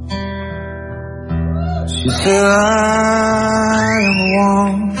 She said, I am the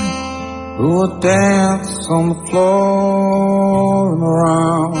one who would dance on the floor and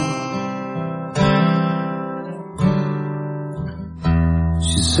around.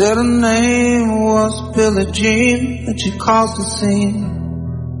 Said her name was Billie Jean, and she caused a scene.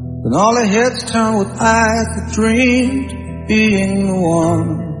 When all her heads turned with eyes that dreamed, being the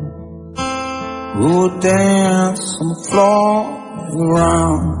one who would dance on the floor and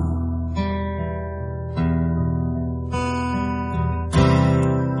around.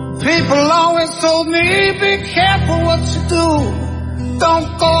 People always told me, be careful what you do.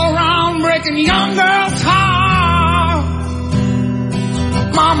 Don't go around breaking young girls' hearts.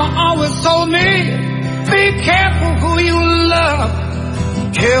 Mama always told me, be careful who you love.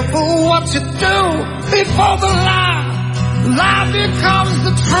 Careful what you do before the lie becomes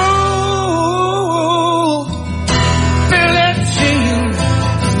the truth. Billie Jean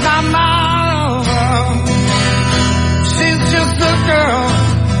is not my lover. She's just a girl.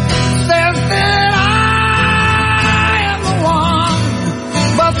 Says that I am the one,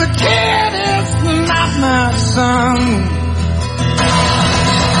 but the kid is not my son.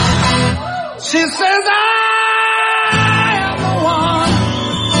 She says I am the one,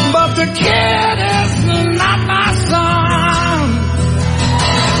 but the kid is not my son.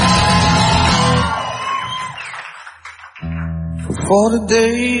 For 40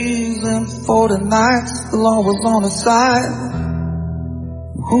 days and 40 nights, the law was on her side.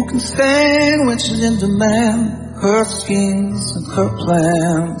 Who can stand when she's in demand? Her schemes and her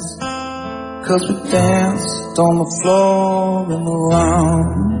plans. 'Cause we danced on the floor and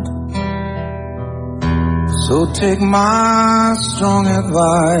around. So take my strong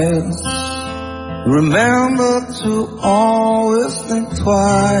advice. Remember to always think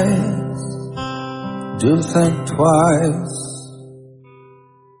twice. Do think twice.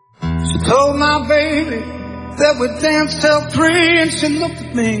 She told my baby that we danced till 3, and she looked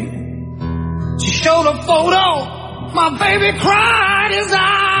at me. She showed a photo. My baby cried. His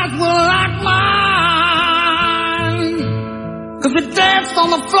eyes were like mine. 'cause we danced on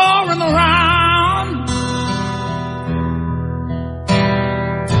the floor in the round.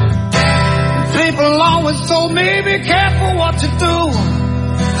 People always told me, be careful what you do.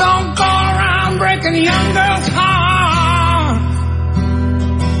 Don't go around breaking young girls' hearts.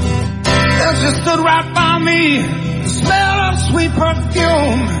 Then she stood right by me, the smell of sweet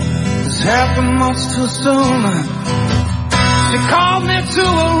perfume. This happened much too soon. She called me to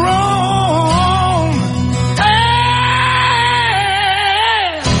a room. Hey,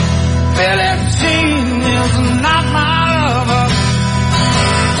 Billie Jean is not my lover.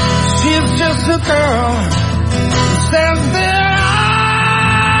 She's just a girl who says that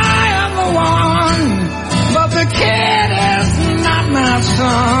I am the one, but the kid is not my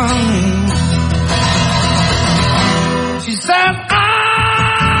son. She said I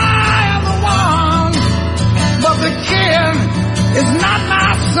am the one, but the kid is not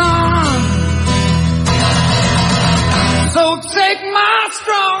my son. So take my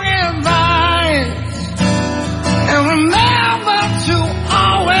strong advice and remember to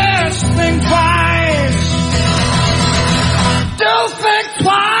always think twice. Do think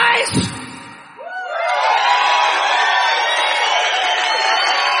twice.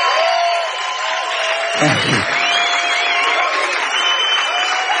 Thank you.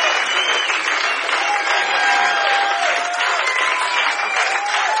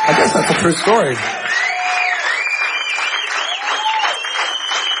 I guess that's a true story.